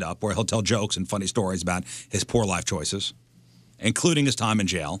 quote, stand-up, where he'll tell jokes and funny stories about his poor life choices, including his time in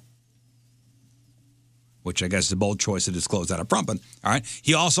jail, which I guess is a bold choice to disclose that up front. But, all right.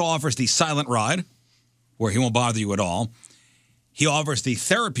 He also offers the silent ride, where he won't bother you at all. He offers the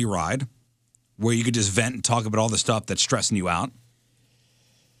therapy ride, where you could just vent and talk about all the stuff that's stressing you out.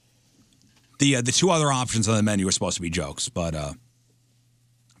 The 2 other options on the menu are supposed to be jokes, but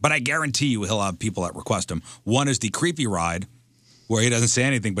I guarantee you he'll have people that request him. One is the creepy ride, where he doesn't say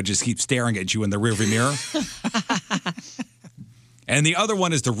anything but just keeps staring at you in the rearview mirror. And the other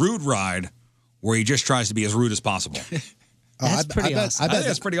one is the rude ride, where he just tries to be as rude as possible. That's pretty awesome. I bet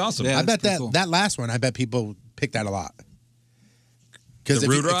that's pretty awesome. I bet that last one, I bet people pick that a lot. Because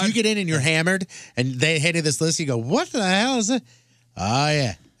if you get in and you're hammered and they handed this list, you go, what the hell is it? Oh,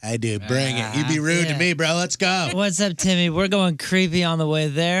 yeah. I do. Bring it. You be rude to me, bro. Let's go. What's up, Timmy? We're going creepy on the way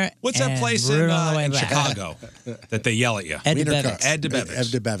there. What's that place in Chicago that they yell at you? Ed DeBevick's. Ed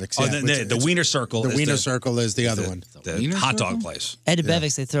DeBevick's. Ed DeBevick's, Oh, yeah. the Wiener Circle. The Wiener Circle is the other one. The hot dog place. Ed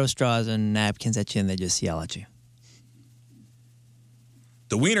DeBevick's, they throw straws and napkins at you and they just yell at you.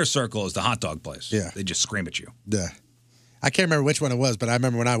 The Wiener Circle is the hot dog place. Yeah. They just scream at you. Yeah. I can't remember which one it was, but I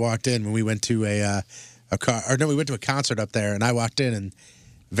remember when I walked in, when we went to we went to a concert up there, and I walked in, and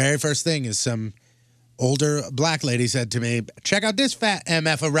very first thing is some older black lady said to me, check out this fat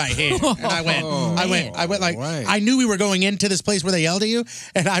MF right here. And I went like, I knew we were going into this place where they yelled at you.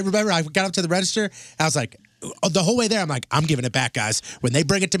 And I remember I got up to the register, and I was like, the whole way there, I'm like, I'm giving it back, guys. When they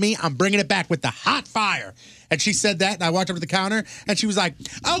bring it to me, I'm bringing it back with the hot fire. And she said that, and I walked over to the counter, and she was like,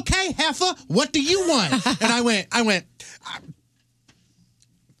 okay, heifer, what do you want? And I went,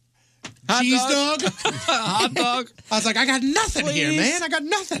 cheese dog? Hot dog? I was like, I got nothing here, man. I got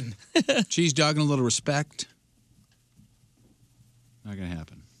nothing. Cheese dog and a little respect. Not going to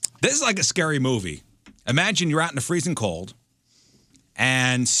happen. This is like a scary movie. Imagine you're out in the freezing cold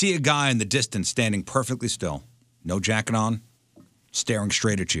and see a guy in the distance standing perfectly still, no jacket on, staring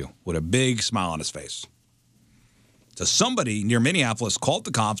straight at you with a big smile on his face. So somebody near Minneapolis called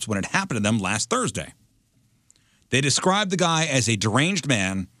the cops when it happened to them last Thursday. They described the guy as a deranged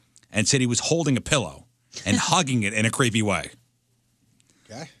man and said he was holding a pillow and hugging it in a creepy way.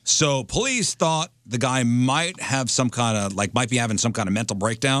 Okay. So police thought the guy might have might be having some kind of mental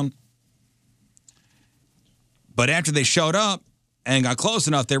breakdown. But after they showed up and got close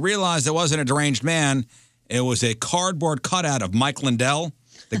enough, they realized it wasn't a deranged man. It was a cardboard cutout of Mike Lindell,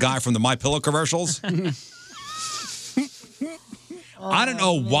 the guy from the MyPillow commercials. I don't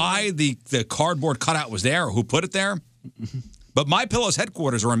know why the cardboard cutout was there or who put it there. But MyPillow's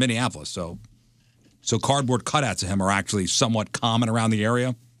headquarters are in Minneapolis, so cardboard cutouts of him are actually somewhat common around the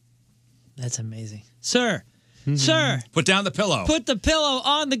area. That's amazing. Sir, put down the pillow. Put the pillow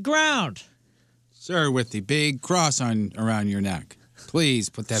on the ground. Sir, with the big cross around your neck. Please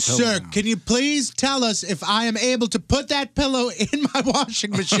put that pillow Sir, down. can you please tell us if I am able to put that pillow in my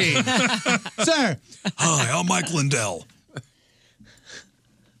washing machine? Sir. Hi, I'm Mike Lindell.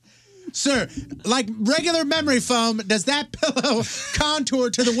 Sir, like regular memory foam, does that pillow contour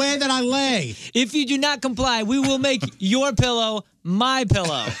to the way that I lay? If you do not comply, we will make your pillow my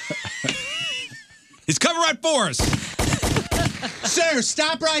pillow. He's coming right for us. Sir,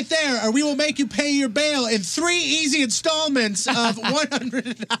 stop right there, or we will make you pay your bail in 3 easy installments of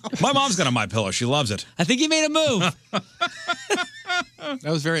 $100. My mom's got a MyPillow. She loves it. I think you made a move. That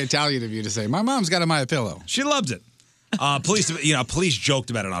was very Italian of you to say. My mom's got a MyPillow. She loves it. Police joked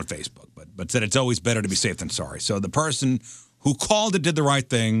about it on Facebook, but said it's always better to be safe than sorry. So the person who called it did the right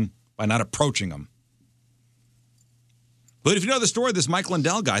thing by not approaching him. But if you know the story of this Mike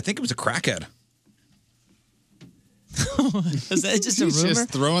Lindell guy, I think it was a crackhead. Is that just a rumor? Just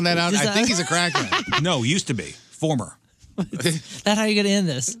throwing that out. I think he's a crackhead. No, used to be. Former. That's how you're going to end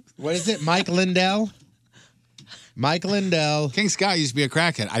this. What is it? Mike Lindell? Mike Lindell. King Scott used to be a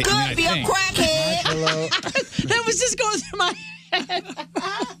crackhead. I think. crackhead. That was just going through my head.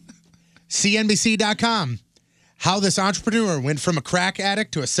 CNBC.com. How this entrepreneur went from a crack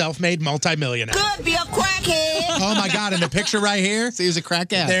addict to a self-made multimillionaire. Could be a crackhead. Oh my God! And the picture right here. So he was a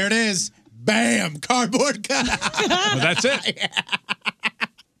crack addict. There it is. Bam! Cardboard cutout. Well, that's it.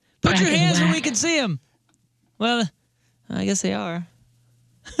 Put your hands where we can see them. Well, I guess they are.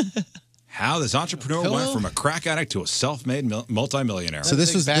 How this entrepreneur went from a crack addict to a self-made multimillionaire. So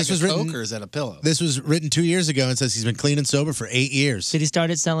this was written. Coke, or is that a pillow? This was written 2 years ago and says he's been clean and sober for 8 years. Did he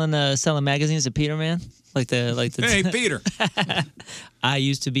start selling magazines to Peter Man? Like the Hey, Peter. I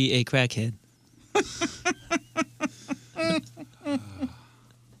used to be a crackhead.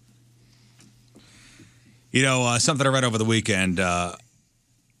 You know, something I read over the weekend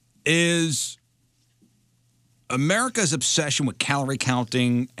is America's obsession with calorie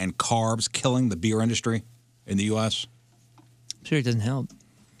counting and carbs killing the beer industry in the U.S. I'm sure it doesn't help.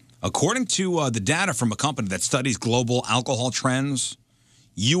 According to the data from a company that studies global alcohol trends,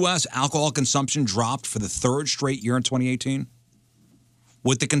 U.S. alcohol consumption dropped for the third straight year in 2018,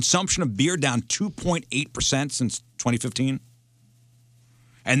 with the consumption of beer down 2.8% since 2015.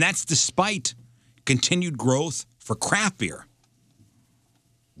 And that's despite continued growth for craft beer,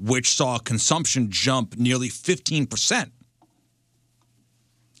 which saw consumption jump nearly 15%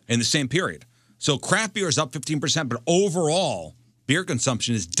 in the same period. So craft beer is up 15%, but overall, beer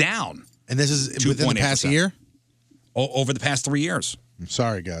consumption is down. And this is within the past year? Over the past 3 years. I'm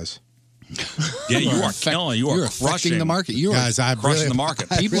sorry, guys. Yeah, you are killing. You are You're crushing affecting the market. You are Guys, I crushing really- the market.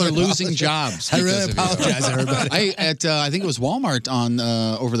 People are losing jobs. I really because of you. apologize, everybody. I think it was Walmart on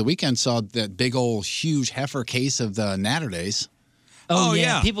over the weekend saw that big old huge heifer case of the Natter Days. Oh,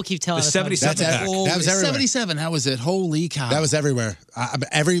 yeah. People keep telling The us. 77 That's pack. that was everywhere. 77. How was it? Holy cow! That was everywhere.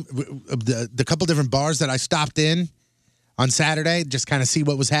 The couple different bars that I stopped in on Saturday, just kind of see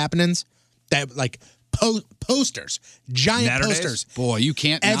what was happening. That like posters, giant Natter Days? posters. Boy, you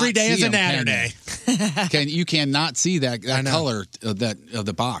can't. Every not day see is a them, Natter can Day. you cannot see that know. color of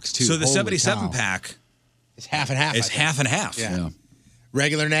the box too. So the Holy 77 cow. pack It's half and half. is half and half. Yeah.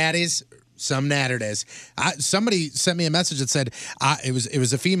 Regular natties, some Natter Days. Somebody sent me a message that said it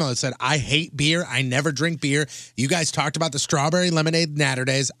was a female that said, "I hate beer. I never drink beer. You guys talked about the strawberry lemonade Natter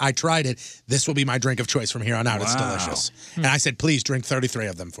Days. I tried it. This will be my drink of choice from here on out. It's Wow. delicious." And I said, "Please drink 33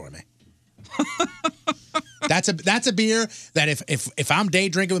 of them for me." That's a beer that if I'm day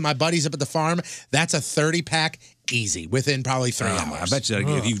drinking with my buddies up at the farm, that's a 30-pack easy within probably 3 hours. I bet you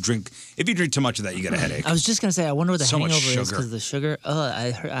that if you drink too much of that, you get a headache. I was just gonna say, I wonder what the So much hangover is sugar. because of the sugar.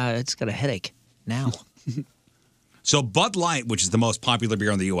 I heard, it's got a headache now. So Bud Light, which is the most popular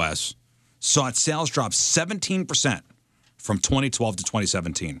beer in the U.S., saw its sales drop 17% from 2012 to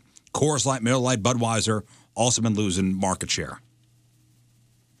 2017. Coors Light, Miller Lite, Budweiser also been losing market share.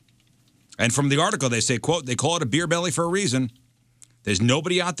 And from the article, they say, quote, they call it a beer belly for a reason. There's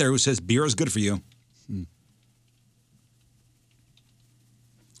nobody out there who says beer is good for you.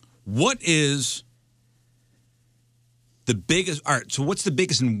 What is the biggest, all right, so what's the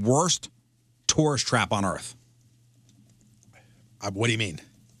biggest and worst tourist trap on earth? What do you mean?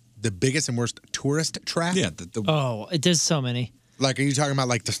 The biggest and worst tourist trap? Yeah. There's so many. Like, are you talking about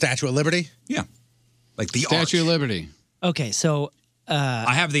like the Statue of Liberty? Yeah. Like the Statue of Liberty. Okay, so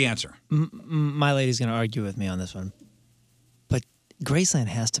I have the answer. My lady's going to argue with me on this one, but Graceland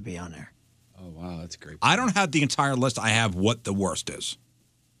has to be on there. Oh wow, that's great. I don't have the entire list. I have what the worst is.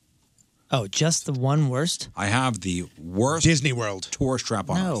 Oh, just the one worst? I have the worst Disney World tourist trap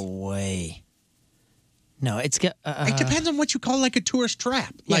on No earth. way. No, it's got. It depends on what you call like a tourist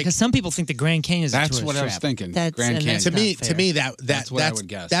trap. Yeah, Like because some people think the Grand Canyon is a That's tourist what I was trap. thinking. That's, Grand and Canyon. that's to not me, fair. That's what I would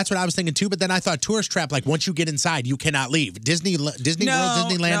guess. That's what I was thinking too. But then I thought tourist trap, like once you get inside, you cannot leave. Disney World,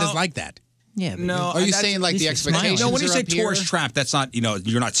 Disneyland is like that. Yeah. No, Are you that's- saying like the at least you're smiling. expectations? No, when you are say up here? tourist trap, that's not,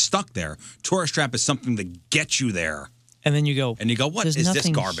 you're not stuck there. Tourist trap is something that gets you there. And then you go, What there's is this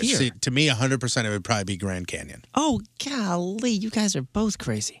nothing garbage? here. See, to me, 100% it would probably be Grand Canyon. Oh, golly, you guys are both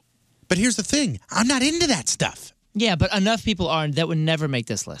crazy. But here's the thing: I'm not into that stuff. Yeah, but enough people are that would never make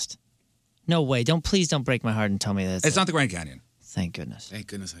this list. No way. Please don't break my heart and tell me that It's not the Grand Canyon. Thank goodness. Thank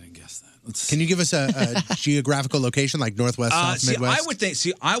goodness I didn't guess that. Can you give us a geographical location like Northwest, South, Midwest?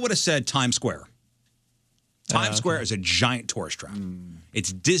 I would have said Times Square. Times Square is a giant tourist trap.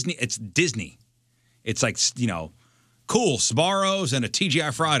 It's Disney. It's like, cool Sbarro's and a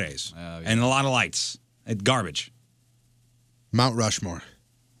TGI Fridays and a lot of lights. It's garbage. Mount Rushmore.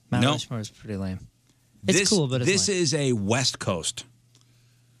 Mount No. Rushmore is pretty lame. It's cool, but it's this lame. is a West Coast.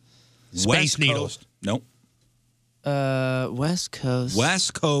 Space West Needle. Coast. Nope. West Coast.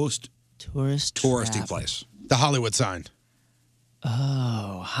 West Coast touristy trap. Place. The Hollywood sign.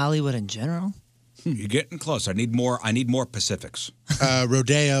 Oh, Hollywood in general? You're getting close. I need more Pacifics.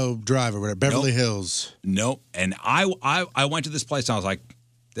 Rodeo Drive or whatever. Beverly Hills. Nope. And I went to this place and I was like,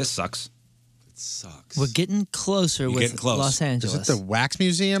 this sucks. It sucks. We're getting closer You're with getting close. Los Angeles. Is it the Wax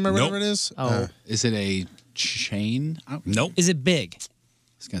Museum or whatever it is? Oh. Is it a chain? Nope. Is it big? I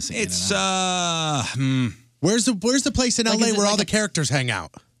was gonna say it's Where's the place in Like, LA is it where like all the a- characters hang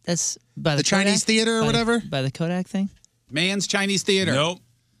out? That's by The Chinese Kodak? Theater or By the- whatever? By the Kodak thing? Man's Chinese Theater. Nope.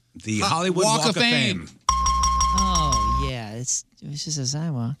 The Hollywood Walk of Fame. Oh, yeah. It's just a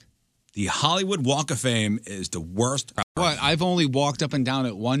sidewalk. The Hollywood Walk of Fame is the worst. What? I've only walked up and down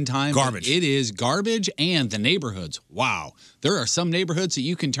it one time. but Garbage. It is garbage, and the neighborhoods. Wow. There are some neighborhoods that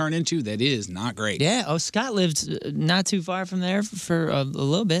you can turn into that is not great. Yeah. Oh, Scott lived not too far from there for a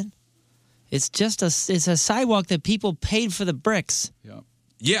little bit. It's just it's a sidewalk that people paid for the bricks.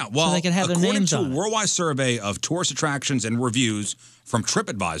 Yeah, well, So they can have their according names to a on it. worldwide survey of tourist attractions and reviews from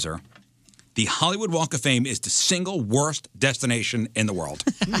TripAdvisor, the Hollywood Walk of Fame is the single worst destination in the world.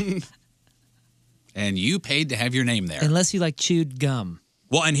 And you paid to have your name there. Unless you like chewed gum.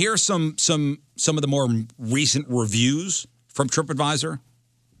 Well, and here's some of the more recent reviews from TripAdvisor,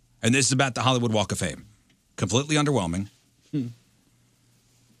 and this is about the Hollywood Walk of Fame. Completely underwhelming.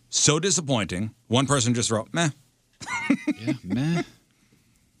 So disappointing. One person just wrote, meh. Yeah, meh.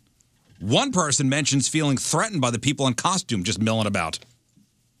 One person mentions feeling threatened by the people in costume just milling about.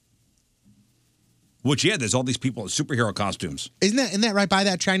 Which, yeah, there's all these people in superhero costumes. Isn't that right by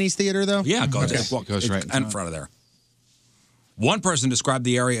that Chinese theater though? Yeah, it goes, Yes, it goes right in in front of there. One person described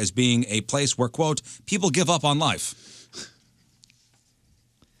the area as being a place where, quote, people give up on life.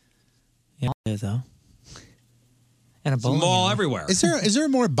 Yeah, there though. And a It's a bowling mall alley. everywhere. Is there a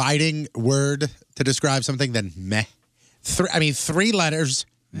more biting word to describe something than meh? Three letters.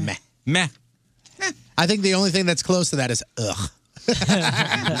 Meh. Meh. I think the only thing that's close to that is ugh.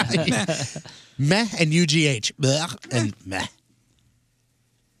 Meh and UGH. Ugh and meh.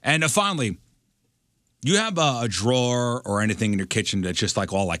 And finally, you have a drawer or anything in your kitchen that's just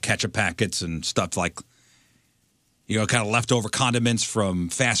like all like ketchup packets and stuff like, you know, kind of leftover condiments from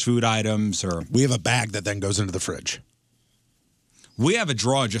fast food items or. We have a bag that then goes into the fridge. We have a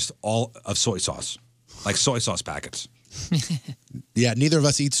drawer just all of soy sauce, like soy sauce packets. Yeah, neither of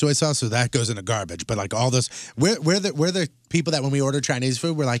us eat soy sauce, so that goes into garbage. But like all those, we're the people that when we order Chinese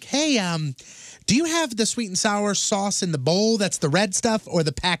food, we're like, hey, do you have the sweet and sour sauce in the bowl? That's the red stuff, or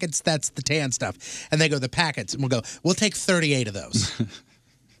the packets? That's the tan stuff. And they go the packets, and we'll take 38 of those.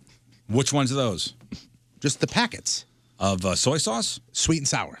 Which ones are those? Just the packets of soy sauce, sweet and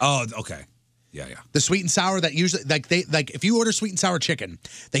sour. Oh, okay. Yeah. The sweet and sour that usually if you order sweet and sour chicken,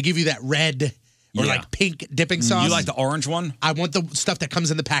 they give you that red. Or Yeah. like pink dipping sauce. You like the orange one? I want the stuff that comes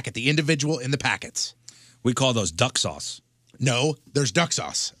in the packet, the individual in the packets. We call those duck sauce. No, there's duck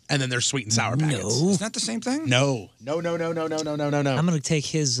sauce, and then there's sweet and sour packets. Isn't that the same thing? No. I'm going to take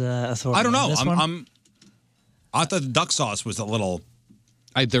his authority. I don't know. on this one. I thought the duck sauce was a little.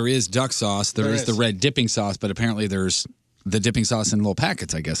 There is duck sauce. There is the red dipping sauce, but apparently there's the dipping sauce in little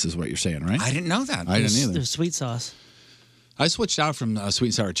packets, I guess is what you're saying, right? I didn't know that. I didn't either. There's sweet sauce. I switched out from sweet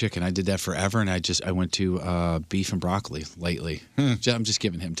and sour chicken. I did that forever, and I went to beef and broccoli lately. I'm just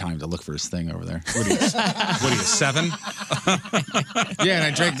giving him time to look for his thing over there. What are you, 7? Yeah, and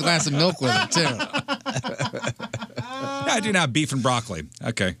I drank a glass of milk with it, too. I do now beef and broccoli.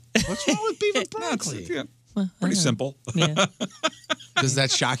 Okay. What's wrong with beef and broccoli? Pretty simple. Yeah. Does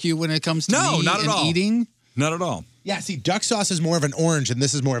that shock you when it comes to No, meat not at and all. eating? Not at all. Yeah, see, duck sauce is more of an orange, and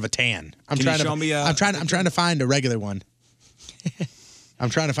this is more of a tan. I'm Can trying you to show me, I'm trying to find a regular one. I'm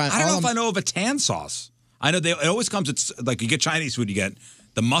trying to find. I don't know if I know of a tan sauce. I know it always comes. It's like you get Chinese food, you get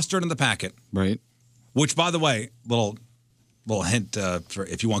the mustard in the packet, right? Which, by the way, little hint for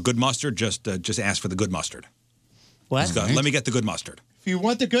if you want good mustard, just ask for the good mustard. What? Just go, let me get the good mustard. If you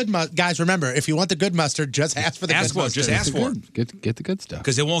want the good guys, remember, if you want the good mustard, just ask for the Ask good for it. mustard. Just ask for it. Get the good stuff.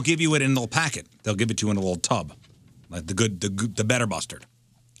 Because they won't give you it in a little packet. They'll give it to you in a little tub, like the better mustard.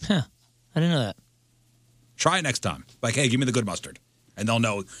 Huh. I didn't know that. Try it next time. Like, hey, give me the good mustard. And they'll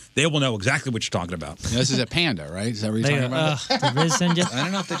know. They will know exactly what you're talking about. Yeah, this is at Panda, right? Is that what you're talking about? Did Riz send you? I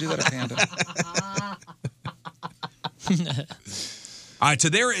don't know if they do that at Panda. All right, so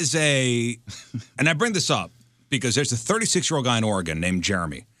there is and I bring this up because there's a 36-year-old guy in Oregon named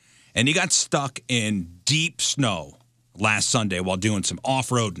Jeremy, and he got stuck in deep snow last Sunday while doing some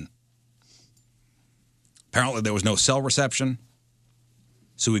off-roading. Apparently, there was no cell reception,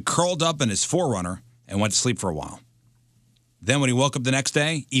 so he curled up in his 4Runner and went to sleep for a while. Then when he woke up the next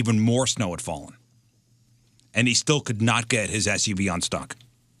day, even more snow had fallen. and he still could not get his SUV unstuck.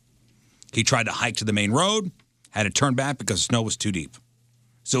 He tried to hike to the main road, had to turn back because the snow was too deep.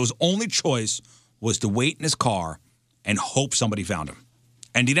 So his only choice was to wait in his car and hope somebody found him.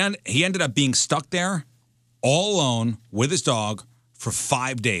 And he ended up being stuck there all alone with his dog for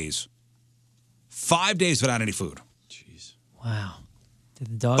 5 days. 5 days without any food. Wow. Did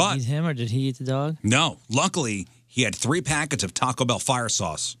the dog eat him or did he eat the dog? No. Luckily, he had 3 packets of Taco Bell fire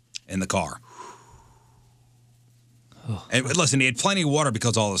sauce in the car. And listen, he had plenty of water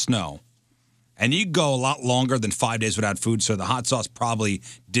because of all the snow. And you go a lot longer than 5 days without food, so the hot sauce probably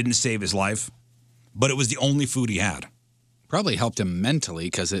didn't save his life. But it was the only food he had. Probably helped him mentally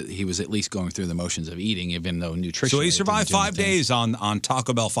because he was at least going through the motions of eating, even though nutrition. So he survived 5 days on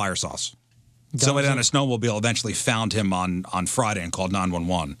Taco Bell fire sauce. Somebody on a snowmobile eventually found him on Friday and called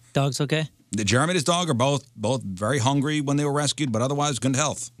 911. Dog's okay? Jeremy and his dog are both very hungry when they were rescued, but otherwise good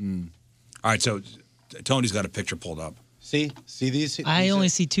health. All right, so Tony's got a picture pulled up. See these? I only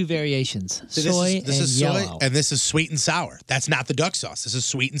see 2 variations: soy this is and soy, yellow. and this is sweet and sour. That's not the duck sauce. This is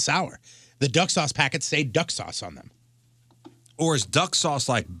sweet and sour. The duck sauce packets say duck sauce on them. Or is duck sauce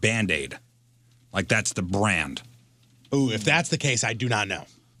like Band-Aid? Like that's the brand? Ooh, if that's the case, I do not know.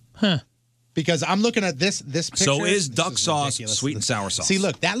 Huh. Because I'm looking at this picture. So is duck sauce ridiculous. sweet and sour sauce? See,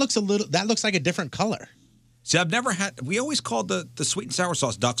 look, that looks like a different color. See, I've never had. We always called the sweet and sour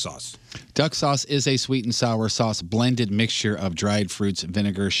sauce duck sauce. Duck sauce is a sweet and sour sauce blended mixture of dried fruits,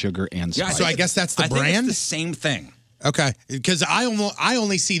 vinegar, sugar, and spice. Yeah, so I guess that's the I brand. think it's the same thing. Okay, because I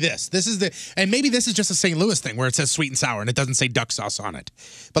only see this. This is and maybe this is just a St. Louis thing where it says sweet and sour and it doesn't say duck sauce on it.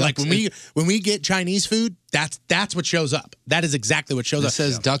 But like when we get Chinese food, that's what shows up. That is exactly what shows up. It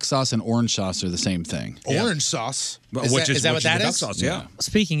says duck sauce and orange sauce are the same thing. Orange sauce, Is that what that duck is? sauce, yeah.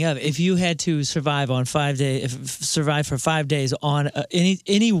 Speaking of, if you had to survive on 5 days, survive for 5 days on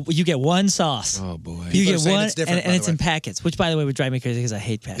any, you get one sauce. Oh boy, you get saying one, it's different, and by it's the in packets, which by the way would drive me crazy because I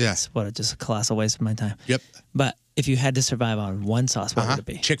hate packets. Yeah. What just a colossal waste of my time. Yep. But if you had to survive on one sauce, what would it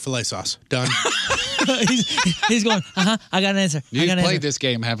be? Chick-fil-A sauce. Done. he's going. I got an answer. You've played this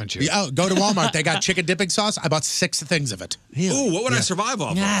game, haven't you? Oh, go to Walmart. They got chicken dipping sauce. I bought 6 things of it. Ooh, what would I survive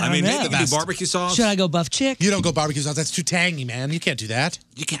off of? I I mean, don't maybe know. you could do barbecue sauce. Should I go buff chick? You don't go barbecue sauce. That's too tangy, man. You can't do that.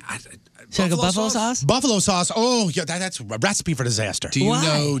 You can't. Should I go buffalo sauce? Buffalo sauce. Oh, yeah, that's a recipe for disaster. Do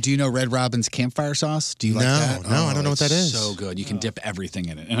you know Red Robin's campfire sauce? Do you like that? No, I don't know what that is. So good. You can dip everything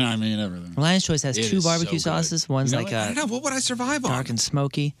in it. I mean everything. Lion's Choice has It 2 is barbecue so good. sauces. One's You know like what? I don't know. What would I survive on? dark and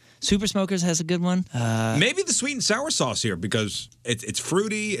smoky. Super Smokers has a good one. Maybe the sweet and sour sauce here because it's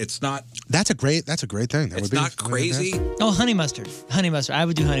fruity. It's not. That's a great thing. That It's would be not crazy. Oh, honey mustard. Honey mustard. I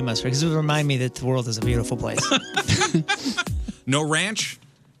would do honey mustard because it would remind me that the world is a beautiful place. No ranch.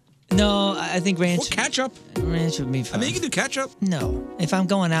 No, I think ranch. Or ketchup. Ranch would be fun. I mean, you can do ketchup. No, if I'm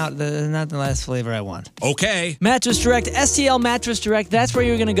going out, not the last flavor I want. Okay. Mattress Direct, STL Mattress Direct, that's where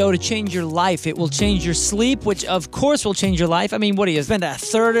you're going to go to change your life. It will change your sleep, which of course will change your life. I mean, what do you spend a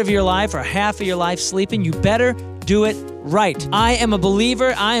third of your life or half of your life sleeping? You better do it right. I am a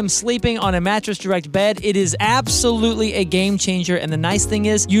believer. I am sleeping on a Mattress Direct bed. It is absolutely a game changer. And the nice thing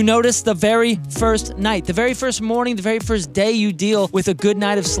is, you notice the very first night, the very first morning, the very first day you deal with a good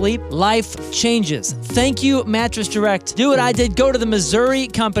night of sleep, life changes. Thank you, Mattress Direct. Do what I did. Go to the Missouri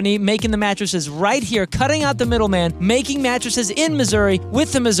company making the mattresses right here, cutting out the middleman, making mattresses in Missouri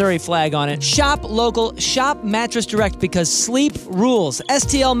with the Missouri flag on it. Shop local, shop Mattress Direct because sleep rules.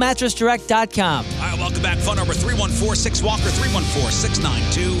 STLMattressDirect.com. All right, welcome back. Phone number 314-6-WALKER,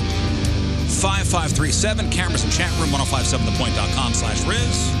 314-692-5537. Cameras and chat room,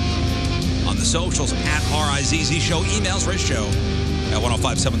 1057thepoint.com/Riz. On the socials, at RIZZ Show. Emails, Riz Show at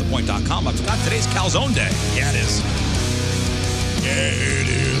 1057thepoint.com. I forgot today's calzone day. Yeah, it is. Yeah, it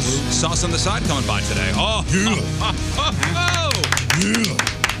is. Sauce on the side coming by today. Oh. Yeah. Yeah.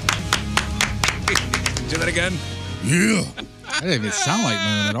 Do that again. Yeah. That didn't even sound like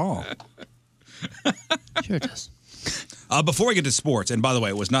Moon at all. Sure it does. Before we get to sports, and by the way,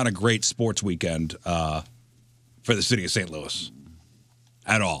 it was not a great sports weekend for the city of St. Louis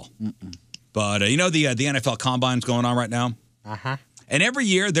at all. But you know the NFL Combine's going on right now? Uh-huh. And every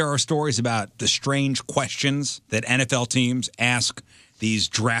year there are stories about the strange questions that NFL teams ask these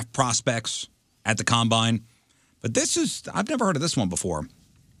draft prospects at the Combine. But I've never heard of this one before.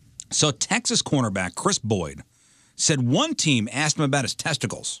 So Texas cornerback Chris Boyd said one team asked him about his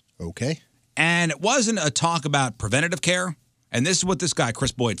testicles. Okay. And it wasn't a talk about preventative care. And this is what this guy,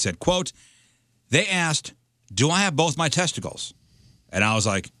 Chris Boyd, said, quote, they asked, do I have both my testicles? And I was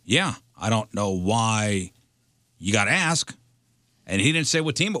like, yeah, I don't know why you got to ask. And he didn't say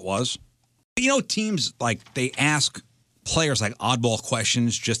what team it was. You know, teams, like, they ask players, like, oddball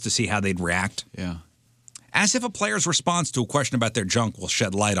questions just to see how they'd react. Yeah. As if a player's response to a question about their junk will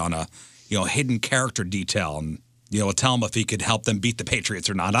shed light on a, hidden character detail and, tell him if he could help them beat the Patriots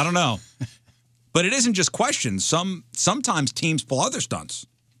or not. I don't know. But it isn't just questions. Sometimes teams pull other stunts.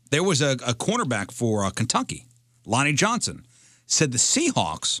 There was a cornerback for Kentucky, Lonnie Johnson, said the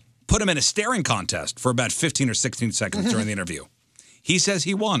Seahawks put him in a staring contest for about 15 or 16 seconds during the interview. He says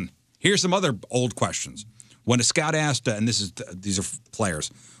he won. Here's some other old questions. When a scout asked, and these are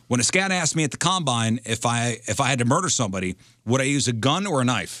players, when a scout asked me at the combine if I had to murder somebody, would I use a gun or a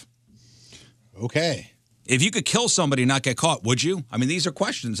knife? Okay. If you could kill somebody and not get caught, would you? I mean, these are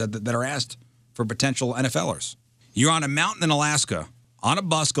questions that are asked for potential NFLers. You're on a mountain in Alaska, on a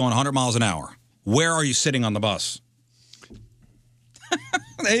bus going 100 miles an hour. Where are you sitting on the bus?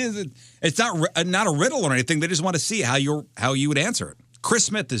 It's not a riddle or anything. They just want to see how you would answer it. Chris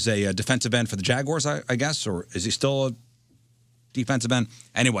Smith is a defensive end for the Jaguars, I guess, or is he still a defensive end?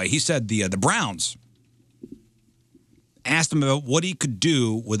 Anyway, he said the Browns asked him about what he could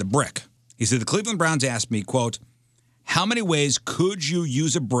do with a brick. He said the Cleveland Browns asked me, quote, how many ways could you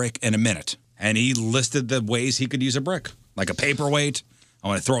use a brick in a minute? And he listed the ways he could use a brick, like a paperweight. I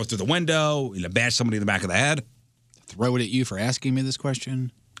want to throw it through the window, bash somebody in the back of the head. Throw it at you for asking me this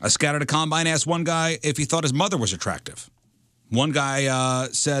question? A scout at a combine asked one guy if he thought his mother was attractive. One guy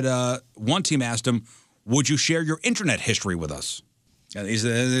said, one team asked him, would you share your internet history with us? And this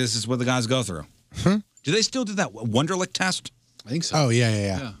is what the guys go through. Do they still do that Wonderlic test? I think so. Oh,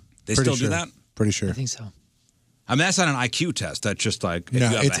 yeah. They Pretty still sure. do that? Pretty sure. I think so. I mean, that's not an IQ test. That's just like if No,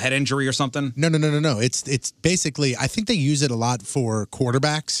 you have a head injury or something. No. It's basically, I think they use it a lot for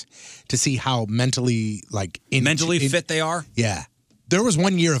quarterbacks to see how mentally fit they are. Yeah, there was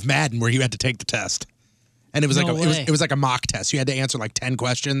 1 year of Madden where you had to take the test, and it was it was like a mock test. You had to answer like 10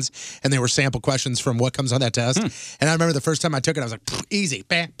 questions, and they were sample questions from what comes on that test. And I remember the first time I took it, I was like, easy,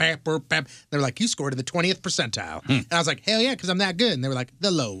 bam, bam, bam, bam. They're like, you scored in the 20th percentile, and I was like, hell yeah, because I'm that good. And they were like,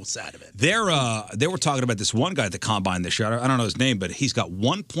 the low side of it. They were talking about this one guy at the combine this year. I don't know his name, but he's got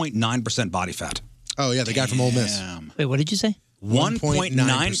 1.9% body fat. Oh yeah, the guy from Ole Miss. Wait, what did you say?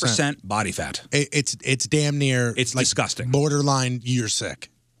 1.9% body fat. It's damn near. It's like disgusting. Borderline, you're sick.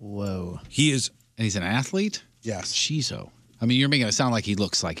 Whoa. He is. And he's an athlete? Yes. Jeez. I mean, you're making it sound like he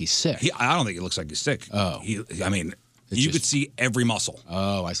looks like he's sick. I don't think he looks like he's sick. Oh. You could see every muscle.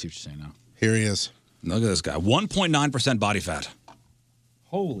 Oh, I see what you're saying now. Here he is. Look at this guy. 1.9% body fat.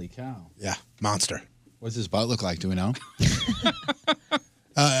 Holy cow. Yeah, monster. What's his butt look like? Do we know?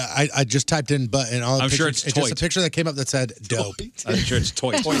 I just typed in butt, and all I'm sure it's just toit. a picture that came up that said dope. I'm sure it's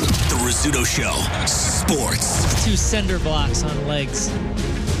toy. The Rizzuto Show. Sports. 2 cinder blocks on legs.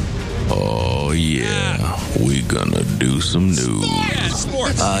 Oh, yeah. We gonna do some news.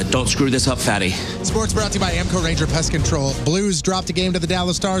 Don't screw this up, fatty. Sports brought to you by Amco Ranger Pest Control. Blues dropped a game to the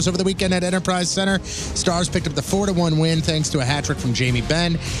Dallas Stars over the weekend at Enterprise Center. Stars picked up the 4-1 win thanks to a hat trick from Jamie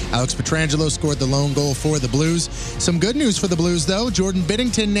Benn. Alex Pietrangelo scored the lone goal for the Blues. Some good news for the Blues, though. Jordan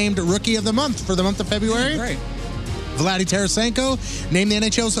Binnington named Rookie of the Month for the month of February. Great. Vladdy Tarasenko named the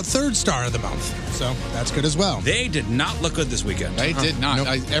NHL's third star of the month. So that's good as well. They did not look good this weekend. They did not.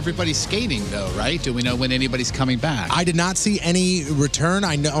 Nope. Everybody's skating, though, right? Do we know when anybody's coming back? I did not see any return.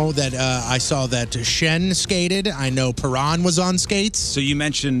 I know that I saw that Shen skated. I know Perron was on skates. So you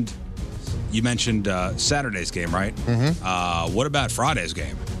mentioned Saturday's game, right? Mm-hmm. What about Friday's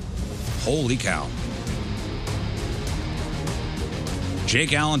game? Holy cow.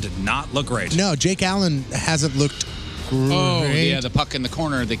 Jake Allen did not look great. No, Jake Allen hasn't looked great. Oh, yeah, the puck in the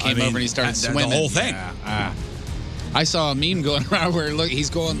corner. They came over and he started swimming. The whole thing. Yeah. I saw a meme going around where he's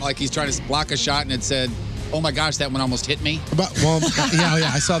going like he's trying to block a shot and it said, oh my gosh, that one almost hit me.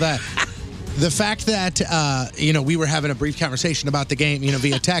 Yeah, I saw that. The fact that, we were having a brief conversation about the game,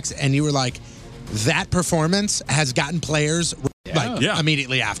 via text, and you were like, that performance has gotten players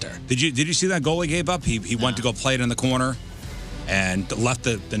immediately after. Did you see that goal he gave up? He went to go play it in the corner and left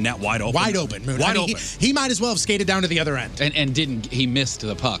the net wide open. Wide open, Moon. Open. He might as well have skated down to the other end. And he missed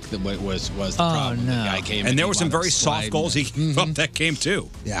the puck. That was the problem. No. The guy came and there were some very soft goals he gave up that game too.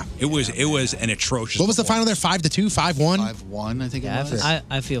 Yeah. It was an atrocious. What was the final there? 5-2, 5-1? 5-1, I think it was.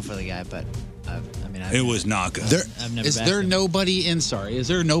 I feel for the guy, but it was not good. Is there nobody in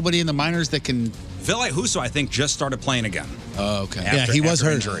the minors that can? Ville Husso, I think, just started playing again. Oh, okay. Yeah, he was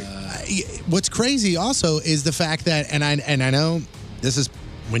hurt. Injury. What's crazy also is the fact that, and I know this is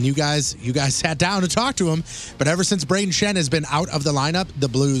when you guys sat down to talk to him, but ever since Braden Shen has been out of the lineup, the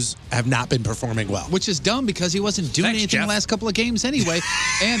Blues have not been performing well. Which is dumb because he wasn't doing anything Jeff. the last couple of games anyway.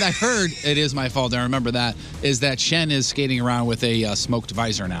 And I heard, it is my fault, I remember that, is that Shen is skating around with a smoked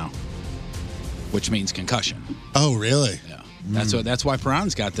visor now, which means concussion. Oh, really? Yeah. That's why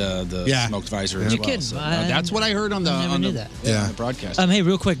Perron's got the smoked visor as You're well. kidding. So, I that's what I heard on the never on knew the, that. on the broadcast. Hey,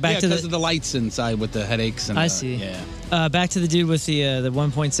 real quick, back to because of the lights inside with the headaches. And I see. Yeah. Back to the dude with the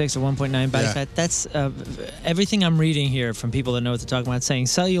 1.6 or 1.9 body fat. That's everything I'm reading here from people that know what they're talking about. Saying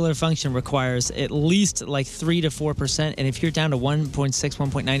cellular function requires at least like 3 to 4%, and if you're down to 1.6,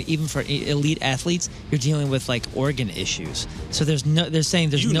 1.9, even for elite athletes, you're dealing with like organ issues. So they're saying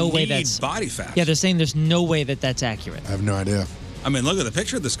there's You no way need that's body fat. Yeah, they're saying there's no way that's accurate. I have no idea. I mean, look at the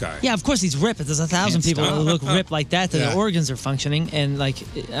picture of this guy. Yeah, of course he's ripped. There's 1,000 people who look ripped like that. Their organs are functioning, and like.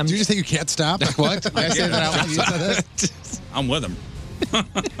 Do you just think you can't stop? What? Did I say that out loud? You said that? I'm with him.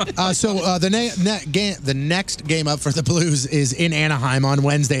 The next game up for the Blues is in Anaheim on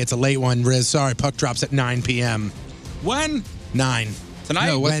Wednesday. It's a late one, Riz. Sorry, puck drops at 9 p.m. When? 9. Tonight?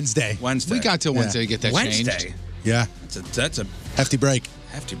 No, Wednesday. Wednesday. We got till Wednesday to get that Wednesday. changed. Yeah. That's a hefty break.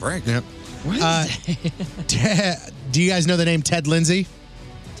 Hefty break. Yep. Do you guys know the name Ted Lindsay?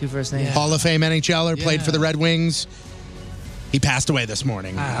 2 first names. Hall of Fame NHLer, played for the Red Wings. He passed away this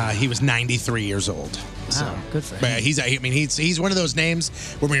morning. He was 93 years old. So, good for him. But he's one of those names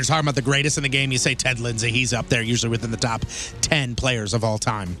where when you're talking about the greatest in the game, you say Ted Lindsay. He's up there, usually within the top 10 players of all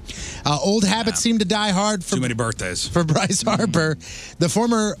time. Old habits seem to die hard for too many birthdays. For Bryce Harper, the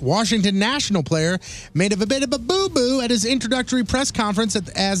former Washington National player, made a bit of a boo-boo at his introductory press conference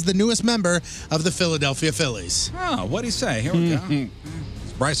as the newest member of the Philadelphia Phillies. Oh, what'd he say? Here we go.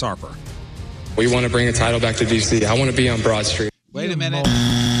 It's Bryce Harper. We want to bring a title back to D.C. I want to be on Broad Street. Wait a minute.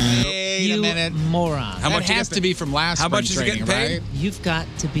 Wait a minute. Moron. How much that has to be from last How spring much is he training, getting paid? right? You've got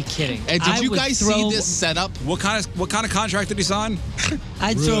to be kidding. Did I you would guys throw- see this setup? What kind of contract did he sign?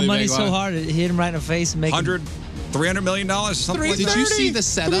 I'd throw Really money big so one. hard it hit him right in the face and make him. $300 million, something like that. Did you see the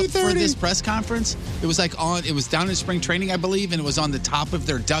setup for this press conference? It was it was down in spring training, I believe, and it was on the top of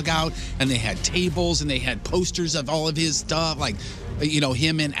their dugout, and they had tables and they had posters of all of his stuff, like,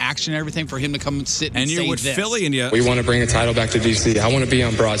 him in action and everything for him to come and sit and And say you're with this. Philly, and you. We want to bring a title back to D.C. I want to be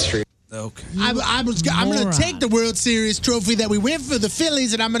on Broad Street. Okay. I'm going to take the World Series trophy that we win for the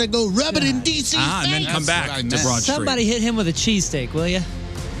Phillies, and I'm going to go rub it in D.C. and then come back to Broad Street. Somebody hit him with a cheesesteak, will you?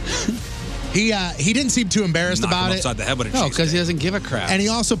 He didn't seem too embarrassed Knock him about it. upside the head with a No, cheesesteak. because he doesn't give a crap. And he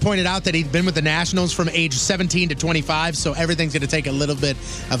also pointed out that he'd been with the Nationals from age 17 to 25, so everything's going to take a little bit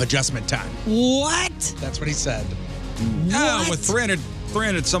of adjustment time. What? That's what he said. Yeah, with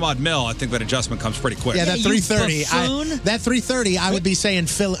 300 some odd mil, I think that adjustment comes pretty quick. Yeah, that 330. buffoon. That 330, I would be saying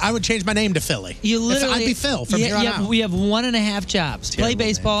Philly. I would change my name to Philly. You literally, I'd be Phil from here on out. We have 1.5 jobs: play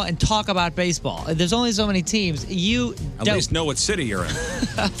baseball and talk about baseball. There's only so many teams. You At don't. least know what city you're in.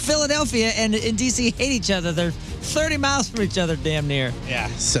 Philadelphia and DC hate each other. They're 30 miles from each other, damn near. Yeah,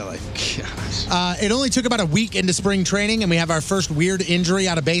 silly. Gosh. It only took about a week into spring training, and we have our first weird injury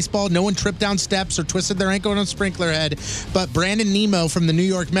out of baseball. No one tripped down steps or twisted their ankle on a sprinkler head, but Brandon Nemo from the New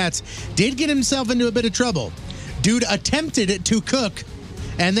York Mets did get himself into a bit of trouble. Dude attempted to cook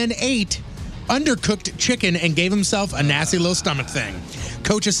and then ate undercooked chicken and gave himself a nasty little stomach thing.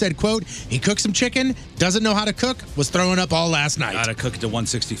 Coaches said, quote, he cooked some chicken, doesn't know how to cook, was throwing up all last night. Gotta cook it to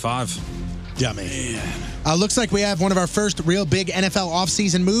 165. Dummy. Looks like we have one of our first real big NFL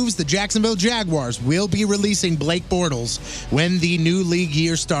offseason moves. The Jacksonville Jaguars will be releasing Blake Bortles when the new league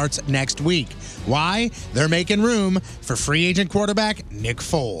year starts next week. Why? They're making room for free agent quarterback Nick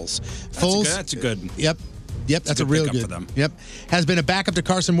Foles. That's a good. Yep. That's a real pickup good for them. Yep. Has been a backup to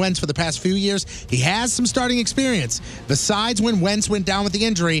Carson Wentz for the past few years. He has some starting experience. Besides when Wentz went down with the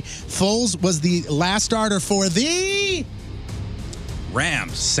injury, Foles was the last starter for the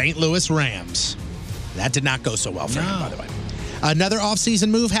Rams. St. Louis Rams. That did not go so well for him, by the way. Another offseason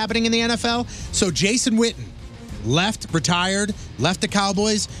move happening in the NFL. So Jason Witten retired, left the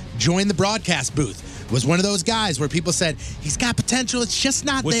Cowboys, joined the broadcast booth. Was one of those guys where people said, he's got potential, it's just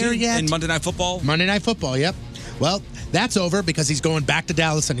not Was there he yet. in Monday Night Football? Monday Night Football, yep. Well, that's over because he's going back to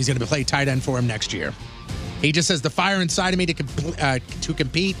Dallas and he's going to play tight end for him next year. He just says the fire inside of me to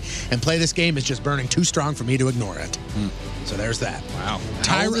compete and play this game is just burning too strong for me to ignore it. So there's that. Wow.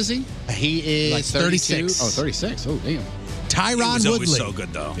 How old is he? He is Like 36. Oh, 36. Oh, damn. Tyron He was Woodley. always so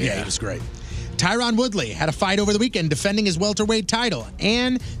good, though. Yeah, he was great. Tyron Woodley had a fight over the weekend defending his welterweight title,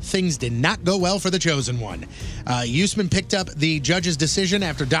 and things did not go well for the chosen one. Usman picked up the judge's decision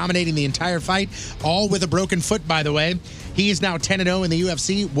after dominating the entire fight, all with a broken foot, by the way. He is now 10-0 in the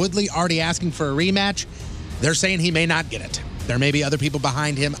UFC. Woodley already asking for a rematch. They're saying he may not get it. There may be other people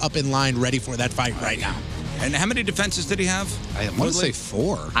behind him up in line ready for that fight right now. And how many defenses did he have? I want to say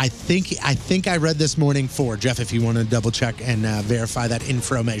 4. I think I read this morning 4. Jeff, if you want to double check and verify that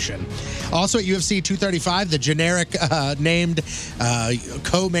information. Also at UFC 235, the generic named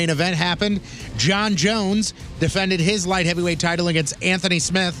co-main event happened. John Jones defended his light heavyweight title against Anthony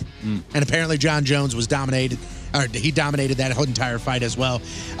Smith, and apparently John Jones was dominated, or he dominated that whole entire fight as well.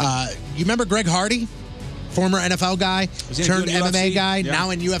 You remember Greg Hardy? Former NFL guy, turned MMA guy,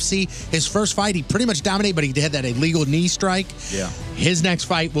 now in UFC. His first fight, he pretty much dominated, but he had that illegal knee strike. Yeah. His next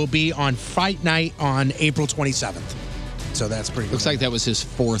fight will be on Fight Night on April 27th. So that's pretty Looks like that was his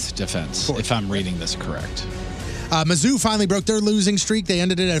 4th defense, if I'm reading this correct. Mizzou finally broke their losing streak. They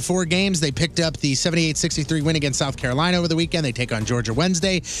ended it at 4 games. They picked up the 78-63 win against South Carolina over the weekend. They take on Georgia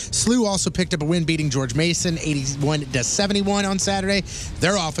Wednesday. SLU also picked up a win beating George Mason 81-71 on Saturday.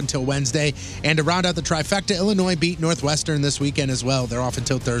 They're off until Wednesday. And to round out the trifecta, Illinois beat Northwestern this weekend as well. They're off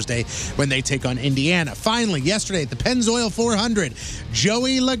until Thursday when they take on Indiana. Finally, yesterday at the Pennzoil 400,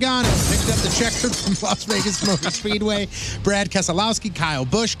 Joey Logano picked up the checker from Las Vegas Motor Speedway. Brad Keselowski, Kyle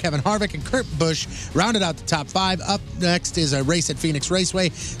Busch, Kevin Harvick, and Kurt Busch rounded out the top 5. Up next is a race at Phoenix Raceway.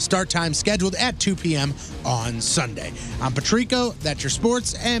 Start time scheduled at 2 p.m. on Sunday. I'm Patrico, that's your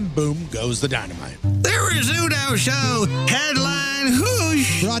sports, and boom goes the dynamite. The Rizzuto Show, headline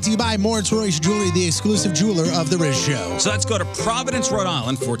whoosh. Brought to you by Moritz Royce Jewelry, the exclusive jeweler of The Riz Show. So let's go to Providence, Rhode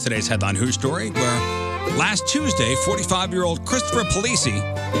Island for today's headline who story, where last Tuesday, 45-year-old Christopher Polisi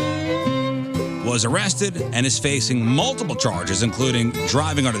was arrested and is facing multiple charges, including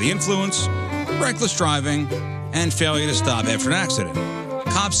driving under the influence, reckless driving, and failure to stop after an accident.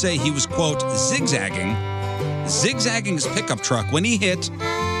 Cops say he was, quote, zigzagging his pickup truck when he hit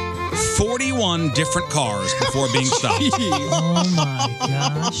 41 different cars before being stopped. Oh, my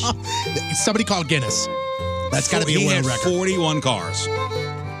gosh. Somebody called Guinness. That's got to be a world record. 41 cars.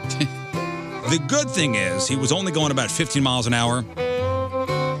 The good thing is he was only going about 15 miles an hour.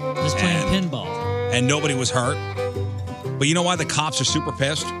 Just playing pinball. And nobody was hurt. But you know why the cops are super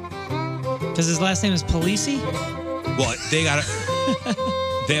pissed? Because his last name is Polisi? Well, they have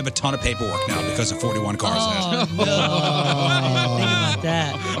a ton of paperwork now because of 41 cars. Oh, no. Think about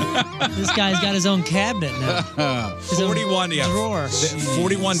that. This guy's got his own cabinet now. 41, yeah. Drawer.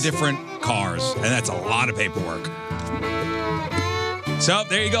 41 different cars, and that's a lot of paperwork. So,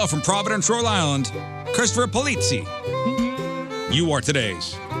 there you go. From Providence, Rhode Island, Christopher Polizzi. You are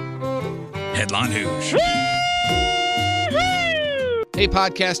today's Headline Hoosh. Hey,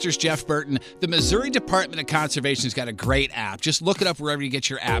 podcasters, Jeff Burton. The Missouri Department of Conservation's got a great app. Just look it up wherever you get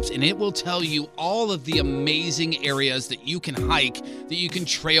your apps, and it will tell you all of the amazing areas that you can hike, that you can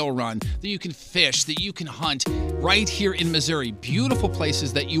trail run, that you can fish, that you can hunt right here in Missouri. Beautiful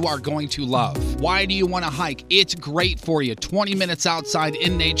places that you are going to love. Why do you want to hike? It's great for you. 20 minutes outside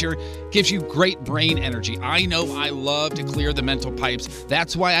in nature gives you great brain energy. I know I love to clear the mental pipes.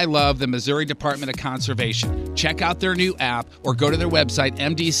 That's why I love the Missouri Department of Conservation. Check out their new app or go to their website,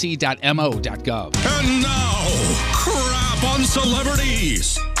 mdc.mo.gov. And now, crap on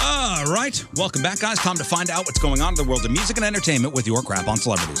celebrities. All right. Welcome back, guys. Time to find out what's going on in the world of music and entertainment with your crap on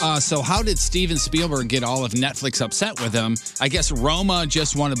celebrities. So how did Steven Spielberg get all of Netflix upset with him? I guess Roma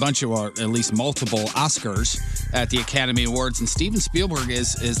just won a bunch of, or at least multiple Oscars at the Academy Awards, and Steven Spielberg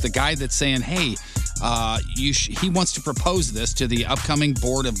is the guy that's saying, hey, he wants to propose this to the upcoming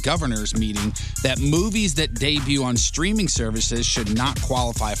Board of Governors meeting, that movies that debut on streaming services should not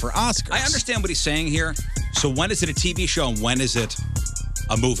qualify for Oscars. I understand what he's saying here. So when is it a TV show and when is it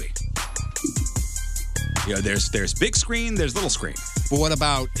a movie? You know, there's big screen, there's little screen. But what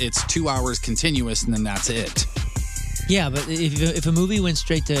about it's 2 hours continuous and then that's it? Yeah, but if a movie went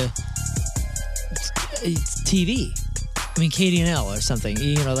straight to TV, I mean, KD&L or something,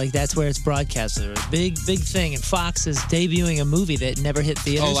 you know, like that's where it's broadcasted. Or a big thing, and Fox is debuting a movie that never hit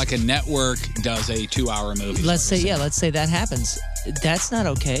theaters. Oh, like a network does a 2-hour movie. Let's say that happens. That's not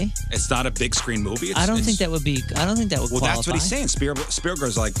okay. It's not a big screen movie. I don't think that would Well, qualify. that's what he's saying.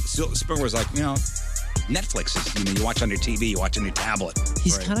 Spielberg's like, you know, Netflix is, you know, you watch on your TV, you watch on your tablet.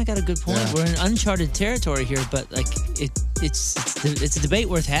 He's kind of got a good point. Yeah. We're in uncharted territory here, but like it's a debate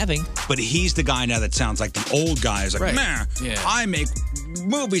worth having. But he's the guy now that sounds like the old guy. Is like, right. Man, yeah. I make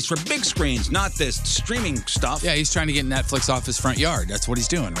movies for big screens, not this streaming stuff. Yeah, he's trying to get Netflix off his front yard. That's what he's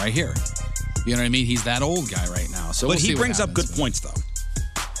doing right here. You know what I mean? He's that old guy right now. So, but he brings up good points, though.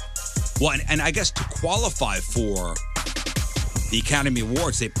 Well, and I guess to qualify for the Academy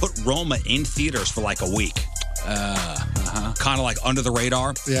Awards, they put Roma in theaters for like a week. Kind of like under the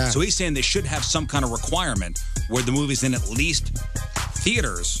radar. Yeah. So he's saying they should have some kind of requirement where the movie's in at least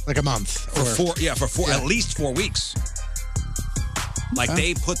theaters. Like a month. For at least 4 weeks. Like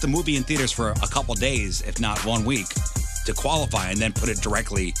they put the movie in theaters for a couple days, if not 1 week, to qualify, and then put it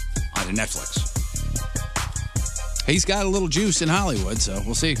directly onto Netflix. He's got a little juice in Hollywood, so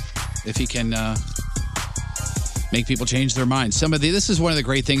we'll see if he can make people change their minds. This is one of the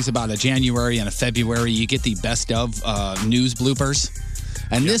great things about a January and a February. You get the best of news bloopers.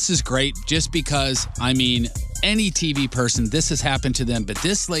 And this is great just because, I mean, any TV person, this has happened to them. But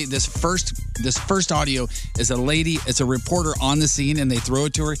this first audio is a lady, it's a reporter on the scene, and they throw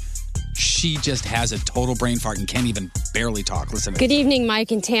it to her. She just has a total brain fart and can't even barely talk. Listen. Good evening,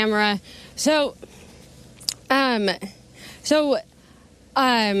 Mike and Tamara. Sorry.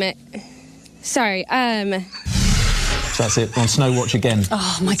 So that's it, on Snow Watch again.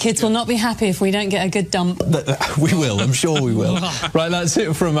 Oh, my kids will not be happy if we don't get a good dump. We will, I'm sure we will. Right, that's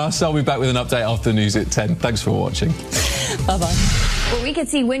it from us. I'll be back with an update after the news at 10. Thanks for watching. Bye-bye. Well, we could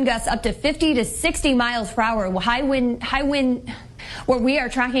see wind gusts up to 50 to 60 miles per hour. High wind, where we are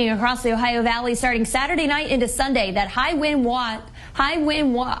tracking across the Ohio Valley starting Saturday night into Sunday. That high wind watch.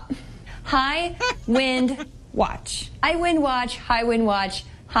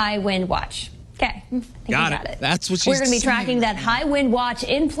 Okay. Got it. That's what she's We're going to be saying. tracking that high wind watch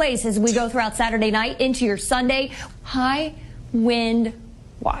in place as we go throughout Saturday night into your Sunday. High wind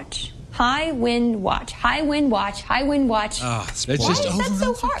watch. High wind watch. High wind watch. High wind watch. Oh, Why is that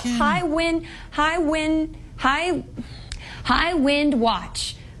so hard? High wind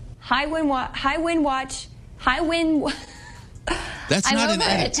watch. High wind watch. That's I not love an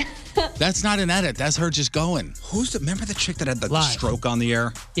edit. it. That's not an edit. That's her just going. Remember the chick that had the stroke on the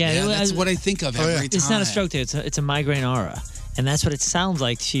air? Yeah, that's what I think of every time. It's not a stroke, dude. It's a migraine aura. And that's what it sounds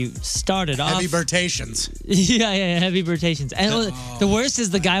like. She started off. Heavy burtations. Yeah, heavy burtations. And the worst is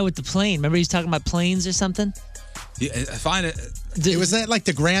the guy with the plane. Remember he's talking about planes or something? Yeah, I find it. Was that like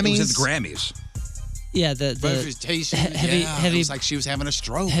the Grammys? It was at the Grammys. Yeah, the burtation. heavy. It was like she was having a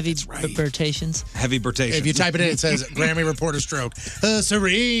stroke. Heavy That's right. burtations. Heavy burtations. If you type it in, it says Grammy reporter stroke.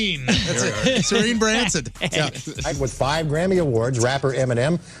 Serene. That's it. Serene Branson. Yeah. With 5 Grammy Awards, rapper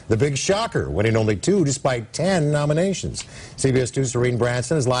Eminem, the big shocker, winning only 2 despite 10 nominations. CBS 2's Serene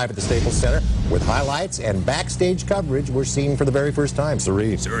Branson is live at the Staples Center with highlights and backstage coverage we're seeing for the very first time.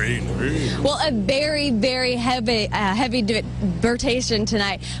 Serene. Well, a very, very heavy burtation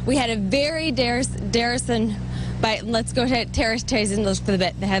tonight. We had a very let's go hit terrace chasing those for the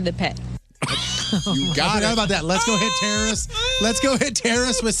bit. They had the pit. You got it. About that. Let's go hit terrorists. Let's go hit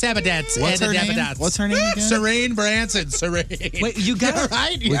terrorists with Sabadats. What's her name? What's her name again? Serene Branson. Serene. Wait, you got it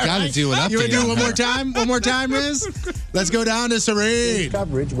right. We got to do an update. You want to do it one more time? One more time, Riz? Let's go down to Serene.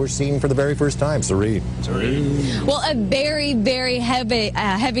 Coverage we're seeing for the very first time. Serene. Well, a very, very heavy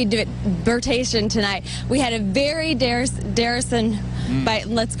burtation tonight. We had a very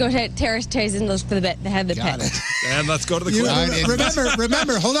let's go hit terrace chasing those for the bit. They had the pit. And let's go to the clip.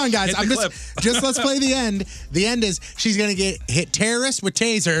 Remember, hold on, guys. Hit the Just let's play the end. The end is she's going to get hit terrorists with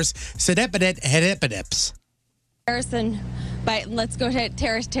tasers. Sedepidip. Let's go hit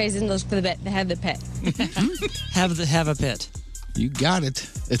terrace chasing those for the bit. They had the pit. Have a pit. You got it.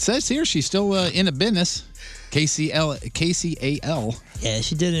 It says here she's still in a business. KCAL. Yeah,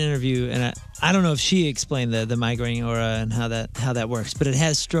 she did an interview, and I don't know if she explained the migraine aura and how that works, but it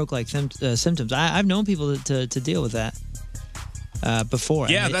has stroke-like symptoms. I've known people to deal with that before.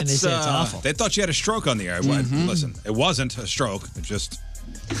 Yeah, and they say it's awful. They thought she had a stroke on the air. Listen, it wasn't a stroke. It just.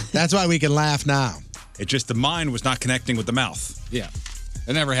 That's why we can laugh now. It just the mind was not connecting with the mouth. Yeah,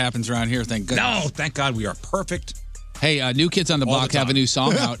 it never happens around here. Thank goodness. No, thank God we are perfect. Hey, New Kids on the Block have a new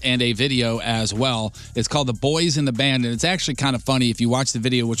song out and a video as well. It's called The Boys in the Band, and it's actually kind of funny if you watch the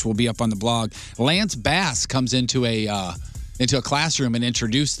video, which will be up on the blog. Lance Bass comes into a classroom and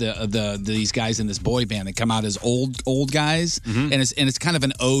introduce these guys in this boy band. They come out as old guys, and it's kind of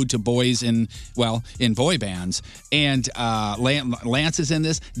an ode to boys in boy bands. And Lance is in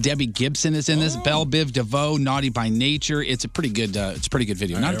this. Debbie Gibson is in this. Belle Biv DeVoe, Naughty by Nature. It's a pretty good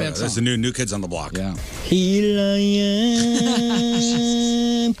video. Not a bad song. That's the new Kids on the Block. Yeah. Here I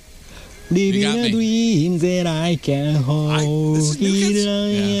am, living a dream that I can hold. Here I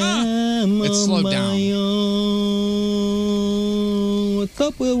am, It's slowed down.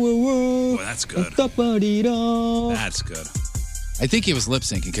 Boy, that's good. That's good. I think he was lip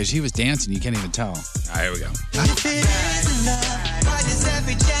syncing because he was dancing. You can't even tell. All right, here we go. Why does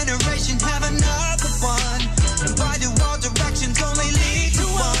every generation have another one? And why do all directions only lead to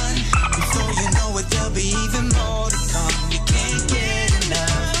one? Before you know it, there'll be even more to come. You can't get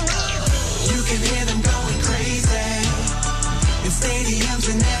enough. You can hear them going crazy in stadiums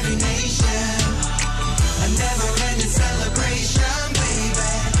in every nation. A never-ending celebration, baby.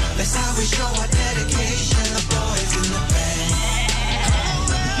 That's how we show our dedication. The boys in the band.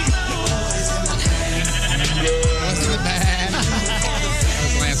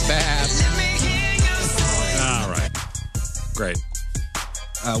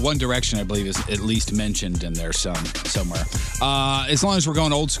 One Direction, I believe, is at least mentioned in there somewhere. As long as we're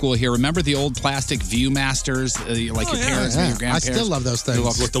going old school here, remember the old plastic Viewmasters, like your parents or your grandparents? I still love those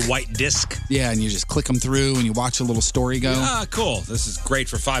things. With the white disc. Yeah, and you just click them through and you watch a little story go. Ah, cool. This is great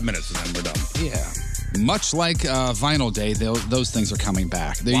for 5 minutes and then we're done. Yeah. Much like Vinyl Day, those things are coming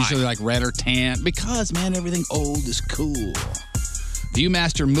back. They're usually like red or tan because, man, everything old is cool.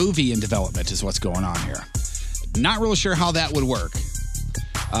 Viewmaster movie in development is what's going on here. Not really sure how that would work,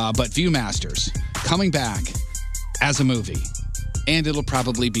 but Viewmasters coming back as a movie, and it'll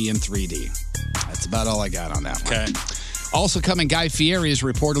probably be in 3D. That's about all I got on that one. Okay. Also coming, Guy Fieri is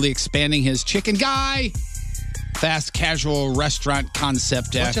reportedly expanding his Chicken Guy fast casual restaurant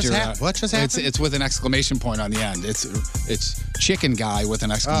concept. What just happened? It's with an exclamation point on the end. It's Chicken Guy with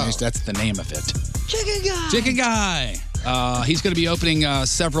an exclamation. That's the name of it. Chicken Guy. Chicken Guy. He's going to be opening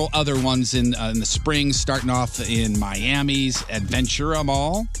several other ones in the spring, starting off in Miami's Adventura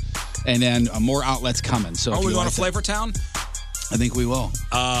Mall, and then more outlets coming. So, we going to Flavor Town? I think we will.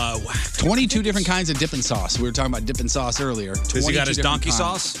 22 different kinds of dipping sauce. We were talking about dipping sauce earlier. Does he got his donkey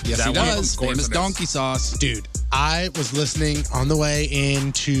sauce? Yes, he does. Famous donkey sauce. Dude, I was listening on the way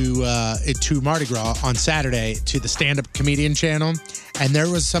into Mardi Gras on Saturday to the stand-up comedian channel, and there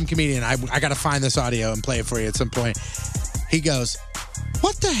was some comedian. I got to find this audio and play it for you at some point. He goes,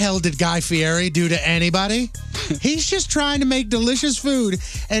 "What the hell did Guy Fieri do to anybody? He's just trying to make delicious food,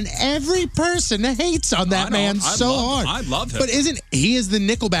 and every person hates on that man so hard." I love him. But he is the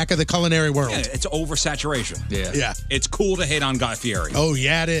Nickelback of the culinary world? Yeah, it's oversaturation. Yeah. It's cool to hate on Guy Fieri. Oh,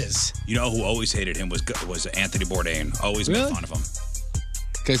 yeah, it is. You know who always hated him was Anthony Bourdain. Always made fun of him.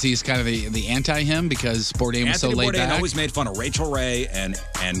 Because he's kind of the anti-him because Bourdain was so laid back? Anthony Bourdain always made fun of Rachel Ray and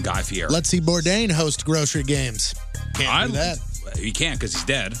Guy Fieri. Let's see Bourdain host grocery games. Can't do that. He can't because he's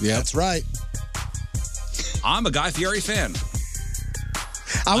dead. Yeah, that's right. I'm a Guy Fieri fan.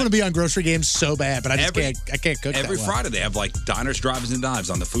 I want to be on grocery games so bad, but I can't cook Every that well. Friday they have like diners, drive-ins, and dives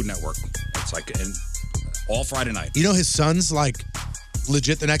on the Food Network. It's like all Friday night. You know his son's like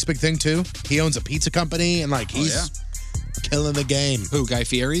legit the next big thing too. He owns a pizza company and like he's killing the game. Who, Guy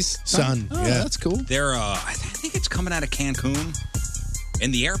Fieri's son? Oh, yeah, that's cool. They're I think it's coming out of Cancun. In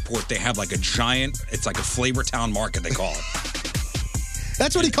the airport, they have like a giant. It's like a Flavor Town market. They call it.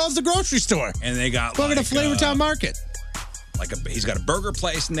 That's what he calls the grocery store. And they got welcome to Flavor Town Market. He's got a burger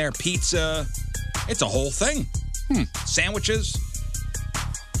place in there, pizza. It's a whole thing. Sandwiches.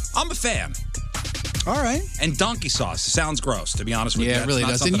 I'm a fan. All right. And donkey sauce sounds gross, to be honest with you. Yeah, it really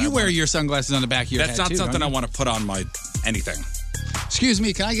does. And you wear your sunglasses on the back of your head, That's not too, something I don't you? want to put on my anything. Excuse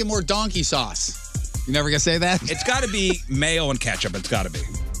me, can I get more donkey sauce? You never gonna say that? It's got to be mayo and ketchup. It's got to be.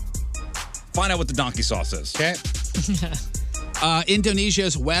 Find out what the donkey sauce is. Okay.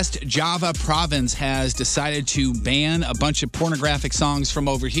 Indonesia's West Java province has decided to ban a bunch of pornographic songs from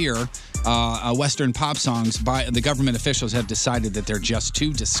over here, Western pop songs. The government officials have decided that they're just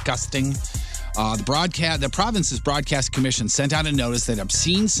too disgusting. The province's broadcast commission sent out a notice that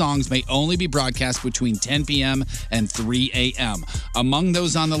obscene songs may only be broadcast between 10 p.m. and 3 a.m. Among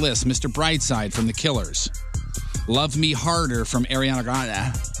those on the list, Mr. Brightside from The Killers, Love Me Harder from Ariana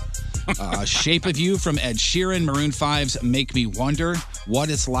Grande, Shape of You from Ed Sheeran, Maroon 5's Make Me Wonder, What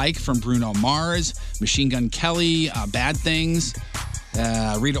It's Like from Bruno Mars, Machine Gun Kelly, Bad Things,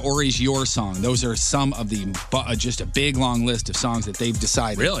 Rita Ori's Your Song. Those are some of the, just a big long list of songs that they've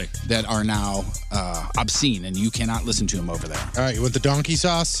decided that are now obscene, and you cannot listen to them over there. All right, you want the donkey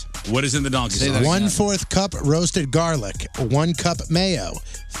sauce? What is in the donkey sauce? 1/4 cup roasted garlic, 1 cup mayo,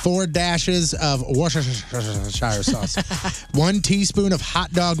 4 dashes of Worcestershire sauce, 1 teaspoon of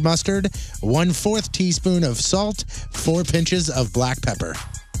hot dog mustard, 1/4 teaspoon of salt, 4 pinches of black pepper.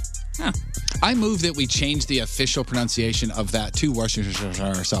 Huh. I move that we change the official pronunciation of that to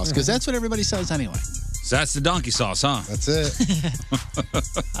Worcestershire sauce, because that's what everybody says anyway. So that's the donkey sauce, huh? That's it.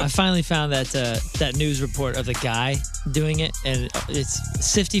 I finally found that news report of the guy doing it, and it's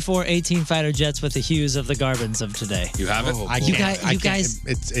 54 18 fighter jets with the hues of the Garbins of today. You have it? I can't.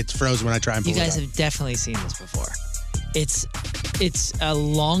 It's frozen when I try and pull You guys it up. have definitely seen this before. It's a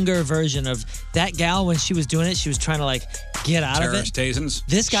longer version of that gal. When she was doing it, she was trying to like get out of it. Terrorist tasins.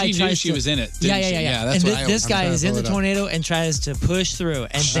 This guy She knew tries she to, was in it, Yeah, didn't she? yeah. Yeah, that's and what this guy is in the pull it up. tornado and tries to push through,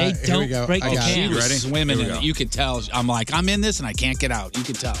 and they All right, here we don't go. break I the got it. She can. was swimming Here we in it. go. You could tell. I'm like, I'm in this and I can't get out. You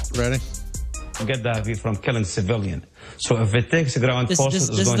could tell. Ready? Gaddafi from killing civilian. So if it takes ground This forces,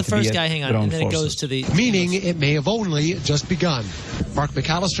 is the first guy. Hang on, and then it goes to the Meaning it may have only just begun. Mark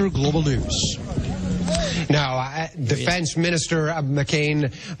McAllister, Global News. Now, Defense Minister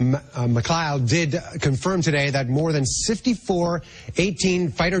McLeod did confirm today that more than 54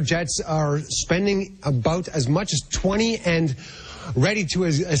 18 fighter jets are spending about as much as 20 and ready to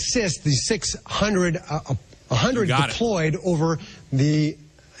assist the 100 deployed over the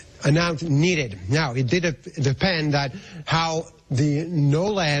amount needed. Now, it did depend that how the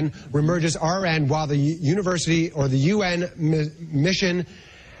NOLAN remerges RN, while the university or the UN mission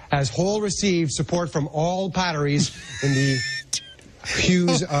as whole received support from all batteries in the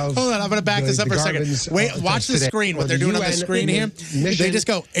hues of. Hold on, I'm going to back this up for a second. Wait, watch the screen. What they're doing on the screen here, they just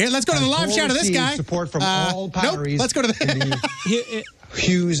go, "Here, let's go to the live shot of this guy." Support from all batteries. Nope, let's go to the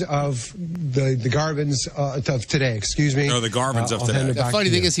hues of the Garvins of today. Excuse me. No, the Garvins of today. The funny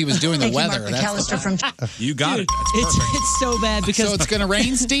thing is, he was doing the weather. Mark McAllister from. You got it. That's It's so bad because so it's going to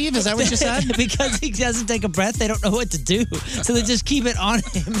rain, Steve. Is that what you said? Because he doesn't take a breath, they don't know what to do, so they just keep it on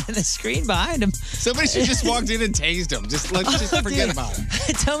him and the screen behind him. Somebody should just walked in and tased him. Let's just forget about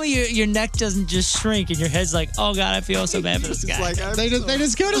it. Tell me your neck doesn't just shrink and your head's like, oh God, I feel so bad for this guy. They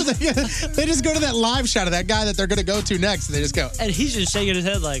just go to that live shot of that guy that they're going to go to next, and they just go. And he's just shaking his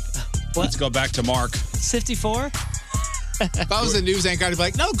head like, what? Let's go back to Mark. 54? If I was a news anchor, I'd be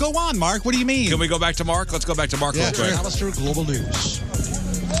like, no, go on, Mark. What do you mean? Can we go back to Mark? Let's go back to Mark real quick. McAllister, Global News.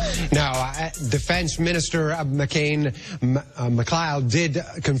 Now, Defense Minister McCain McLeod did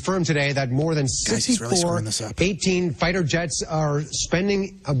confirm today that more than 64 18 fighter jets are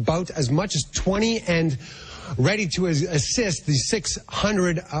spending about as much as 20 and ready to assist the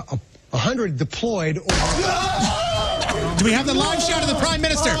 100 deployed. Do we have the live shot of the Prime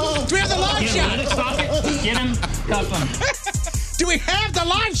Minister? Do we have the live shot? Stop it. Get him. Cuff him. Do we have the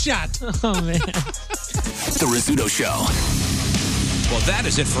live shot? Oh, man. The Rizzuto Show. Well, that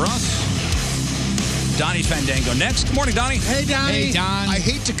is it for us. Donnie's Fandango next. Good morning, Donnie. Hey, Donnie. Hey, Don. I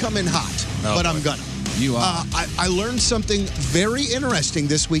hate to come in hot, but I'm gonna. You are. I learned something very interesting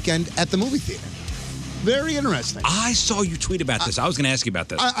this weekend at the movie theater. Very interesting. I saw you tweet about this. I was going to ask you about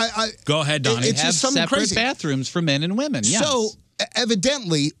this. I Go ahead, Donnie. It's just something separate crazy. bathrooms for men and women. Yes. So,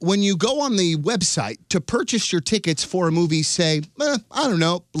 evidently, when you go on the website to purchase your tickets for a movie, say, I don't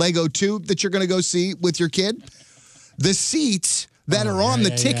know, Lego 2 that you're going to go see with your kid, the seats that are on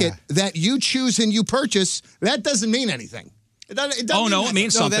the ticket that you choose and you purchase, that doesn't mean anything. It doesn't it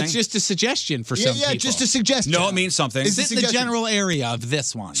means something. That's just a suggestion for some people. Yeah, just a suggestion. No, it means something. Is it the general area of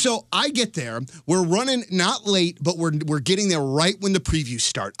this one? So I get there. We're running not late, but we're getting there right when the previews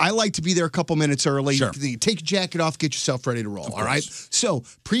start. I like to be there a couple minutes early. Sure. You take your jacket off, get yourself ready to roll. All right. So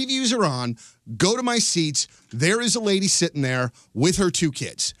previews are on. Go to my seats. There is a lady sitting there with her 2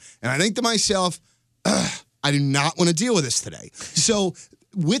 kids, and I think to myself, I do not want to deal with this today. So.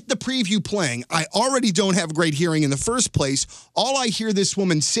 With the preview playing, I already don't have great hearing in the first place. All I hear this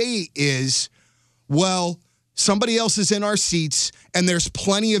woman say is, well, somebody else is in our seats, and there's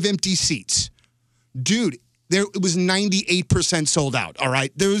plenty of empty seats. Dude, it was 98% sold out, all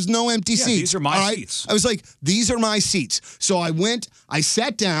right? There was no empty seats. These are my seats. I was like, these are my seats. So I went, I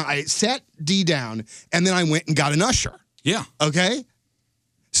sat down, I sat D down, and then I went and got an usher. Yeah. Okay?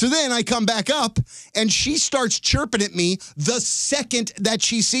 So then I come back up, and she starts chirping at me the second that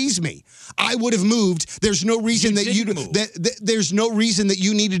she sees me. I would have moved. There's no reason there's no reason that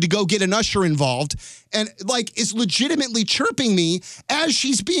you needed to go get an usher involved, and is legitimately chirping me as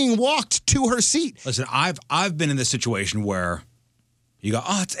she's being walked to her seat. Listen, I've been in this situation where you go,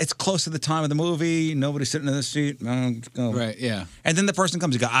 oh, it's close to the time of the movie. Nobody's sitting in the seat. Go. Right. Yeah. And then the person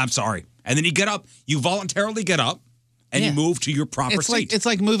comes. You go, I'm sorry. And then you get up. You voluntarily get up. And you move to your proper seat. It's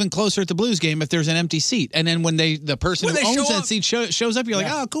like moving closer at the Blues game if there's an empty seat. And then when the person who owns that seat shows up, you're like,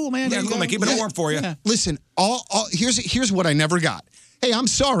 oh, cool, man. Yeah, cool, man. Keep it warm for you. Yeah. Listen, here's what I never got. Hey, I'm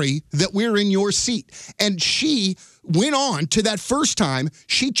sorry that we're in your seat. And she went on to that first time.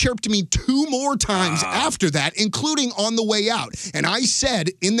 She chirped me 2 more times after that, including on the way out. And I said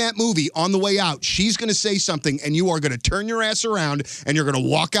in that movie, on the way out, she's going to say something, and you are going to turn your ass around, and you're going to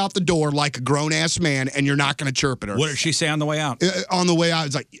walk out the door like a grown-ass man, and you're not going to chirp at her. What did she say on the way out? On the way out,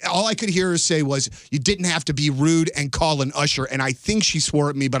 it's like, all I could hear her say was, you didn't have to be rude and call an usher. And I think she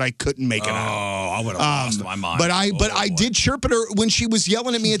swore at me, but I couldn't make it out. Oh, I would have lost my mind. But I did chirp at her when she was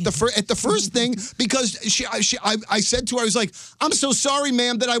yelling at me at the first thing, because I said to her, I was like, I'm so sorry,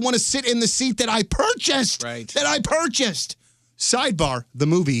 ma'am, that I want to sit in the seat that I purchased. Right. That I purchased. Sidebar, the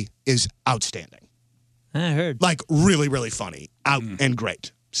movie is outstanding. I heard. Like, really, really funny. And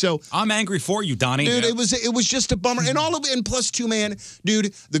great. So I'm angry for you, Donnie. Dude, it was just a bummer. And plus 2, man,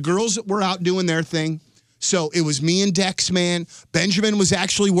 dude, the girls were out doing their thing. So it was me and Dex, man. Benjamin was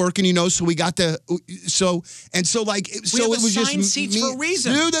actually working, so we got the it was just assigned seats me. for a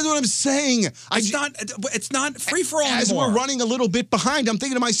reason. Dude, that's what I'm saying. It's not free for all As anymore. we're running a little bit behind, I'm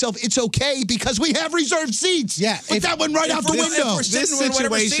thinking to myself, it's okay because we have reserved seats. Yeah, but that went right out the window.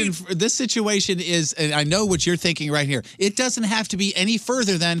 This situation is, and I know what you're thinking right here. It doesn't have to be any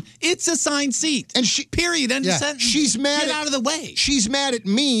further than it's assigned seat. And period. End of sentence. She's mad. Get out of the way. She's mad at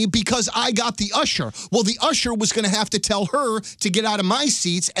me because I got the usher. Well, the usher was going to have to tell her to get out of my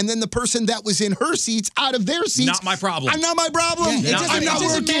seats, and then the person that was in her seats out of their seats. Not my problem. I'm not my problem. I'm not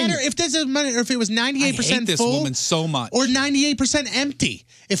working. It doesn't matter if it was 98% hate this full woman so much. or 98% empty.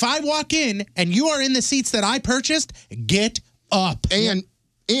 If I walk in and you are in the seats that I purchased, get up. And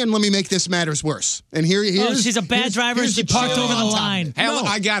let me make this matters worse. And here's she's a bad driver and she parked over the line.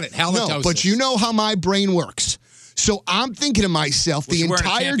 I got it. Halitosis. No, but you know how my brain works. So I'm thinking to myself the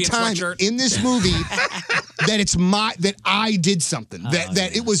entire time in this movie that I did something.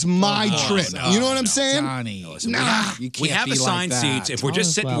 That it was my trip. You know what I'm saying? Johnny. We have assigned seats. If we're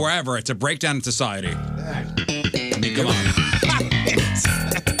just sitting wherever, it's a breakdown in society. I mean, come on.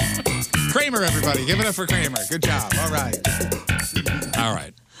 Kramer, everybody. Give it up for Kramer. Good job. All right. All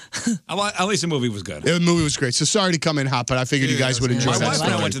right. At least the movie was good. The movie was great. So sorry to come in hot, but I figured you guys would enjoy My that wife and I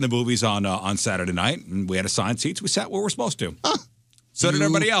story. went to the movies on Saturday night, and we had assigned seats. We sat where we're supposed to. So did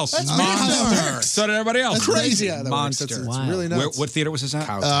everybody else. That's monster. So did everybody else. That's crazy. Yeah, Monster. It's really nuts. What theater was this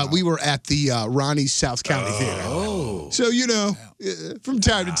at? We were at the Ronnie South County Theater. Oh. So, from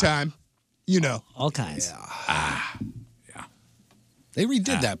time to time, all kinds. They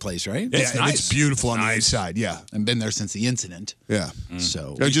redid that place, right? It's nice. It's beautiful on the inside. Yeah. I've been there since the incident. Yeah.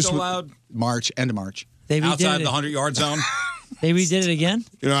 So Are you still allowed end of March. They redid outside it. the 100-yard zone? They redid it again?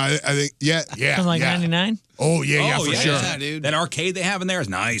 I think, yeah. From 99? Oh, yeah, for sure. Yeah, dude. That arcade they have in there is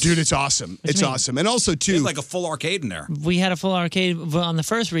nice. Dude, it's awesome. It's awesome. And also, too. It's like a full arcade in there. We had a full arcade on the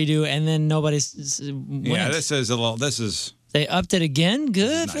first redo, and then nobody's went. Yeah, this is. They upped it again?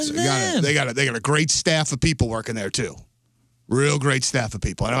 Good for them. They got a great staff of people working there, too. Real great staff of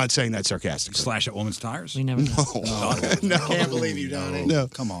people. I'm not saying that sarcastically. Slash at Women's Tires? We never know. No. Can't believe you, Donnie. No.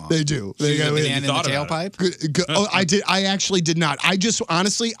 Come on. They do. They got got the man in the tailpipe? Oh, I did. I actually did not. I just,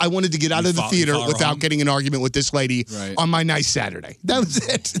 honestly, I wanted to get out of the theater without getting an argument with this lady on my nice Saturday. That was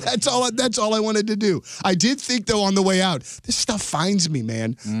it. That's all I wanted to do. I did think, though, on the way out, this stuff finds me,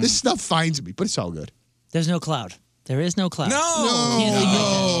 man. This stuff finds me, but it's all good. There's no cloud. There is no cloud.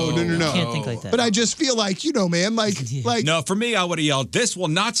 No. Can't think like that. But I just feel like, man, like. No, for me, I would have yelled, "This will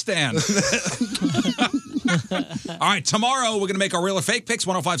not stand." All right, tomorrow we're going to make our real or fake picks,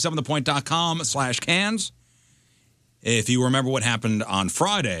 1057thepoint.com/cans. If you remember what happened on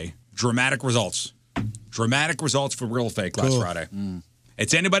Friday, dramatic results. Dramatic results for real or fake last Friday.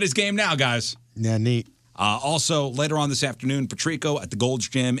 It's anybody's game now, guys. Yeah, neat. Also, later on this afternoon, Patrico at the Gold's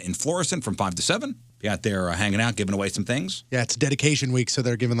Gym in Florissant from 5 to 7. Be out there hanging out, giving away some things. Yeah, it's dedication week, so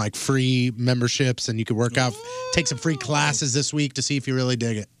they're giving free memberships, and you can work out, take some free classes this week to see if you really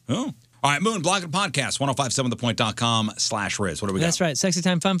dig it. Oh. All right, Moon, blog and podcast, 1057thepoint.com/Riz. What do we got? That's right. Sexy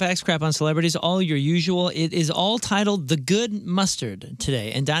Time, fun facts, crap on celebrities, all your usual. It is all titled The Good Mustard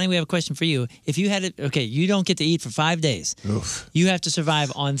today. And Donnie, we have a question for you. If you had it, you don't get to eat for 5 days. Oof. You have to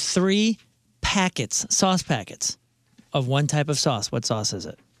survive on 3 sauce packets of one type of sauce. What sauce is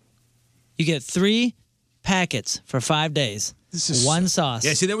it? You get 3 packets for 5 days. This is one sauce.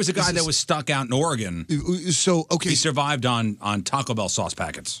 Yeah, see, there was a guy that was stuck out in Oregon. So, He survived on Taco Bell sauce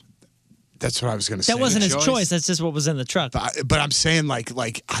packets. That's what I was going to say. That wasn't his choice. That's just what was in the truck. But I'm saying, like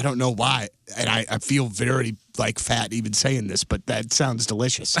I don't know why. And I feel very, fat even saying this, but that sounds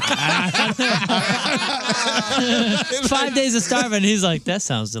delicious. 5 days of starving. He's like, that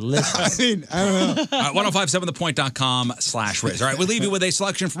sounds delicious. I don't know. 1057thepoint.com/Riz. All right, we leave you with a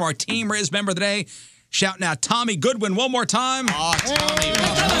selection from our Team Riz member of the day. Shouting out Tommy Goodwin one more time. Oh, Tommy.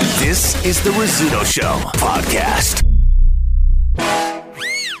 This is the Rizzuto Show podcast.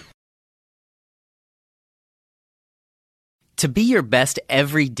 To be your best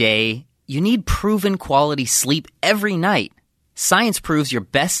every day, you need proven quality sleep every night. Science proves your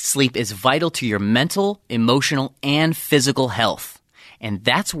best sleep is vital to your mental, emotional, and physical health. And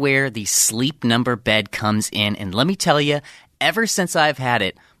that's where the Sleep Number bed comes in. And let me tell you, ever since I've had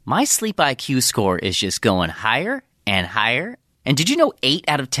it, my sleep IQ score is just going higher and higher. And did you know 8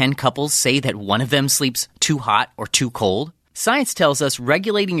 out of 10 couples say that one of them sleeps too hot or too cold? Science tells us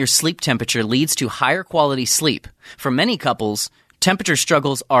regulating your sleep temperature leads to higher quality sleep. For many couples, temperature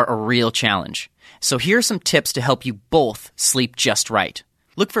struggles are a real challenge. So here are some tips to help you both sleep just right.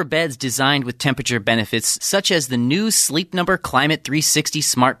 Look for beds designed with temperature benefits such as the new Sleep Number Climate 360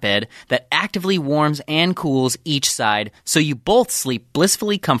 smart bed that actively warms and cools each side so you both sleep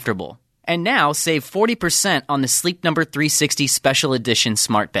blissfully comfortable. And now save 40% on the Sleep Number 360 Special Edition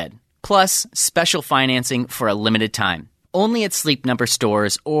smart bed. Plus, special financing for a limited time. Only at Sleep Number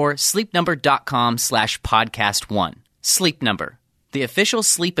stores or sleepnumber.com/podcast1. Sleep Number, the official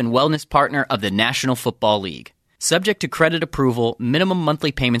sleep and wellness partner of the National Football League. Subject to credit approval, minimum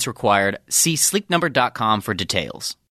monthly payments required. See sleepnumber.com for details.